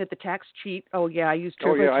Guyton at the tax cheat? Oh, yeah, I used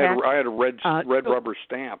TurboTax. I had a red rubber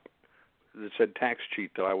stamp that said tax cheat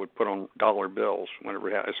that I would put on dollar bills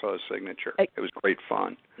whenever I saw his signature. It was great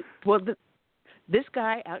fun. Well, this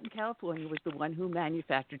guy out in California was the one who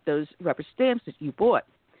manufactured those rubber stamps that you bought.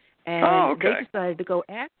 And they decided to go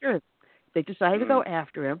after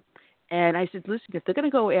him. And I said, listen, if they're going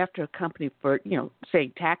to go after a company for,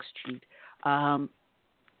 saying tax cheat, then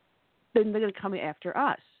they're going to come after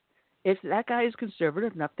us. If that guy is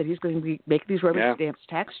conservative enough that he's going to be making these rubber stamps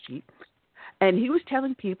tax cheat, And he was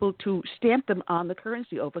telling people to stamp them on the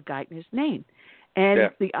currency over Geithner's name.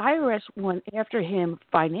 And the IRS went after him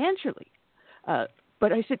financially.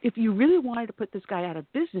 But I said, if you really wanted to put this guy out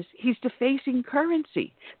of business, he's defacing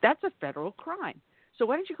currency. That's a federal crime. So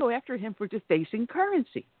why don't you go after him for defacing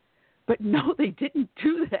currency? But no, they didn't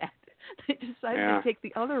do that. They decided to take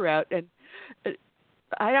the other route. And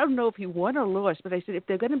I don't know if he won or lost, but I said, if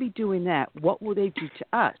they're going to be doing that, what will they do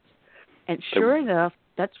to us? And sure enough,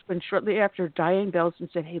 that's when shortly after Diane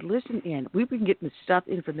Belson said, hey, listen, Ann, we've been getting the stuff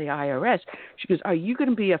in from the IRS. She goes, are you going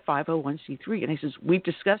to be a 501c3? And I says, we've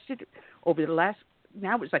discussed it over the last,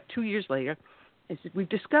 now it's like 2 years later. I said, we've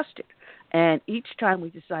discussed it. And each time we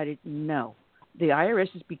decided, no, the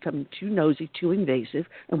IRS is becoming too nosy, too invasive,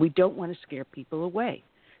 and we don't want to scare people away.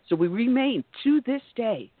 So we remain, to this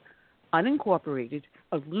day, unincorporated,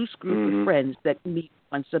 a loose group of friends that meet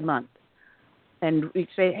once a month. And we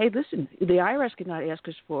say, hey, listen, the IRS cannot ask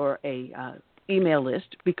us for a email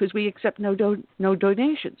list because we accept no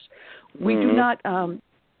donations. We do not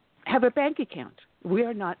have a bank account. We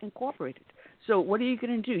are not incorporated. So what are you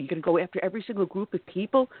going to do? You're going to go after every single group of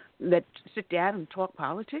people that sit down and talk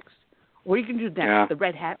politics? What are you going to do next? The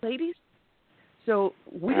red hat ladies? So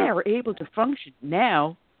we are able to function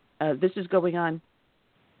now. This is going on,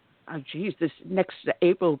 this next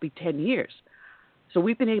April will be 10 years. So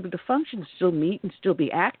we've been able to function, still meet, and still be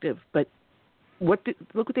active. But look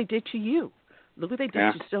what they did to you. Look what they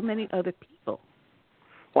did to so many other people.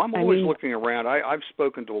 Well, I'm always looking around. I've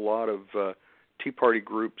spoken to a lot of Tea Party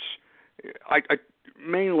groups, I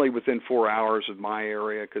mainly within 4 hours of my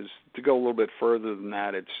area, because to go a little bit further than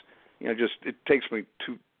that, it's it takes me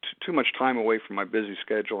too much time away from my busy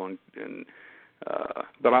schedule, and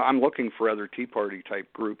but I'm looking for other Tea Party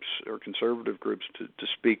type groups or conservative groups to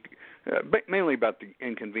speak, mainly about the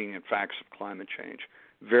inconvenient facts of climate change.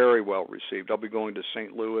 Very well received. I'll be going to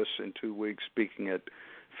St. Louis in 2 weeks, speaking at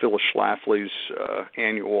Phyllis Schlafly's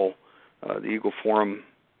annual the Eagle Forum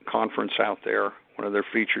conference out there. One of their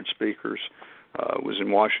featured speakers was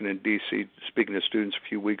in Washington, D.C., speaking to students a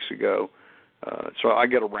few weeks ago. So I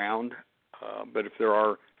get around, but if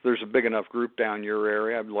there's a big enough group down your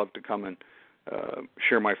area, I'd love to come and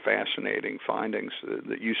share my fascinating findings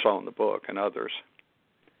that you saw in the book and others.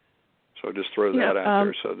 So just throw that out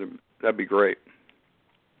there. So that'd be great.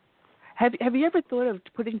 Have you ever thought of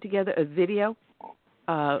putting together a video?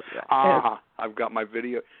 I've got my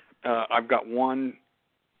video. I've got one.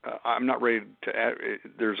 I'm not ready to add.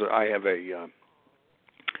 I have a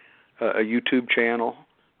YouTube channel.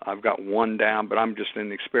 I've got one down, but I'm just in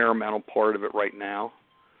the experimental part of it right now.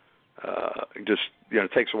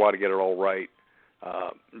 It takes a while to get it all right.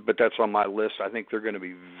 But that's on my list. I think they're going to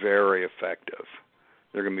be very effective.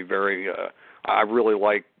 They're going to be very. I really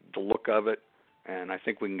like the look of it, and I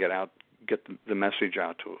think we can get the message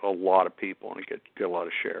out to a lot of people and get a lot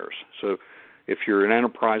of shares. So if you're an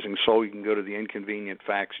enterprising soul, you can go to the Inconvenient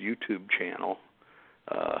Facts YouTube channel,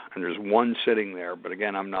 and there's one sitting there. But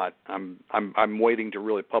again, I'm waiting to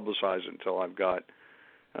really publicize it until I've got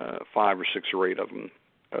 5 or 6 or 8 of them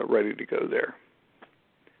ready to go there.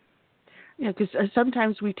 Yeah, because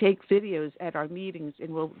sometimes we take videos at our meetings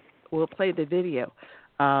and we'll play the video.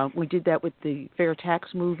 We did that with the Fair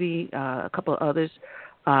Tax movie, a couple of others.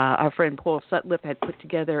 Our friend Paul Sutliff had put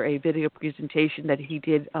together a video presentation that he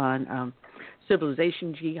did on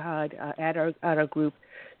civilization jihad at our group.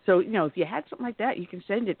 So, if you had something like that, you can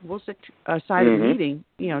send it. We'll set aside a meeting,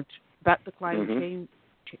 about the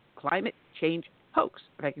climate change hoax.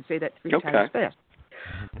 If I can say that 3 times fast.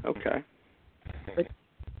 Okay. But,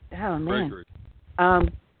 oh, man.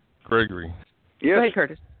 Gregory. Yes. Go ahead,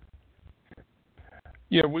 Curtis.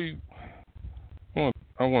 Yeah,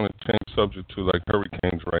 I want to change subject to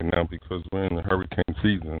hurricanes right now because we're in the hurricane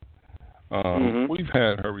season. We've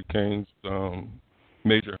had hurricanes,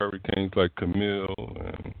 major hurricanes like Camille,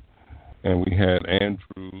 and we had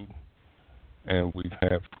Andrew, and we've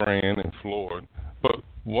had Fran and Floyd. But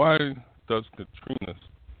why does Katrina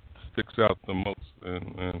sticks out the most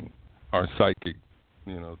in our psyche,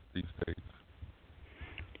 these days?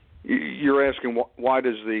 You're asking why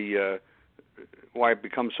it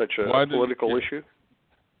becomes such a political issue?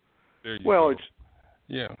 There you go.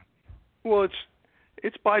 Well,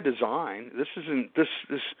 it's by design. This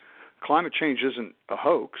climate change isn't a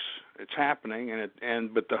hoax. It's happening,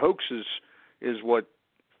 but the hoax is what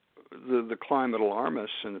the climate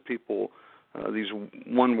alarmists and the people, these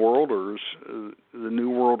one worlders, the New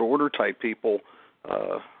World Order type people,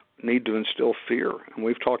 need to instill fear. And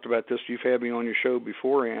we've talked about this. You've had me on your show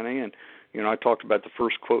before, Annie, and I talked about the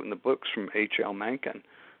first quote in the books from H.L. Mencken,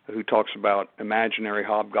 who talks about imaginary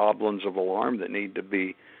hobgoblins of alarm that need to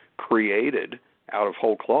be created out of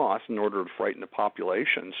whole cloth in order to frighten the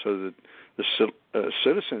population, so that the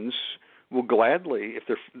citizens will gladly, if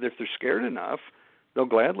they're scared enough, they'll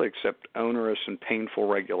gladly accept onerous and painful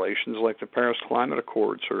regulations like the Paris Climate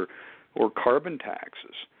Accords or carbon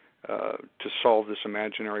taxes to solve this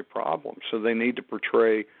imaginary problem. So they need to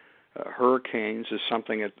portray hurricanes as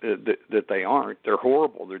something that they aren't. They're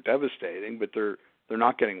horrible, they're devastating, but they're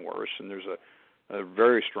not getting worse. And there's a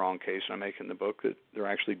very strong case I make in the book that they're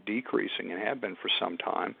actually decreasing and have been for some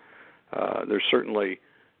time. There's certainly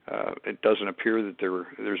it doesn't appear that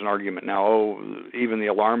there's an argument now. Even the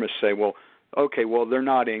alarmists say, well, they're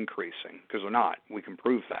not increasing, because they're not. We can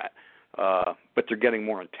prove that. But they're getting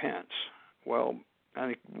more intense. Well, I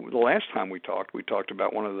think the last time we talked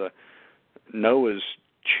about one of the NOAA's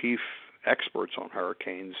chief experts on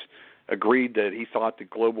hurricanes agreed that he thought that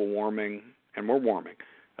global warming and more warming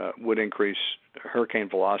would increase hurricane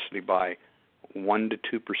velocity by 1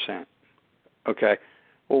 to 2%. Okay.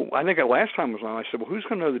 Well, I think the last time was on, I said, well, who's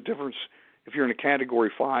going to know the difference if you're in a Category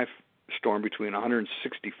 5 storm between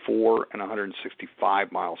 164 and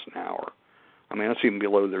 165 miles an hour? I mean, that's even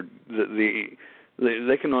below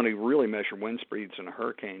they can only really measure wind speeds in a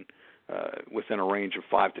hurricane within a range of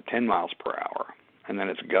 5 to 10 miles per hour, and then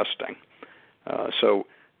it's gusting. So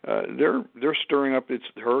they're stirring up its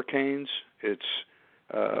hurricanes. It's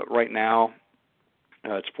right now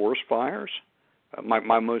it's forest fires.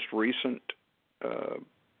 My most recent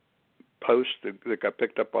post that got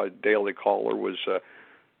picked up by Daily Caller was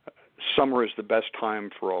summer is the best time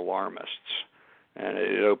for alarmists, and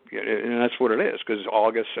that's what it is, because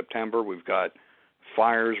August, September, we've got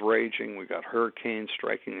fires raging, we've got hurricanes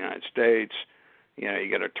striking the United States. You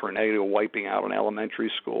got a tornado wiping out an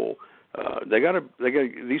elementary school. They got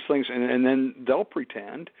these things, and then they'll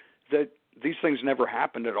pretend that these things never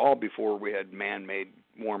happened at all before we had man-made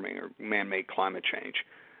warming or man-made climate change.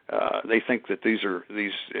 They think that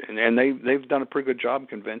and they've done a pretty good job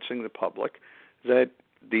convincing the public that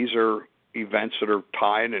these are events that are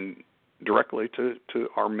tied and directly to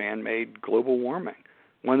our man-made global warming,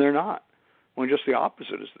 when they're not. When just the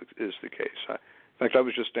opposite is the case. In fact, I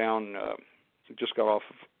was just down, just got off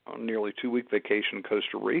of a nearly 2-week vacation in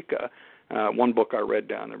Costa Rica. One book I read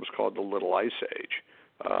down there was called The Little Ice Age,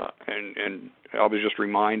 and I was just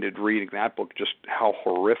reminded reading that book just how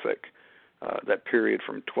horrific that period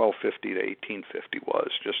from 1250 to 1850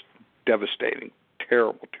 was. Just devastating,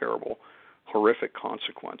 terrible, terrible, horrific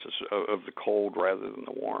consequences of the cold rather than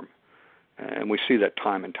the warm. And we see that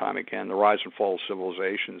time and time again. The rise and fall of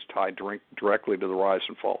civilizations tied directly to the rise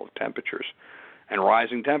and fall of temperatures. And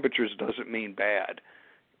rising temperatures doesn't mean bad.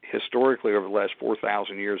 Historically, over the last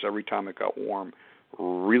 4,000 years, every time it got warm,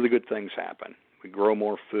 really good things happen. We grow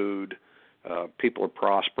more food, people are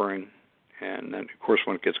prospering, and then, of course,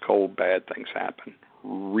 when it gets cold, bad things happen,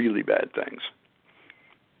 really bad things.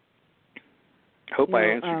 Hope I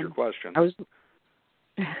answered your question.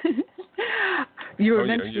 You were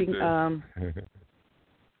mentioning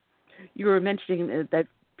that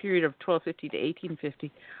period of 1250 to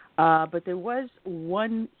 1850, but there was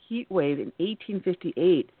one heat wave in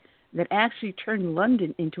 1858 that actually turned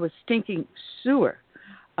London into a stinking sewer.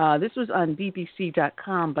 This was on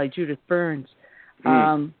BBC.com by Judith Burns.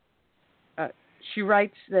 She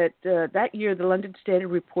writes that that year the London Standard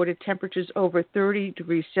reported temperatures over 30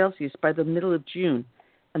 degrees Celsius by the middle of June,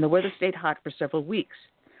 and the weather stayed hot for several weeks.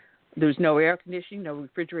 There was no air conditioning, no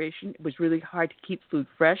refrigeration. It was really hard to keep food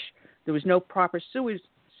fresh. There was no proper sewage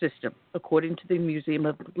system, according to the Museum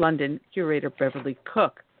of London curator Beverly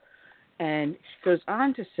Cook. And she goes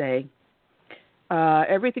on to say,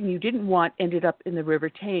 everything you didn't want ended up in the River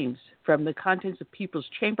Thames, from the contents of people's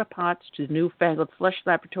chamber pots to newfangled flush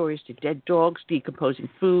laboratories to dead dogs, decomposing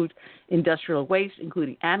food, industrial waste,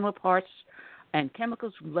 including animal parts, and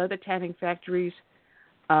chemicals from leather tanning factories.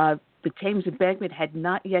 The Thames embankment had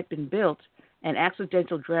not yet been built, and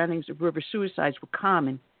accidental drownings of river suicides were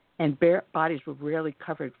common, and bare bodies were rarely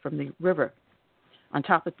covered from the river. On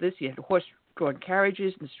top of this, you had horse-drawn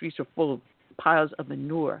carriages, and the streets were full of piles of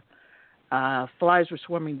manure. Flies were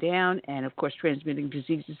swarming down, and, of course, transmitting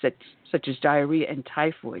diseases such as diarrhea and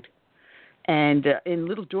typhoid. And in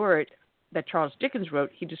Little Dorrit, that Charles Dickens wrote,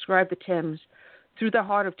 he described the Thames through the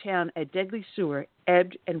heart of town, a deadly sewer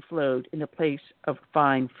ebbed and flowed in a place of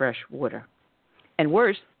fine, fresh water. And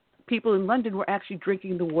worse, people in London were actually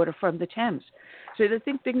drinking the water from the Thames. So they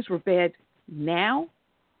think things were bad now.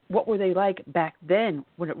 What were they like back then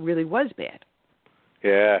when it really was bad?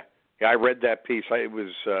 Yeah, I read that piece. It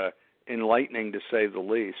was enlightening, to say the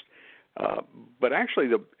least. But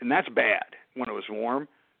actually, and that's bad when it was warm.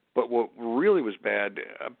 But what really was bad,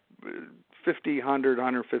 50, 100,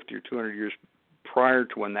 150, or 200 years prior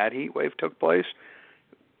to when that heat wave took place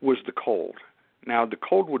was the cold. Now, the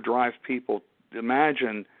cold would drive people.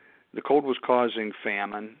 Imagine the cold was causing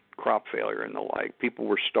famine, crop failure, and the like. People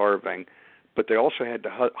were starving, but they also had to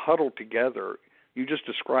huddle together. You just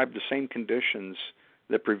described the same conditions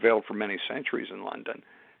that prevailed for many centuries in London.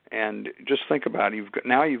 And just think about it.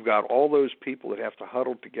 You've got all those people that have to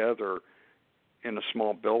huddle together in a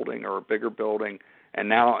small building or a bigger building, and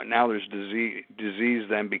now there's disease. Disease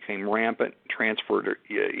then became rampant, transferred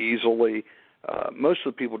easily. Most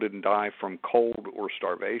of the people didn't die from cold or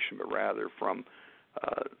starvation, but rather from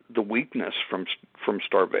the weakness from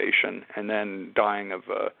starvation, and then dying of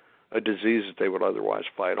a disease that they would otherwise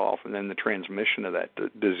fight off, and then the transmission of that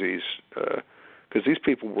disease. Because these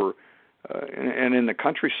people were, and in the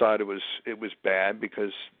countryside it was bad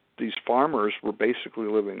because these farmers were basically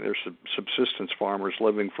living, they're subsistence farmers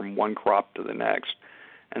living from one crop to the next,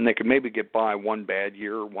 and they could maybe get by one bad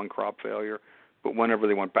year, one crop failure, but whenever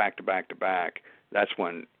they went back to back to back, that's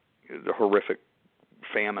when the horrific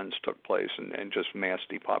famines took place and just mass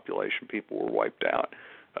depopulation. People were wiped out.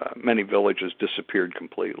 Many villages disappeared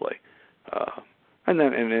completely. And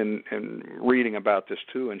then, and reading about this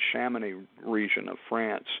too, in Chamonix region of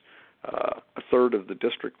France, a third of the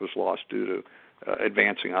district was lost due to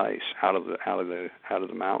advancing ice out of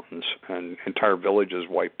the mountains, and entire villages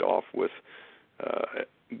wiped off with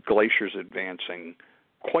glaciers advancing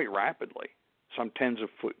quite rapidly, some tens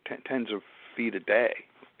of feet a day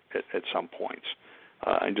at some points,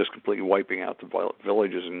 and just completely wiping out the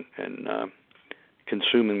villages and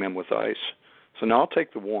consuming them with ice. So now I'll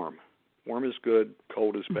take the warm. Warm is good,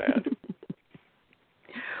 cold is bad.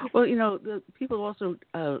 Well, the people also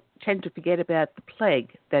tend to forget about the plague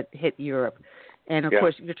that hit Europe. And, of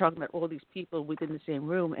course, you're talking about all these people within the same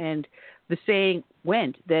room. And the saying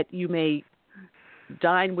went that you may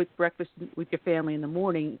dine with breakfast with your family in the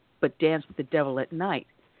morning, but dance with the devil at night.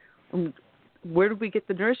 Where did we get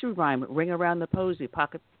the nursery rhyme? Ring around the posy,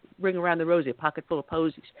 ring around the rosy, pocket full of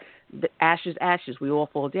posies. The ashes, ashes, we all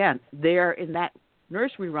fall down. There in that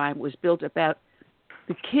nursery rhyme was built about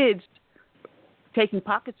the kids taking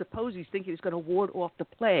pockets of posies, thinking it's going to ward off the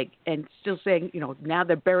plague, and still saying, now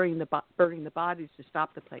they're burning the bodies to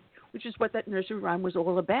stop the plague, which is what that nursery rhyme was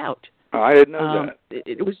all about. I didn't know that.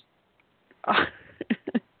 It was.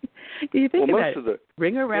 You think about it? The,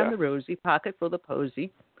 ring around the rosy, pocket full of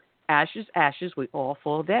posy, ashes, ashes, we all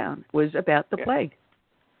fall down. Was about the plague.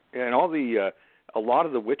 Yeah, and a lot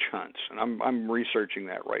of the witch hunts, and I'm researching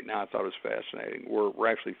that right now. I thought it was fascinating. Were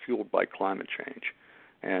actually fueled by climate change,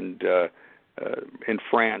 and in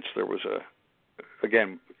France there was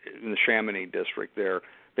again in the Chamonix district there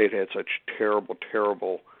they'd had such terrible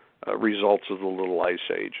results of the little ice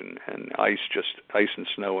age and ice and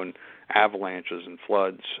snow and avalanches and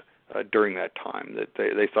floods during that time that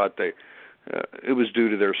they thought it was due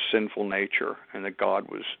to their sinful nature, and that God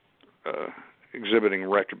was exhibiting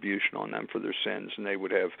retribution on them for their sins, and they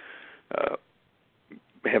would have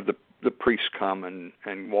the priests come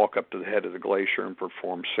and walk up to the head of the glacier and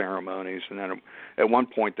perform ceremonies. And then at one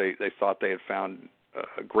point they thought they had found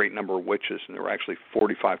a great number of witches, and there were actually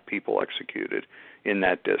 45 people executed in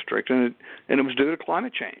that district, and it was due to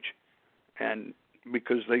climate change, and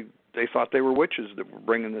because they thought they were witches that were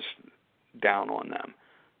bringing this down on them.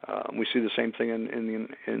 We see the same thing in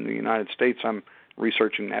the United States. I'm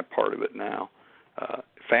researching that part of it now.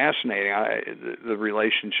 Fascinating, the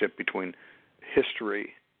relationship between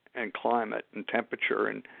history and climate and temperature,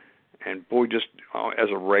 and boy, just as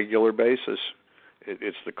a regular basis,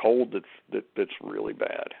 it's the cold that's really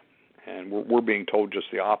bad, and we're being told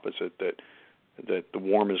just the opposite, that the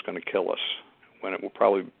warm is going to kill us when it will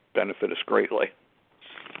probably benefit us greatly.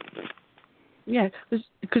 Yeah,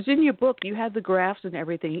 because in your book you have the graphs and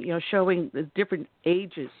everything, showing the different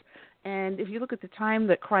ages. And if you look at the time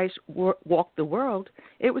that Christ walked the world,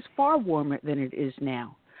 it was far warmer than it is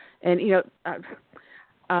now. And,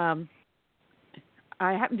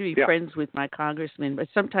 I happen to be friends with my congressman, but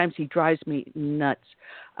sometimes he drives me nuts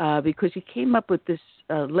because he came up with this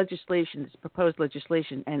legislation, this proposed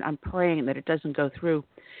legislation, and I'm praying that it doesn't go through,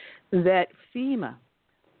 that FEMA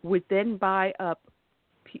would then buy up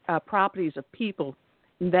properties of people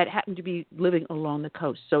that happen to be living along the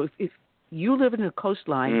coast. So if you live in a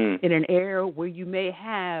coastline in an area where you may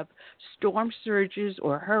have storm surges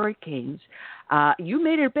or hurricanes, you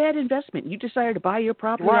made a bad investment. You decided to buy your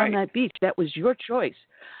property on that beach. That was your choice.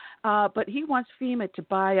 But he wants FEMA to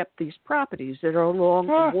buy up these properties that are along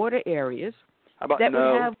water areas would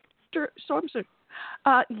have storm surges.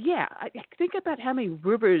 Think about how many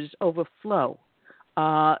rivers overflow.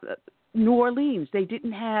 New Orleans, they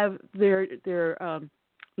didn't have their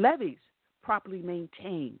levees properly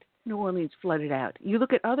maintained. New Orleans flooded out. You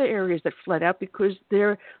look at other areas that flood out because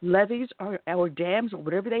their levees or dams or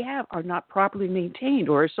whatever they have are not properly maintained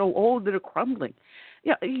or are so old that are crumbling.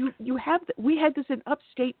 Yeah, we had this in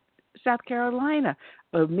upstate South Carolina,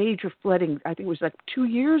 a major flooding, I think it was like 2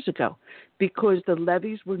 years ago, because the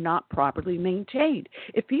levees were not properly maintained.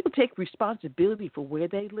 If people take responsibility for where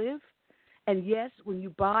they live, and yes, when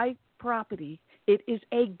you buy property, it is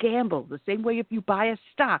a gamble. The same way if you buy a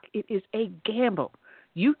stock, it is a gamble.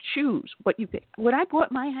 You choose what you pick. When I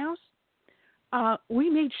bought my house, we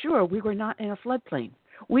made sure we were not in a floodplain.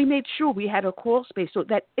 We made sure we had a crawl space so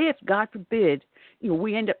that if, God forbid,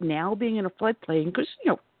 we end up now being in a floodplain because,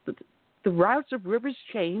 the routes of rivers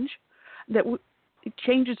change, it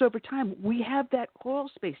changes over time. We have that crawl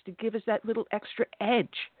space to give us that little extra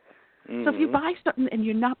edge. Mm-hmm. So if you buy something and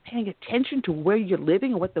you're not paying attention to where you're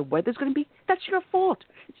living or what the weather's going to be, that's your fault.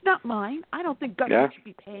 It's not mine. I don't think government should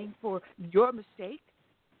be paying for your mistake.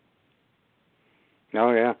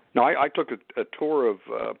 Oh, yeah. No, I took a tour of,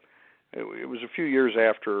 it was a few years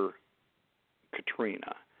after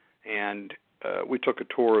Katrina, and we took a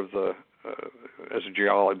tour of it was a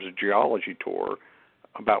geology tour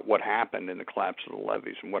about what happened in the collapse of the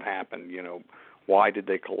levees and what happened, why did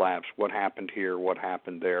they collapse, what happened here, what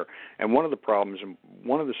happened there. And one of the problems in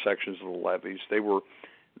one of the sections of the levees,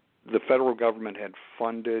 the federal government had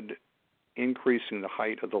funded increasing the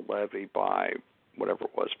height of the levee by whatever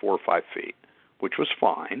it was, 4 or 5 feet, which was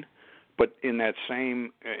fine, but in that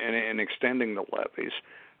same, and extending the levees,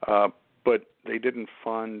 but they didn't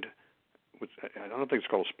fund, I don't think it's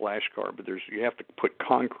called a splash guard, but you have to put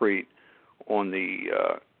concrete on the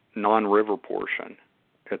non-river portion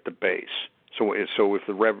at the base. So if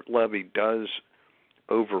the levee does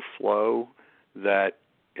overflow, that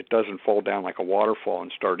it doesn't fall down like a waterfall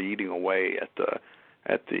and start eating away at the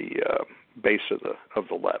base of the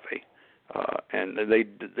levee. And they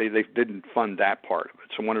didn't fund that part of it.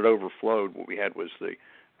 So when it overflowed, what we had was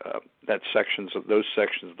those sections of the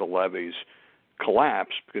levees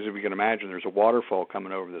collapse, because if you can imagine, there's a waterfall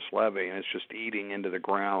coming over this levee and it's just eating into the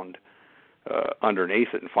ground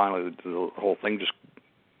underneath it, and finally the whole thing just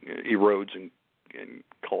erodes and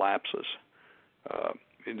collapses.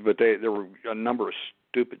 But there were a number of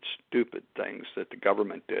stupid things that the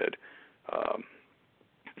government did,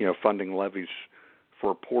 funding levees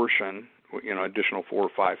for a portion, additional 4 or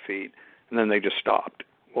 5 feet, and then they just stopped.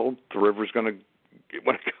 Well, the river's going to,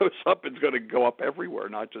 when it goes up, it's going to go up everywhere,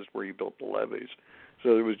 not just where you built the levees.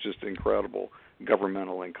 So it was just incredible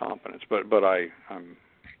governmental incompetence. But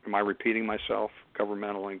am I repeating myself?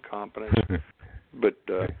 Governmental incompetence. But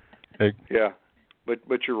yeah, but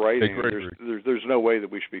you're right. Hey, there's no way that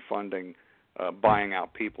we should be funding buying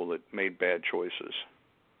out people that made bad choices.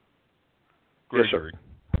 Gregory. Yes,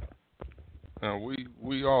 sir. Now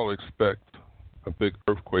we all expect a big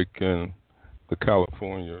earthquake in the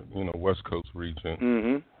California, West Coast region.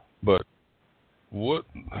 Mm-hmm. But will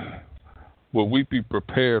we be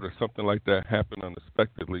prepared if something like that happened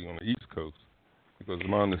unexpectedly on the East Coast? Because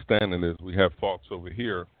my understanding is we have faults over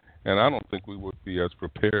here, and I don't think we would be as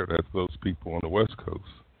prepared as those people on the West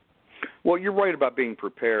Coast. Well, you're right about being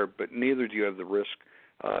prepared, but neither do you have the risk.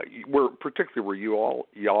 Particularly where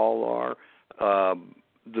y'all are,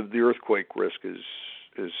 the earthquake risk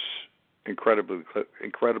is incredibly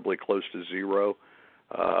close to zero,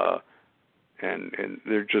 and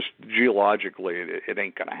they're just geologically it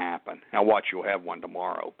ain't going to happen. Now watch, you'll have one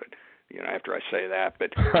tomorrow, but after I say that,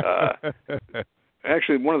 but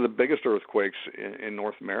actually one of the biggest earthquakes in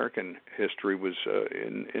North American history was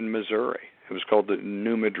in Missouri. It was called the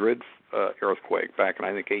New Madrid earthquake back in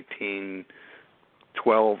I think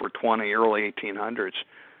 1812 or 20, early 1800s,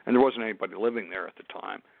 and there wasn't anybody living there at the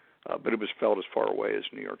time. But it was felt as far away as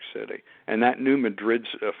New York City. And that New Madrid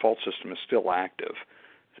fault system is still active.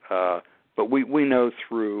 But we know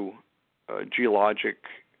through geologic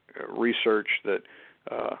research that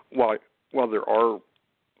while there are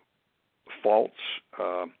faults,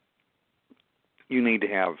 you need to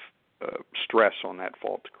have stress on that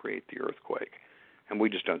fault to create the earthquake. And we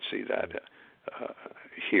just don't see that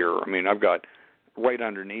here. I mean, I've got right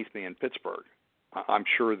underneath me in Pittsburgh, I'm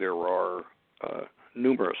sure there are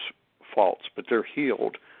numerous faults, but they're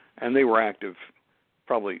healed, and they were active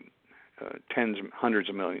probably hundreds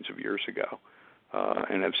of millions of years ago,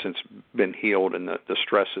 and have since been healed, and the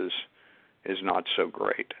stress is not so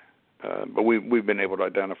great. But we've been able to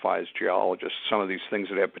identify as geologists some of these things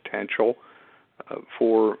that have potential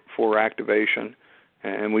for activation,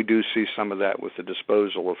 and we do see some of that with the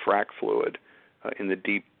disposal of frac fluid in the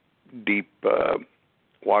deep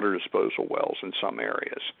water disposal wells in some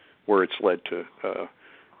areas, where it's led to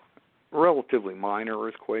relatively minor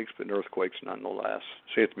earthquakes, but earthquakes nonetheless.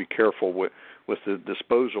 So you have to be careful with the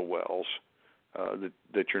disposal wells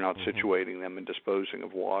that you're not situating them and disposing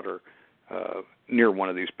of water near one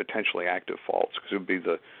of these potentially active faults, because it would be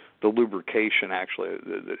the lubrication actually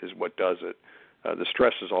that is what does it. The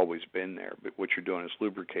stress has always been there, but what you're doing is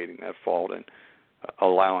lubricating that fault and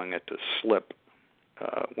allowing it to slip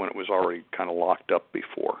when it was already kind of locked up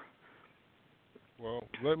before. Well,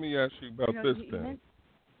 let me ask you about this then.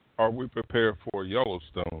 Are we prepared for a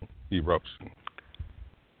Yellowstone eruption?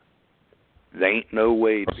 There ain't no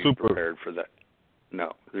way to be prepared for that.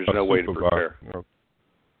 No, there's no way to prepare. Okay.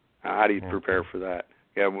 How do you prepare for that?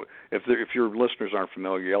 Yeah, if your listeners aren't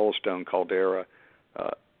familiar, Yellowstone caldera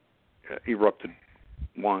erupted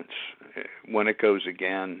once. When it goes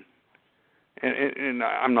again, and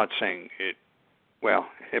I'm not saying it. Well,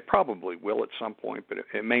 it probably will at some point, but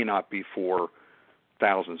it may not be for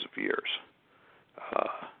thousands of years.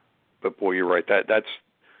 But boy, you're right. That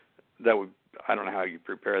would. I don't know how you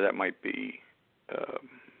prepare. That might be.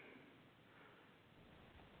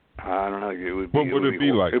 I don't know. It would be, what would it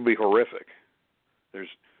be like? It would be horrific. There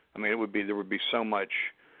would be so much.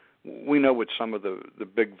 We know what some of the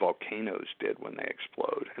big volcanoes did when they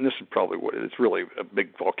explode, and this is probably what it's really a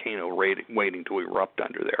big volcano waiting to erupt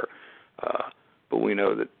under there. But we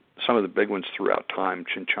know that some of the big ones throughout time,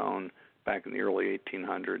 Chinchon back in the early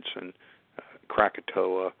 1800s, and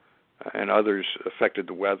Krakatoa, and others affected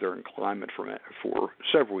the weather and climate for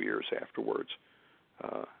several years afterwards.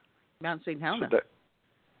 Mount St. Helena.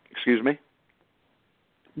 Excuse me?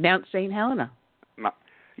 Mount St. Helena.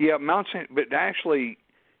 Yeah, but actually,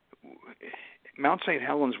 Mount St.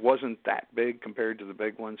 Helens wasn't that big compared to the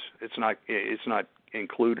big ones. It's not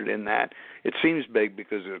included in that. It seems big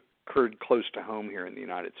because it occurred close to home here in the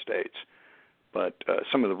United States. But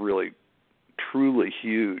some of the really, truly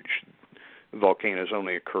huge volcanoes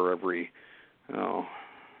only occur every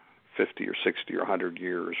 50 or 60 or 100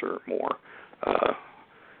 years or more.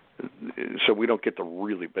 So we don't get the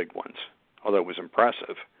really big ones, although it was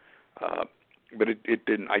impressive. But it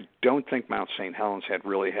didn't. I don't think Mount St. Helens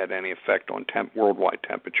really had any effect on worldwide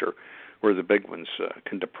temperature, where the big ones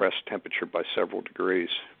can depress temperature by several degrees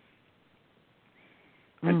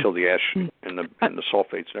until the ash and the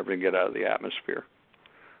sulfates and everything get out of the atmosphere.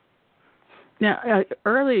 Now,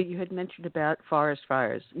 earlier you had mentioned about forest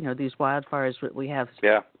fires. These wildfires that we have.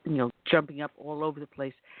 Yeah. Jumping up all over the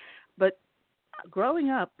place. But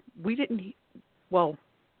growing up, we didn't. Well,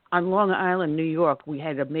 on Long Island, New York, we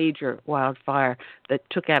had a major wildfire that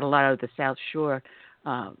took out a lot of the South Shore.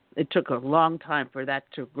 It took a long time for that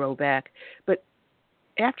to grow back. But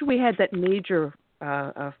after we had that major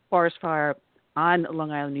forest fire on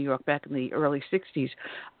Long Island, New York, back in the early 60s,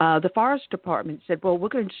 the Forest Department said, well, we're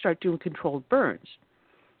going to start doing controlled burns.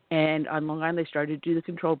 And on Long Island, they started to do the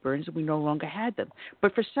controlled burns, and we no longer had them.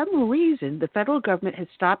 But for some reason, the federal government has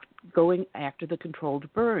stopped going after the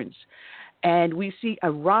controlled burns. And we see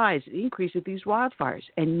a rise, an increase of these wildfires.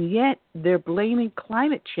 And yet they're blaming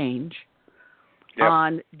climate change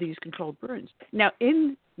on these controlled burns. Now,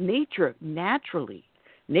 in nature, naturally,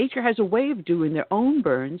 nature has a way of doing their own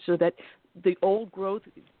burns so that the old growth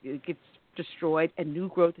gets destroyed and new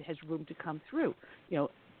growth has room to come through.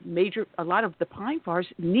 A lot of the pine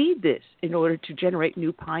forests need this in order to generate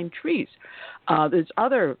new pine trees. There's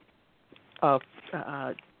other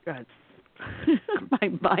my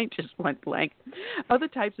mind just went blank. Other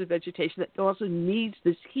types of vegetation that also needs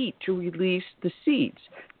this heat to release the seeds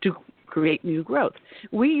to create new growth.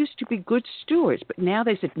 We used to be good stewards, but now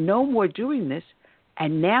they said no more doing this.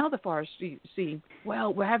 And now the forests see,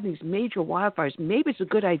 well, we're having these major wildfires. Maybe it's a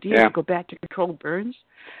good idea to go back to controlled burns.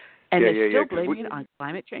 And they're still blaming it on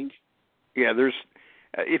climate change? Yeah,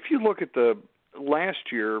 if you look at the last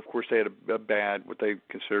year, of course, they had what they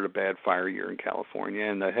considered a bad fire year in California,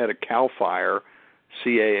 and they had a CAL fire,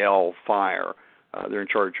 C-A-L fire. They're in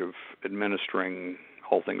charge of administering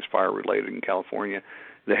all things fire-related in California.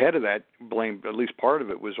 The head of that blamed, at least part of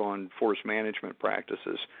it, was on forest management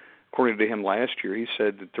practices. According to him last year, he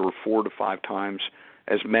said that there were 4 to 5 times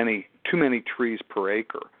too many trees per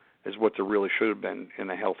acre as what there really should have been in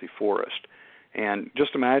a healthy forest. And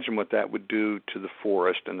just imagine what that would do to the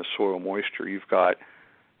forest and the soil moisture. You've got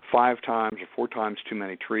 5 times or 4 times too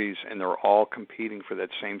many trees, and they're all competing for that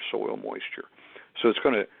same soil moisture. So it's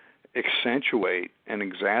going to accentuate and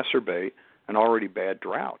exacerbate an already bad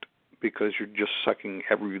drought because you're just sucking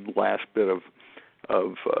every last bit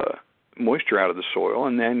of moisture out of the soil,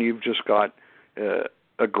 and then you've just got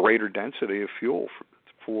a greater density of fuel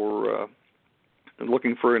for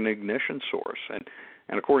looking for an ignition source.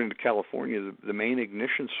 And according to California, the main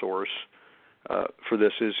ignition source for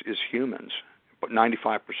this is humans,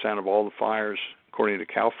 95% of all the fires, according to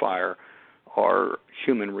CAL FIRE, are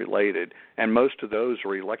human-related, and most of those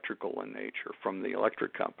are electrical in nature from the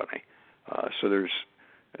electric company. So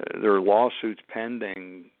there are lawsuits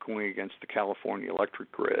pending going against the California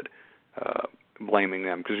electric grid, blaming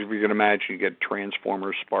them. Because if you can imagine, you get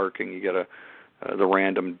transformers sparking, you get the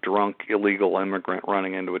random drunk illegal immigrant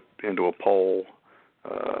running into a pole,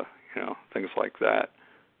 things like that.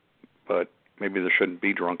 But maybe there shouldn't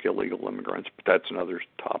be drunk illegal immigrants, but that's another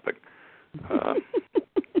topic.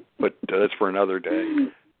 But that's for another day.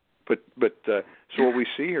 But so what we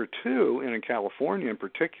see here too, and in California in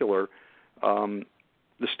particular,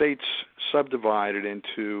 the state's subdivided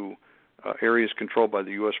into areas controlled by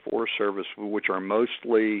the U.S. Forest Service, which are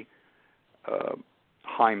mostly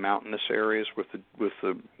high mountainous areas with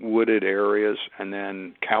the wooded areas, and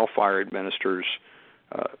then CAL FIRE administers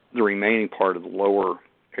the remaining part of the lower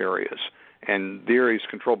areas. And the areas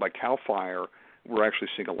controlled by CAL FIRE, we're actually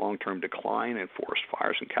seeing a long-term decline in forest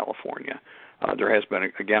fires in California. There has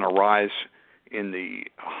been, again, a rise in the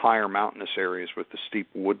higher mountainous areas with the steep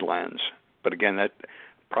woodlands. But again, that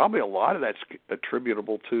probably a lot of that's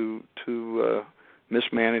attributable to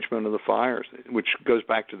mismanagement of the fires, which goes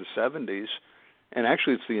back to the 70s. And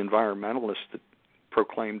actually, it's the environmentalists that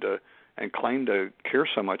proclaimed and claimed to care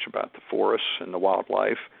so much about the forests and the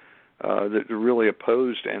wildlife that really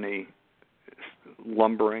opposed any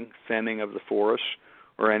lumbering, thinning of the forests,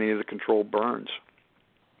 or any of the controlled burns.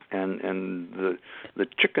 And the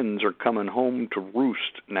chickens are coming home to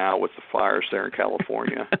roost now with the fires there in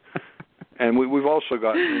California. And we've also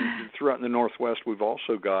got, throughout the Northwest, we've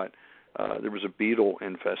also got, there was a beetle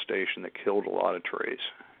infestation that killed a lot of trees.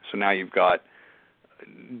 So now you've got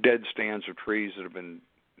dead stands of trees that have been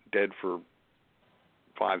dead for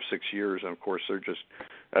 5-6 years, and of course they're just,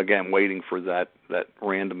 again, waiting for that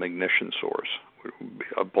random ignition source,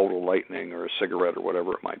 a bolt of lightning or a cigarette or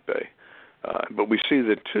whatever it might be. But we see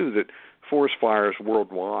that, too, that forest fires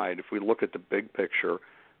worldwide, if we look at the big picture,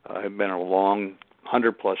 have been a long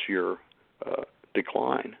 100-plus year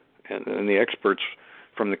decline. And the experts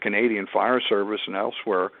from the Canadian Fire Service and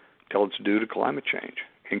elsewhere tell it's due to climate change,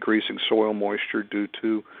 increasing soil moisture due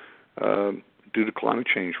to climate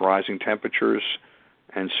change. Rising temperatures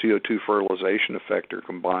and CO2 fertilization effect are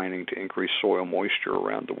combining to increase soil moisture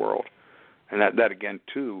around the world. And that again,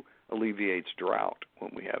 too, alleviates drought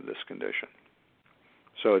when we have this condition.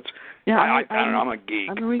 So it's, I don't know, I'm a geek,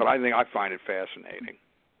 but I find it fascinating.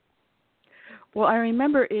 Well, I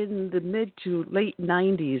remember in the mid to late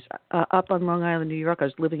 90s, up on Long Island, New York, I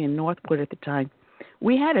was living in Northwood at the time,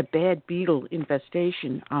 we had a bad beetle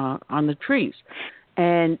infestation on the trees.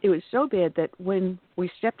 And it was so bad that when we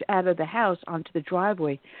stepped out of the house onto the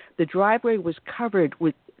driveway was covered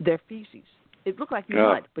with their feces. It looked like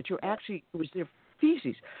mud, but it was their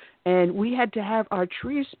feces. And we had to have our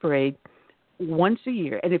trees sprayed once a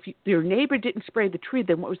year. And if your neighbor didn't spray the tree,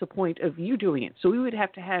 then what was the point of you doing it? So we would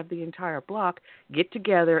have to have the entire block get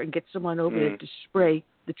together and get someone over there to spray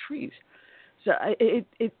the trees. So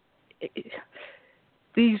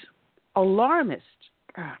these alarmists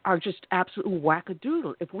are just absolute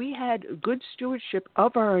wackadoodle. If we had good stewardship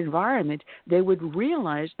of our environment, they would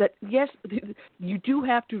realize that, yes, you do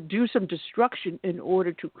have to do some destruction in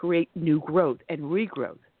order to create new growth and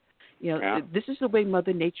regrowth. This is the way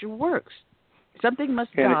Mother Nature works. Something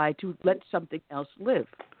must die to let something else live.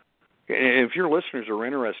 If your listeners are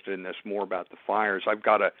interested in this, more about the fires, I've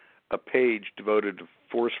got a page devoted to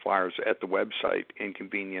forest fires at the website,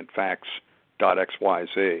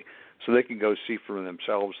 inconvenientfacts.xyz. So they can go see for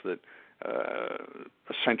themselves that a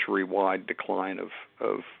century-wide decline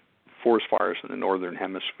of forest fires in the northern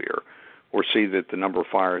hemisphere, or see that the number of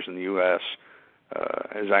fires in the U.S.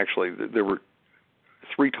 Is actually, there were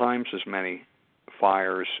 3 times as many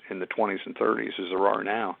fires in the 20s and 30s as there are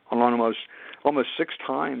now. Almost 6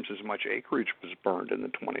 times as much acreage was burned in the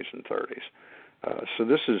 20s and 30s. So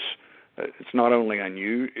this is, it's not only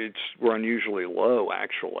we're unusually low,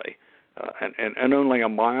 actually. And only a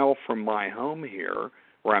mile from my home here,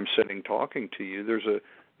 where I'm sitting talking to you, there's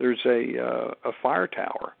a fire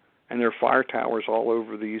tower, and there are fire towers all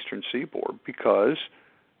over the eastern seaboard because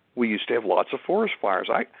we used to have lots of forest fires.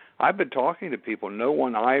 I've been talking to people. No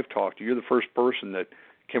one I've talked to, you're the first person that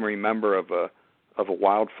can remember of a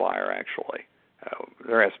wildfire. Actually,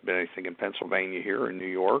 there hasn't been anything in Pennsylvania here in New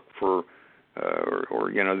York or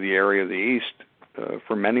the area of the east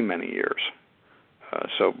for many years.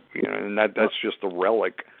 So and that's just the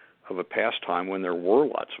relic of a past time when there were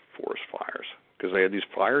lots of forest fires, because they had these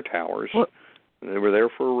fire towers. Well, and they were there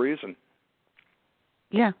for a reason.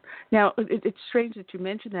 Yeah. Now, it's strange that you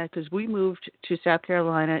mentioned that because we moved to South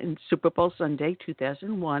Carolina in Super Bowl Sunday,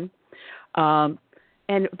 2001.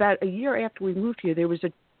 And about a year after we moved here, there was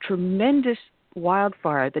a tremendous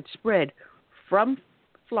wildfire that spread from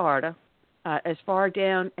Florida as far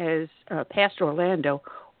down as past Orlando,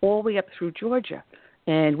 all the way up through Georgia.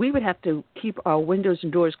 And we would have to keep our windows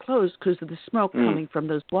and doors closed because of the smoke coming from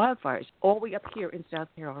those wildfires, all the way up here in South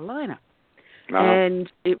Carolina. And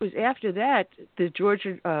it was after that the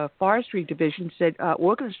Georgia Forestry Division said,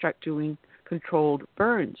 we're going to start doing controlled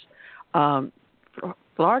burns.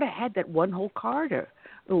 Florida had that one whole corridor.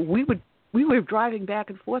 We were driving back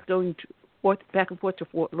and forth, back and forth to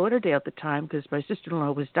Fort Lauderdale at the time because my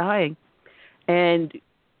sister-in-law was dying. And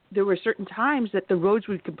there were certain times that the roads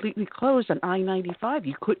were completely closed on I-95.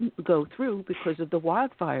 You couldn't go through because of the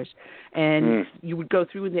wildfires. And you would go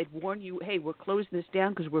through and they'd warn you, hey, we're closing this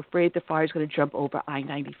down because we're afraid the fire's going to jump over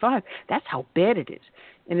I-95. That's how bad it is.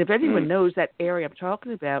 And if anyone knows that area I'm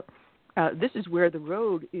talking about, this is where the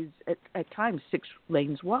road is at times 6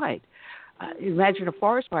 lanes wide. Imagine a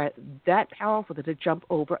forest fire that powerful that it jump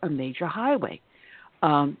over a major highway.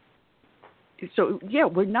 So, yeah,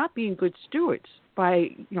 we're not being good stewards by,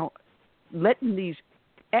 letting these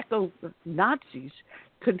eco-Nazis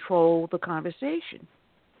control the conversation.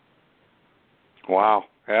 Wow.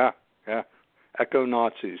 Yeah.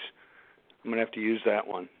 Eco-Nazis. I'm going to have to use that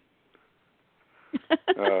one.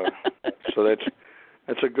 So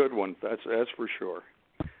that's a good one. That's for sure.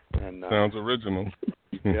 And sounds original.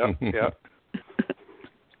 Yeah.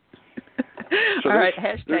 So all right,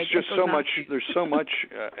 there's just so much. There's so much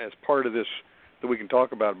as part of this that we can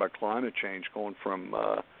talk about climate change, going from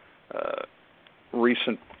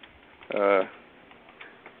recent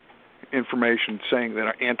information saying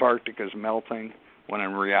that Antarctica is melting, when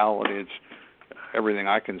in reality, it's everything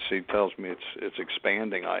I can see tells me it's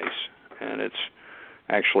expanding ice, and it's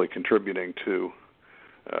actually contributing to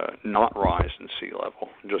not rise in sea level,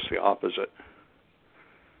 just the opposite.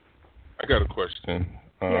 I got a question.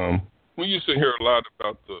 We used to hear a lot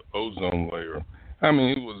about the ozone layer. I mean,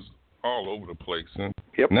 it was all over the place, and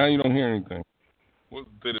now you don't hear anything.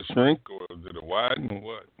 Did it shrink, or did it widen, or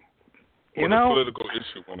what? Or the political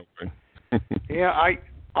issue went away? Yeah,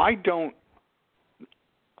 I don't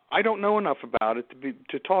know enough about it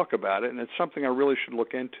to talk about it, and it's something I really should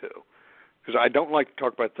look into, because I don't like to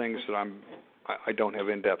talk about things that I don't have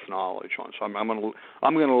in-depth knowledge on. So I'm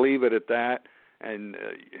going to leave it at that. And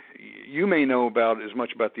you may know about as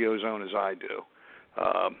much about the ozone as I do.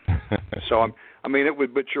 So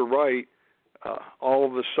but you're right. All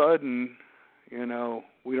of a sudden,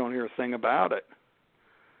 we don't hear a thing about it.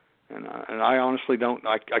 And I honestly don't.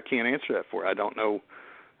 I can't answer that for you. I don't know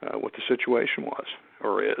what the situation was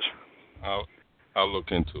or is. I'll look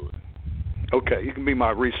into it. Okay, you can be my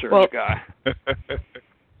research guy.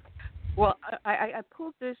 Well, I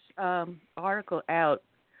pulled this article out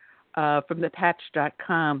from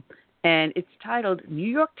thepatch.com, and it's titled, New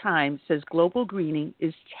York Times Says Global Greening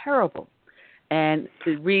is Terrible. And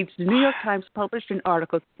it reads, the New York Times published an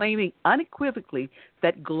article claiming unequivocally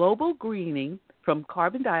that global greening from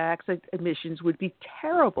carbon dioxide emissions would be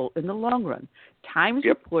terrible in the long run. Times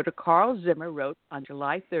reporter Carl Zimmer wrote on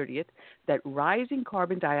July 30th that rising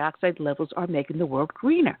carbon dioxide levels are making the world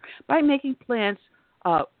greener by making plants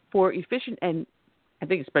for efficient, and I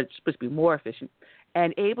think it's supposed to be more efficient,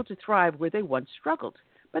 and able to thrive where they once struggled.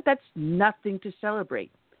 But that's nothing to celebrate.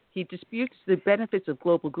 He disputes the benefits of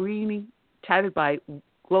global greening, touted by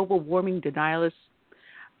global warming denialists.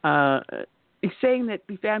 He's saying that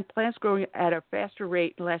we found plants growing at a faster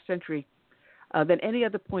rate in the last century than any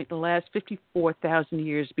other point in the last 54,000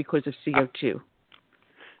 years because of CO2.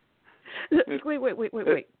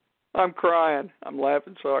 Wait. I'm crying. I'm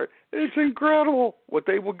laughing. Sorry. It's incredible what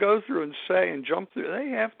they will go through and say and jump through. They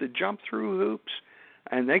have to jump through hoops,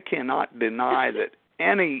 and they cannot deny that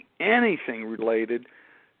anything related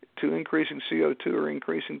to increasing CO2 or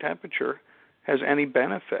increasing temperature has any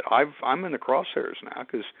benefit. I'm in the crosshairs now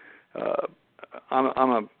because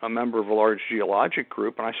I'm a member of a large geologic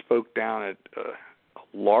group, and I spoke down at a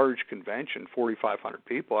large convention, 4,500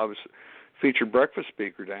 people. I was featured breakfast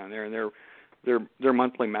speaker down there, and their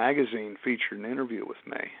monthly magazine featured an interview with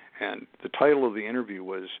me, and the title of the interview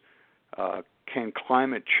was, Can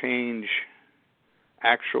Climate Change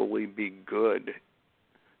Actually Be Good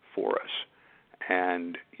for Us?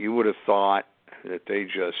 And you would have thought that they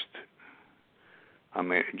just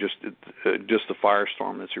the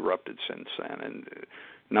firestorm that's erupted since then, and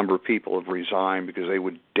a number of people have resigned because they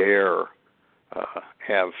would dare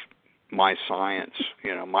have my science,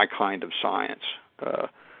 my kind of science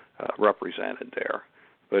represented there.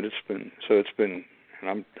 But it's been,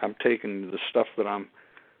 and I'm taking the stuff that I'm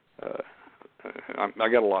I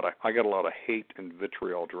got a lot of hate and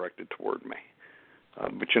vitriol directed toward me.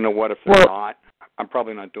 But you know what? If they're not, I'm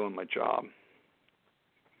probably not doing my job.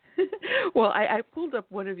 Well, I pulled up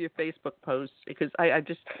one of your Facebook posts because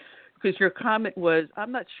because your comment was,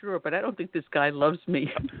 I'm not sure, but I don't think this guy loves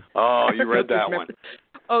me. Oh, you read that one.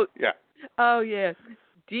 Oh, yeah. Oh, yeah.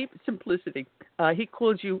 Deep simplicity. He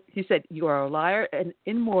called you, he said, you are a liar, an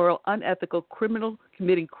immoral, unethical criminal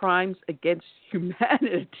committing crimes against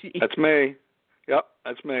humanity. That's me. Yep,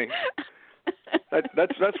 that's me.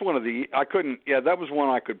 That's one of the, that was one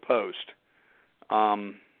I could post.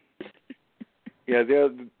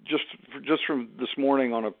 Just from this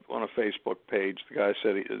morning on a Facebook page, the guy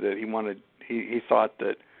said he thought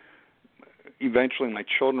that eventually my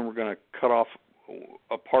children were going to cut off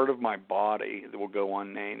a part of my body that will go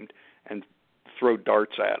unnamed and throw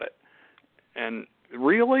darts at it. And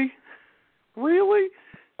really?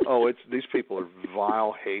 Oh, these people are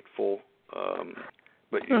vile, hateful.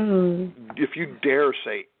 But if you dare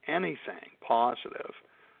say anything positive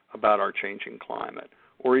about our changing climate,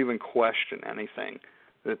 or even question anything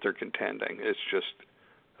that they're contending, it's just,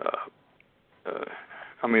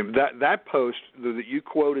 that post that you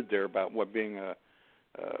quoted there about what being a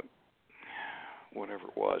whatever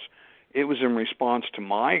it was in response to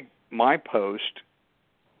my post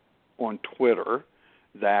on Twitter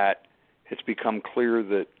that it's become clear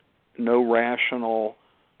that no rational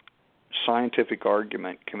scientific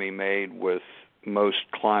argument can be made with most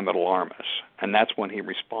climate alarmists, and that's when he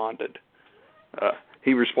responded.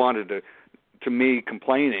 He responded to me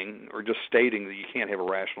complaining or just stating that you can't have a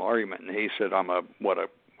rational argument, and he said whatever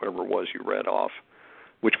it was you read off,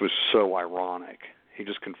 which was so ironic. He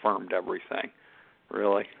just confirmed everything,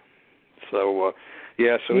 really. So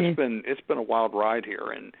it's been a wild ride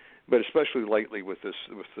here, but especially lately with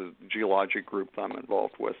the geologic group I'm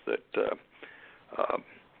involved with, that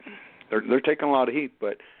they're taking a lot of heat,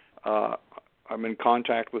 but. I'm in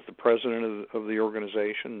contact with the president of the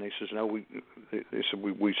organization, and he says, no, we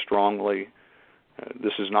strongly,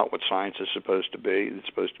 this is not what science is supposed to be. It's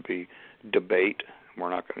supposed to be debate.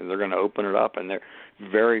 They're going to open it up, and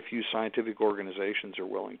very few scientific organizations are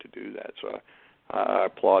willing to do that. So I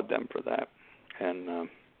applaud them for that. And,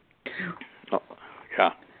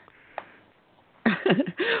 yeah.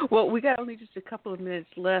 Well, we got only just a couple of minutes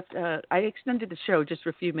left. I extended the show just for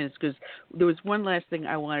a few minutes because there was one last thing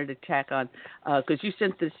I wanted to tack on, because you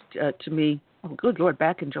sent this to me, oh, good Lord,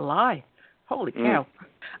 back in July. Holy cow.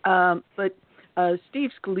 But Steve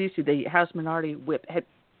Scalise, the House Minority Whip, had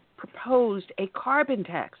proposed a carbon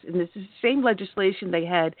tax, and this is the same legislation they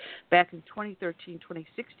had back in 2013,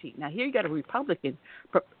 2016. Now, here you got a Republican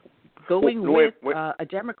going with a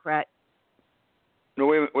Democrat. No,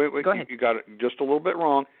 wait. Go ahead. You got it just a little bit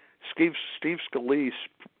wrong. Steve Scalise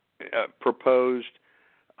proposed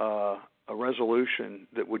a resolution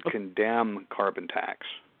that would condemn carbon tax.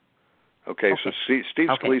 Okay. So Steve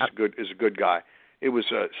Scalise is a good guy. It was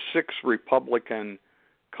 6 Republican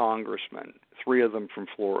congressmen, 3 of them from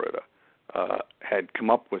Florida, had come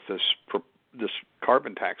up with this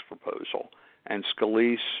carbon tax proposal, and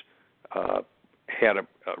Scalise had a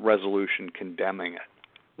resolution condemning it.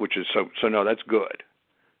 Which is so no, that's good.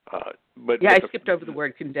 I skipped over the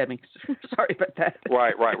word condemning. Sorry about that.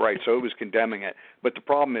 Right. So it was condemning it, but the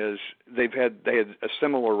problem is they had a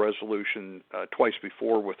similar resolution twice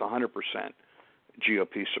before with 100%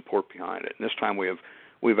 GOP support behind it. And this time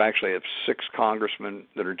we've actually have 6 congressmen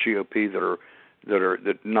that are GOP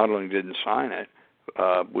that not only didn't sign it,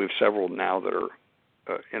 we have several now that are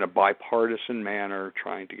in a bipartisan manner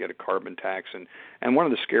trying to get a carbon tax. And one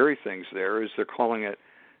of the scary things there is they're calling it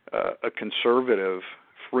a conservative,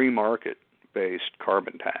 free market-based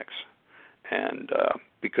carbon tax, and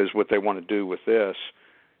because what they want to do with this,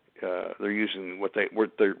 they're using what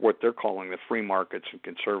they're calling the free markets and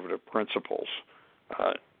conservative principles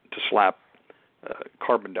to slap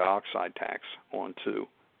carbon dioxide tax onto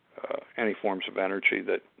any forms of energy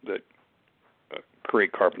that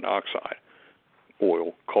create carbon dioxide,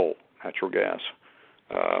 oil, coal, natural gas,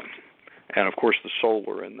 and of course the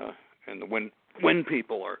solar and the wind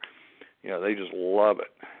people are, they just love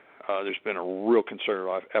it. There's been a real concerted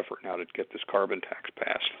effort now to get this carbon tax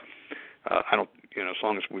passed. As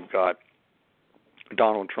long as we've got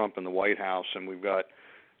Donald Trump in the White House and we've got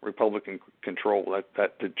Republican control,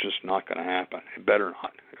 that's just not going to happen. It better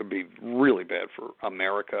not. It would be really bad for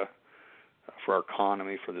America, for our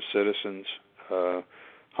economy, for the citizens.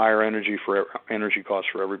 Higher energy costs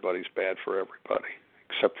for everybody is bad for everybody,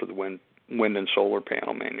 except for the wind and solar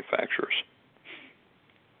panel manufacturers.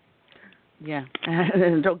 Yeah,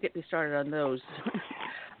 don't get me started on those.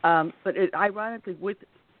 But ironically, with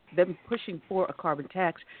them pushing for a carbon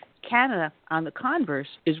tax. Canada, on the converse,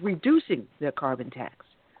 is reducing their carbon tax.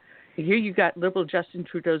 And here you got Liberal Justin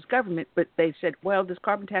Trudeau's government, but they said, well, this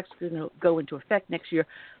carbon tax is going to go into effect next year.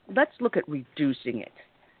 Let's look at reducing it,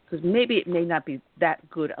 because maybe it may not be that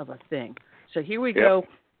good of a thing. So here we go,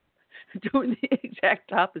 doing the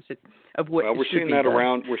exact opposite of what we're seeing that done.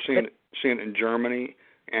 Around. We're seeing it in Germany,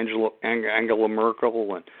 Angela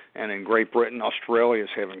Merkel, and in Great Britain. Australia is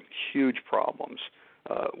having huge problems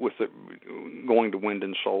with it going to wind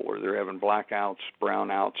and solar. They're having blackouts,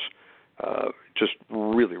 brownouts, just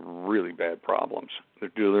really, really bad problems.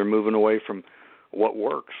 They're moving away from what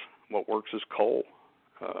works. What works is coal,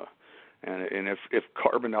 and if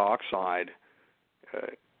carbon dioxide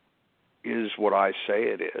is what I say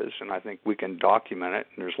it is, and I think we can document it,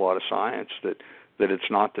 and there's a lot of science that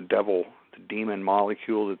it's not the devil, the demon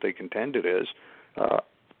molecule that they contend it is.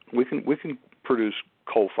 We can produce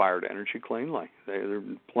coal-fired energy cleanly. There are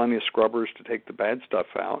plenty of scrubbers to take the bad stuff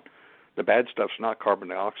out. The bad stuff's not carbon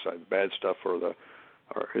dioxide. The bad stuff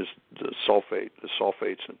is the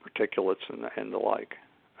sulfates and particulates and the like.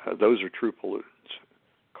 Those are true pollutants.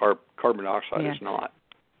 Carbon dioxide is not.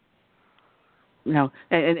 No,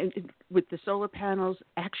 and with the solar panels,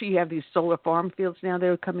 actually you have these solar farm fields now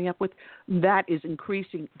they're coming up with. That is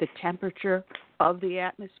increasing the temperature of the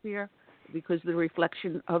atmosphere because of the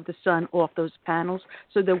reflection of the sun off those panels.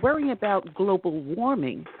 So they're worrying about global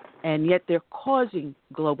warming, and yet they're causing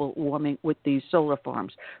global warming with these solar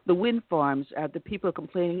farms. The wind farms, the people are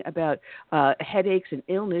complaining about headaches and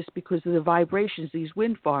illness because of the vibrations these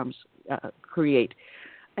wind farms create.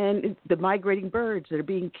 And the migrating birds that are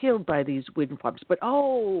being killed by these wind farms. But,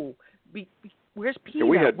 where's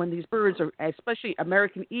PETA when these birds are, especially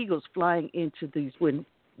American eagles, flying into these wind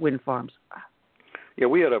farms? Yeah,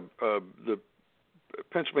 we had the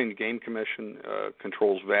Pennsylvania Game Commission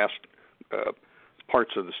controls vast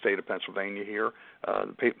parts of the state of Pennsylvania here,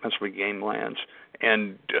 the Pennsylvania game lands,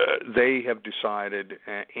 and they have decided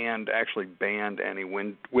and actually banned any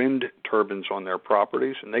wind turbines on their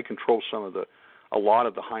properties, and they control a lot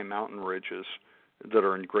of the high mountain ridges that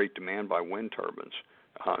are in great demand by wind turbines.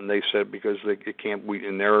 And they said because it can't,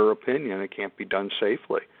 in their opinion, it can't be done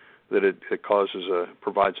safely, that it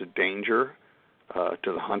provides a danger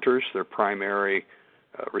to the hunters. Their primary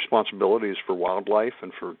responsibility is for wildlife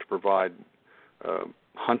and to provide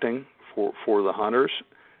hunting for the hunters.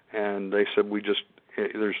 And they said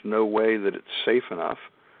there's no way that it's safe enough,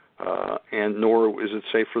 and nor is it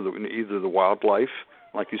safe for either the wildlife,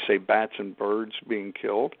 like you say, bats and birds being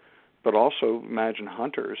killed, but also imagine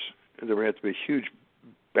hunters. There would have to be a huge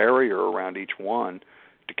barrier around each one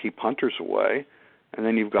to keep hunters away, and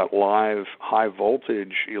then you've got live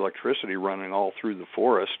high-voltage electricity running all through the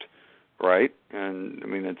forest, right? And, I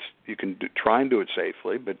mean, you can try and do it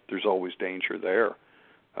safely, but there's always danger there.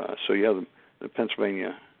 So, the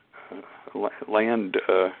Pennsylvania Land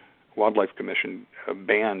Wildlife Commission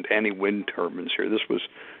banned any wind turbines here. This was,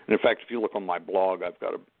 and in fact, if you look on my blog, I've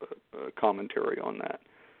got a commentary on that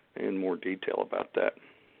in more detail about that.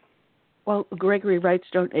 Well, Gregory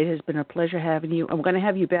Wrightstone, it has been a pleasure having you. I'm going to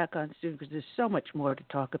have you back on soon because there's so much more to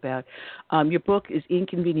talk about. Your book is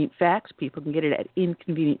Inconvenient Facts. People can get it at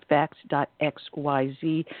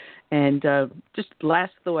inconvenientfacts.xyz. And just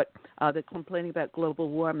last thought, they're complaining about global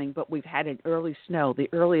warming, but we've had an early snow, the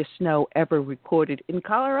earliest snow ever recorded in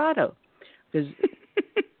Colorado. Because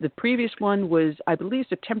the previous one was, I believe,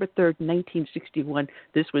 September 3rd, 1961.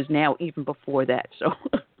 This was now even before that. So,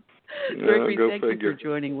 Gregory, thank you for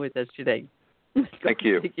joining with us today. Thank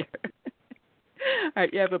you. All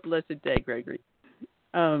right, you have a blessed day, Gregory.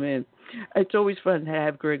 Oh, man. It's always fun to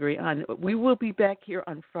have Gregory on. We will be back here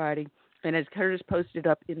on Friday. And as Curtis posted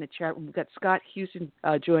up in the chat room, we've got Scott Houston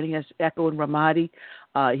joining us, Echo and Ramadi.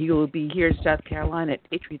 He will be here in South Carolina at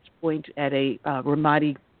Patriots Point at a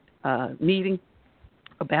Ramadi meeting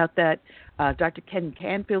about that. Dr. Ken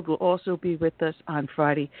Canfield will also be with us on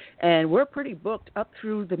Friday. And we're pretty booked up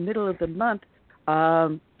through the middle of the month,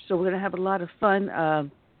 so we're going to have a lot of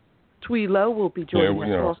fun. Twee Low will be joining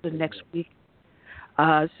us also next week.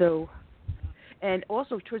 And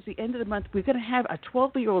also towards the end of the month, we're going to have a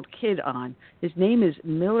 12-year-old kid on. His name is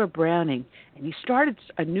Miller Browning, and he started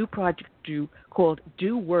a new project called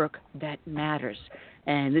Do Work That Matters.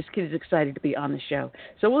 And this kid is excited to be on the show.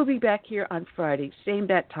 So we'll be back here on Friday, same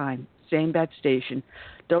bat time, same bat station.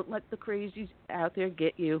 Don't let the crazies out there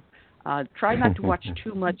get you. Try not to watch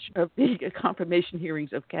too much of the confirmation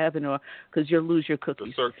hearings of Kavanaugh because you'll lose your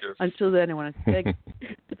cookies. The circus. Until then, I want to thank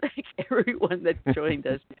everyone that joined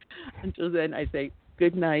us. Until then, I say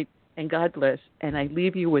good night and God bless. And I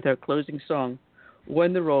leave you with our closing song,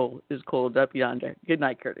 When the Roll is Called Up Yonder. Good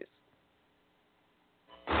night, Curtis.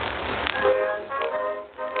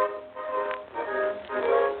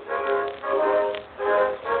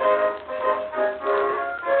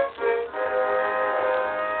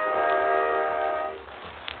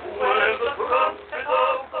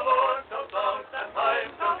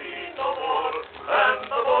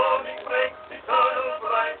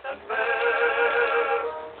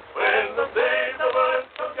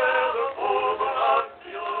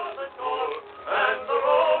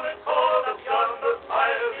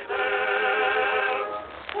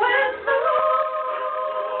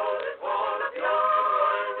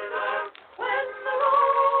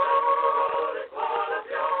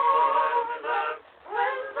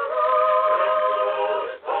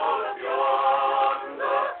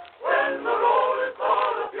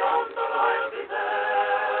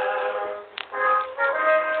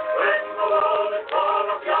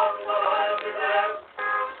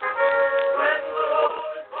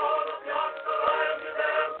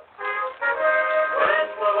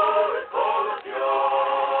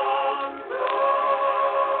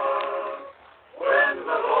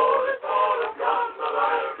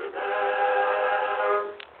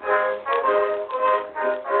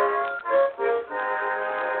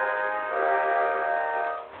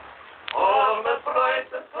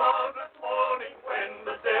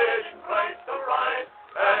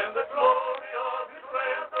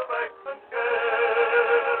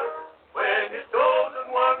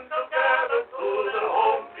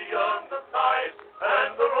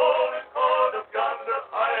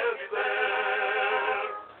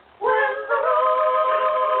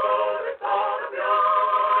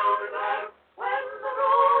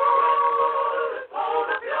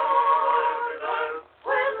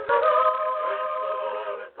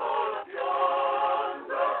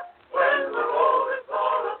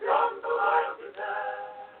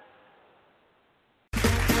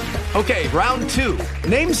 Okay, round two.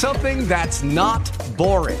 Name something that's not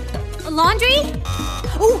boring. A laundry?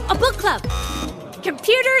 Ooh, a book club.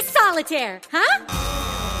 Computer solitaire, huh?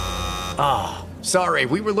 Ah, oh, sorry,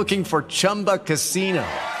 we were looking for Chumba Casino.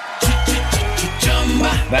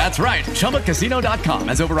 That's right, ChumbaCasino.com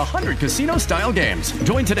has over 100 casino-style games.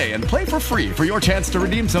 Join today and play for free for your chance to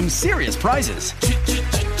redeem some serious prizes.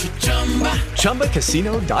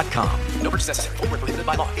 ChumbaCasino.com. No purchase necessary. Void where prohibited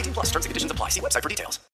by law. 18+ terms and conditions apply. See website for details.